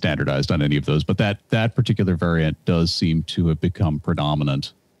we haven't standardized on any of those. But that particular variant does seem to have become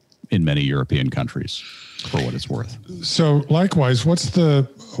predominant in many European countries, for what it's worth. So likewise, what's the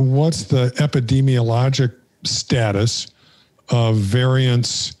epidemiologic status of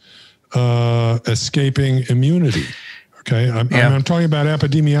variants escaping immunity? Okay, I'm talking about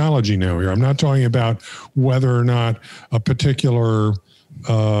epidemiology now here. I'm not talking about whether or not a particular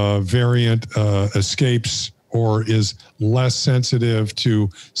variant escapes or is less sensitive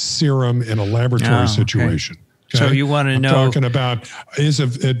to serum in a laboratory situation. Okay? So you want to know? Talking about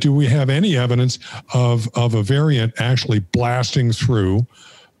do we have any evidence of a variant actually blasting through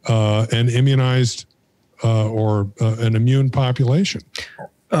an immunized or an immune population?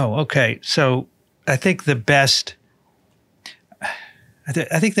 Oh, okay. So I think the best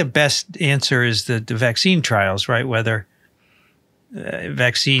answer is the vaccine trials, right? Whether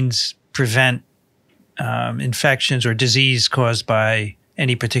vaccines prevent infections or disease caused by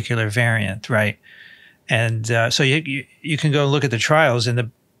any particular variant, right? And so you can go look at the trials,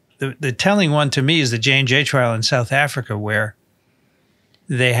 and the telling one to me is the J&J trial in South Africa, where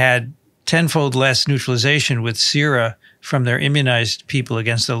they had tenfold less neutralization with sera from their immunized people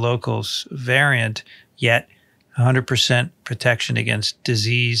against the locals variant, yet 100% protection against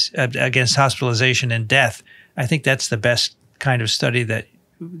disease, against hospitalization and death. I think that's the best kind of study that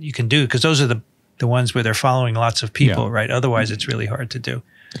you can do, because those are the ones where they're following lots of people, right? Otherwise, it's really hard to do.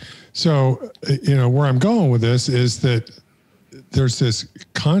 So, where I'm going with this is that there's this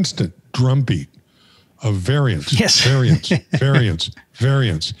constant drumbeat of variants,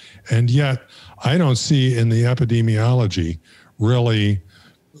 variants. And yet I don't see in the epidemiology really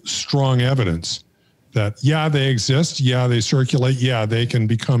strong evidence that, they exist, they circulate, they can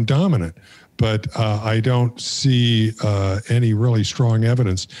become dominant. But I don't see any really strong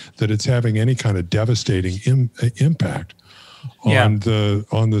evidence that it's having any kind of devastating impact on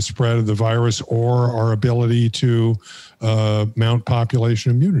the spread of the virus or our ability to mount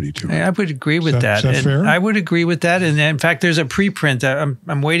population immunity to it. I would agree with that. Is that fair? I would agree with that. And in fact, there's a preprint.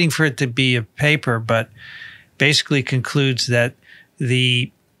 I'm waiting for it to be a paper, but basically concludes that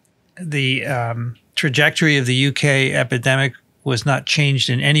the trajectory of the UK epidemic was not changed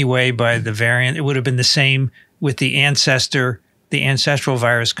in any way by the variant. It would have been the same with the ancestral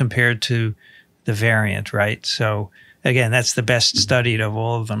virus compared to the variant, right? So again, that's the best studied of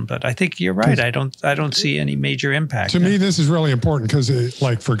all of them. But I think you're right. I don't see any major impact. To me, this is really important because,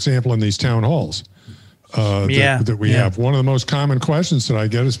 like, for example, in these town halls that we have, one of the most common questions that I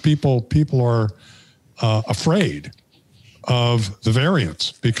get is people are afraid of the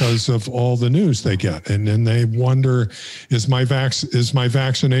variants because of all the news they get, and then they wonder, is my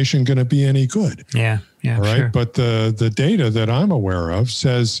vaccination going to be any good? Yeah, right. Sure. But the data that I'm aware of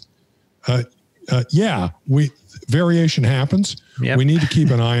says, variation happens. Yep. We need to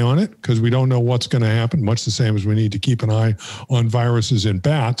keep an eye on it because we don't know what's going to happen. Much the same as we need to keep an eye on viruses in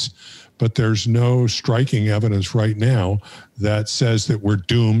bats. But there's no striking evidence right now that says that we're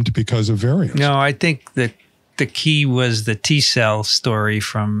doomed because of variants. No, I think that the key was the T-cell story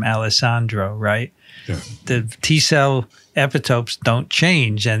from Alessandro, right? Yeah. The T-cell epitopes don't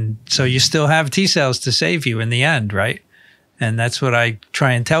change, and so you still have T-cells to save you in the end, right? And that's what I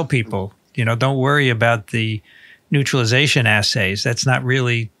try and tell people. Don't worry about the neutralization assays. That's not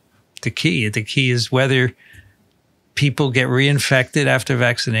really the key. The key is whether people get reinfected after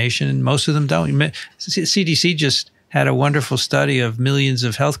vaccination, and most of them don't. CDC just had a wonderful study of millions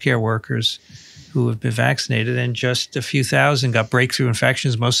of healthcare workers who have been vaccinated, and just a few thousand got breakthrough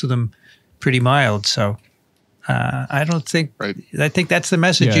infections, most of them pretty mild. So I don't think, I think that's the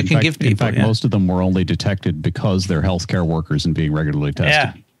message you can give people. In fact, most of them were only detected because they're healthcare workers and being regularly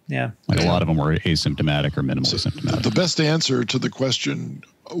tested. Yeah. Like a lot of them were asymptomatic or minimally symptomatic. The best answer to the question,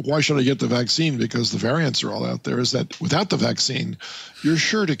 why should I get the vaccine? Because the variants are all out there, is that without the vaccine, you're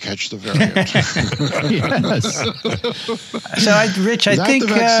sure to catch the variant. Yes. So, Rich,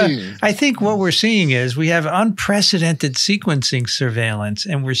 I think what we're seeing is we have unprecedented sequencing surveillance,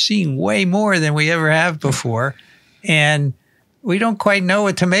 and we're seeing way more than we ever have before. And we don't quite know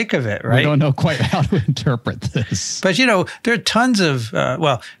what to make of it, right? We don't know quite how to interpret this. But, there are tons of,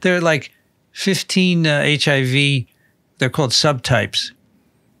 there are like 15 HIV, they're called subtypes.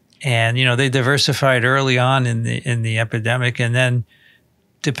 And, they diversified early on in the epidemic. And then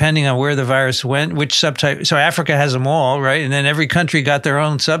depending on where the virus went, which subtype, so Africa has them all, right? And then every country got their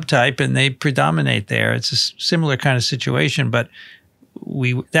own subtype and they predominate there. It's a similar kind of situation, but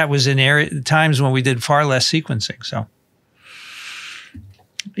that was in times when we did far less sequencing, so.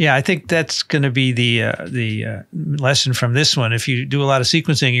 Yeah, I think that's going to be the lesson from this one. If you do a lot of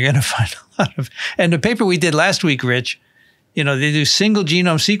sequencing, you're going to find a lot of. And the paper we did last week, Rich, they do single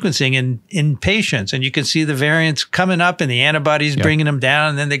genome sequencing in patients, and you can see the variants coming up and the antibodies bringing them down,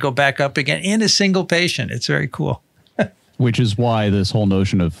 and then they go back up again in a single patient. It's very cool. Which is why this whole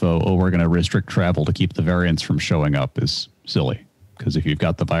notion of we're going to restrict travel to keep the variants from showing up is silly. Because if you've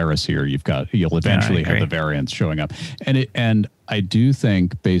got the virus here, you'll eventually have the variants showing up. And I do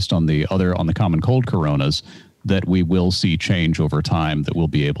think, based on the common cold coronas, that we will see change over time that we'll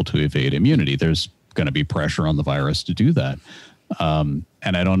be able to evade immunity. There's going to be pressure on the virus to do that. And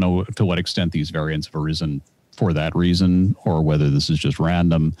I don't know to what extent these variants have arisen for that reason or whether this is just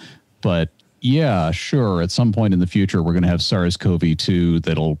random. But yeah, sure, at some point in the future, we're going to have SARS-CoV-2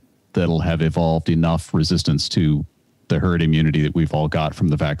 that'll have evolved enough resistance to the herd immunity that we've all got from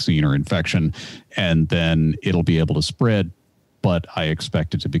the vaccine or infection, and then it'll be able to spread, but I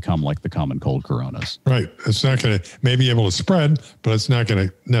expect it to become like the common cold coronas. Right. It's not going to maybe able to spread, but it's not going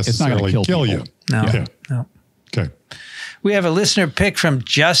to necessarily kill you. No. Okay. We have a listener pick from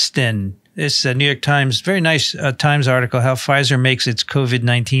Justin. This New York Times, very nice Times article, how Pfizer makes its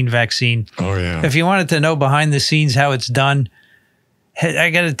COVID-19 vaccine. Oh, yeah. If you wanted to know behind the scenes how it's done, I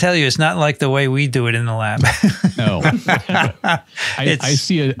got to tell you, it's not like the way we do it in the lab. No, I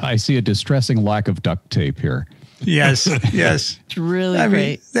see a distressing lack of duct tape here. Yes. It's really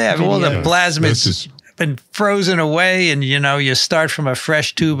great. They have all the plasmids been frozen away, and you start from a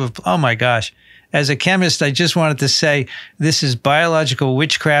fresh tube of. Oh my gosh! As a chemist, I just wanted to say this is biological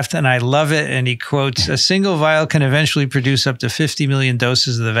witchcraft, and I love it. And he quotes, "A single vial can eventually produce up to 50 million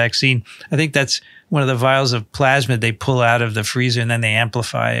doses of the vaccine." I think that's one of the vials of plasmid they pull out of the freezer and then they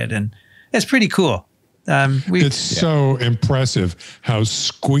amplify it. And it's pretty cool. It's so impressive how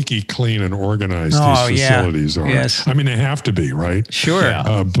squeaky clean and organized these facilities are. Yes. I mean, they have to be, right? Sure.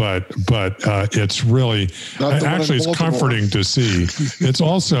 But it's really, actually it's comforting to see. It's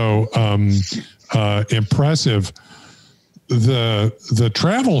also impressive, the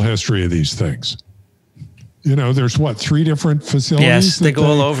travel history of these things. There's 3 different facilities? Yes, they go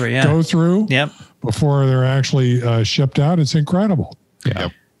all over, go through? Yep. Before they're actually shipped out. It's incredible. Yeah.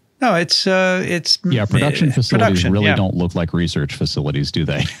 No, it's production facilities really don't look like research facilities, do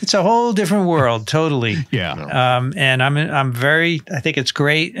they? It's a whole different world, totally. Yeah. And I think it's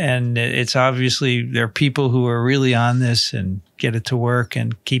great, and it's obviously there are people who are really on this and get it to work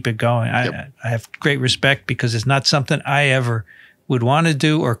and keep it going. I have great respect because it's not something I ever would want to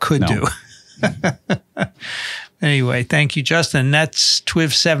do or could do. Anyway, thank you, Justin. That's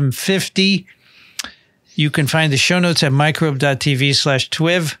TWiV 750. You can find the show notes at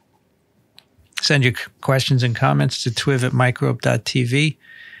microbe.tv/TWiV. Send your questions and comments to twiv@microbe.tv.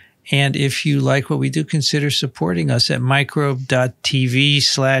 And if you like what we do, consider supporting us at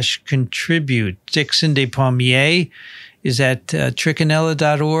microbe.tv/contribute. Dixon Despommier is at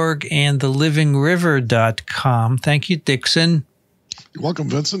trichinella.org and thelivingriver.com. Thank you, Dixon. You're welcome,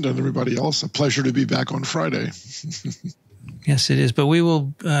 Vincent, and everybody else. A pleasure to be back on Friday. Yes, it is. But we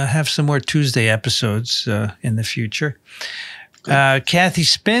will have some more Tuesday episodes in the future. Kathy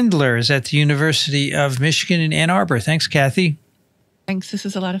Spindler is at the University of Michigan in Ann Arbor. Thanks, Kathy. Thanks. This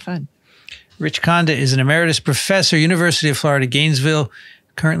is a lot of fun. Rich Conda is an emeritus professor, University of Florida, Gainesville,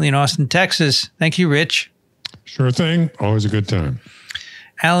 currently in Austin, Texas. Thank you, Rich. Sure thing. Always a good time.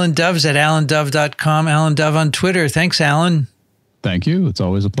 Alan Dove's at alandove.com. Alan Dove on Twitter. Thanks, Alan. Thank you. It's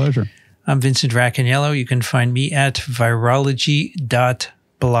always a pleasure. I'm Vincent Racaniello. You can find me at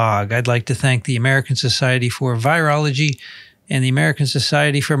virology.blog. I'd like to thank the American Society for Virology and the American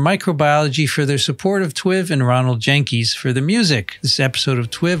Society for Microbiology for their support of TWiV, and Ronald Jenkins for the music. This episode of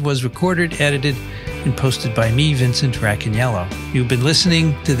TWiV was recorded, edited, and posted by me, Vincent Racaniello. You've been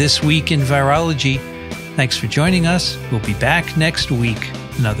listening to This Week in Virology. Thanks for joining us. We'll be back next week.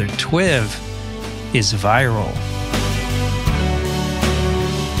 Another TWiV is viral.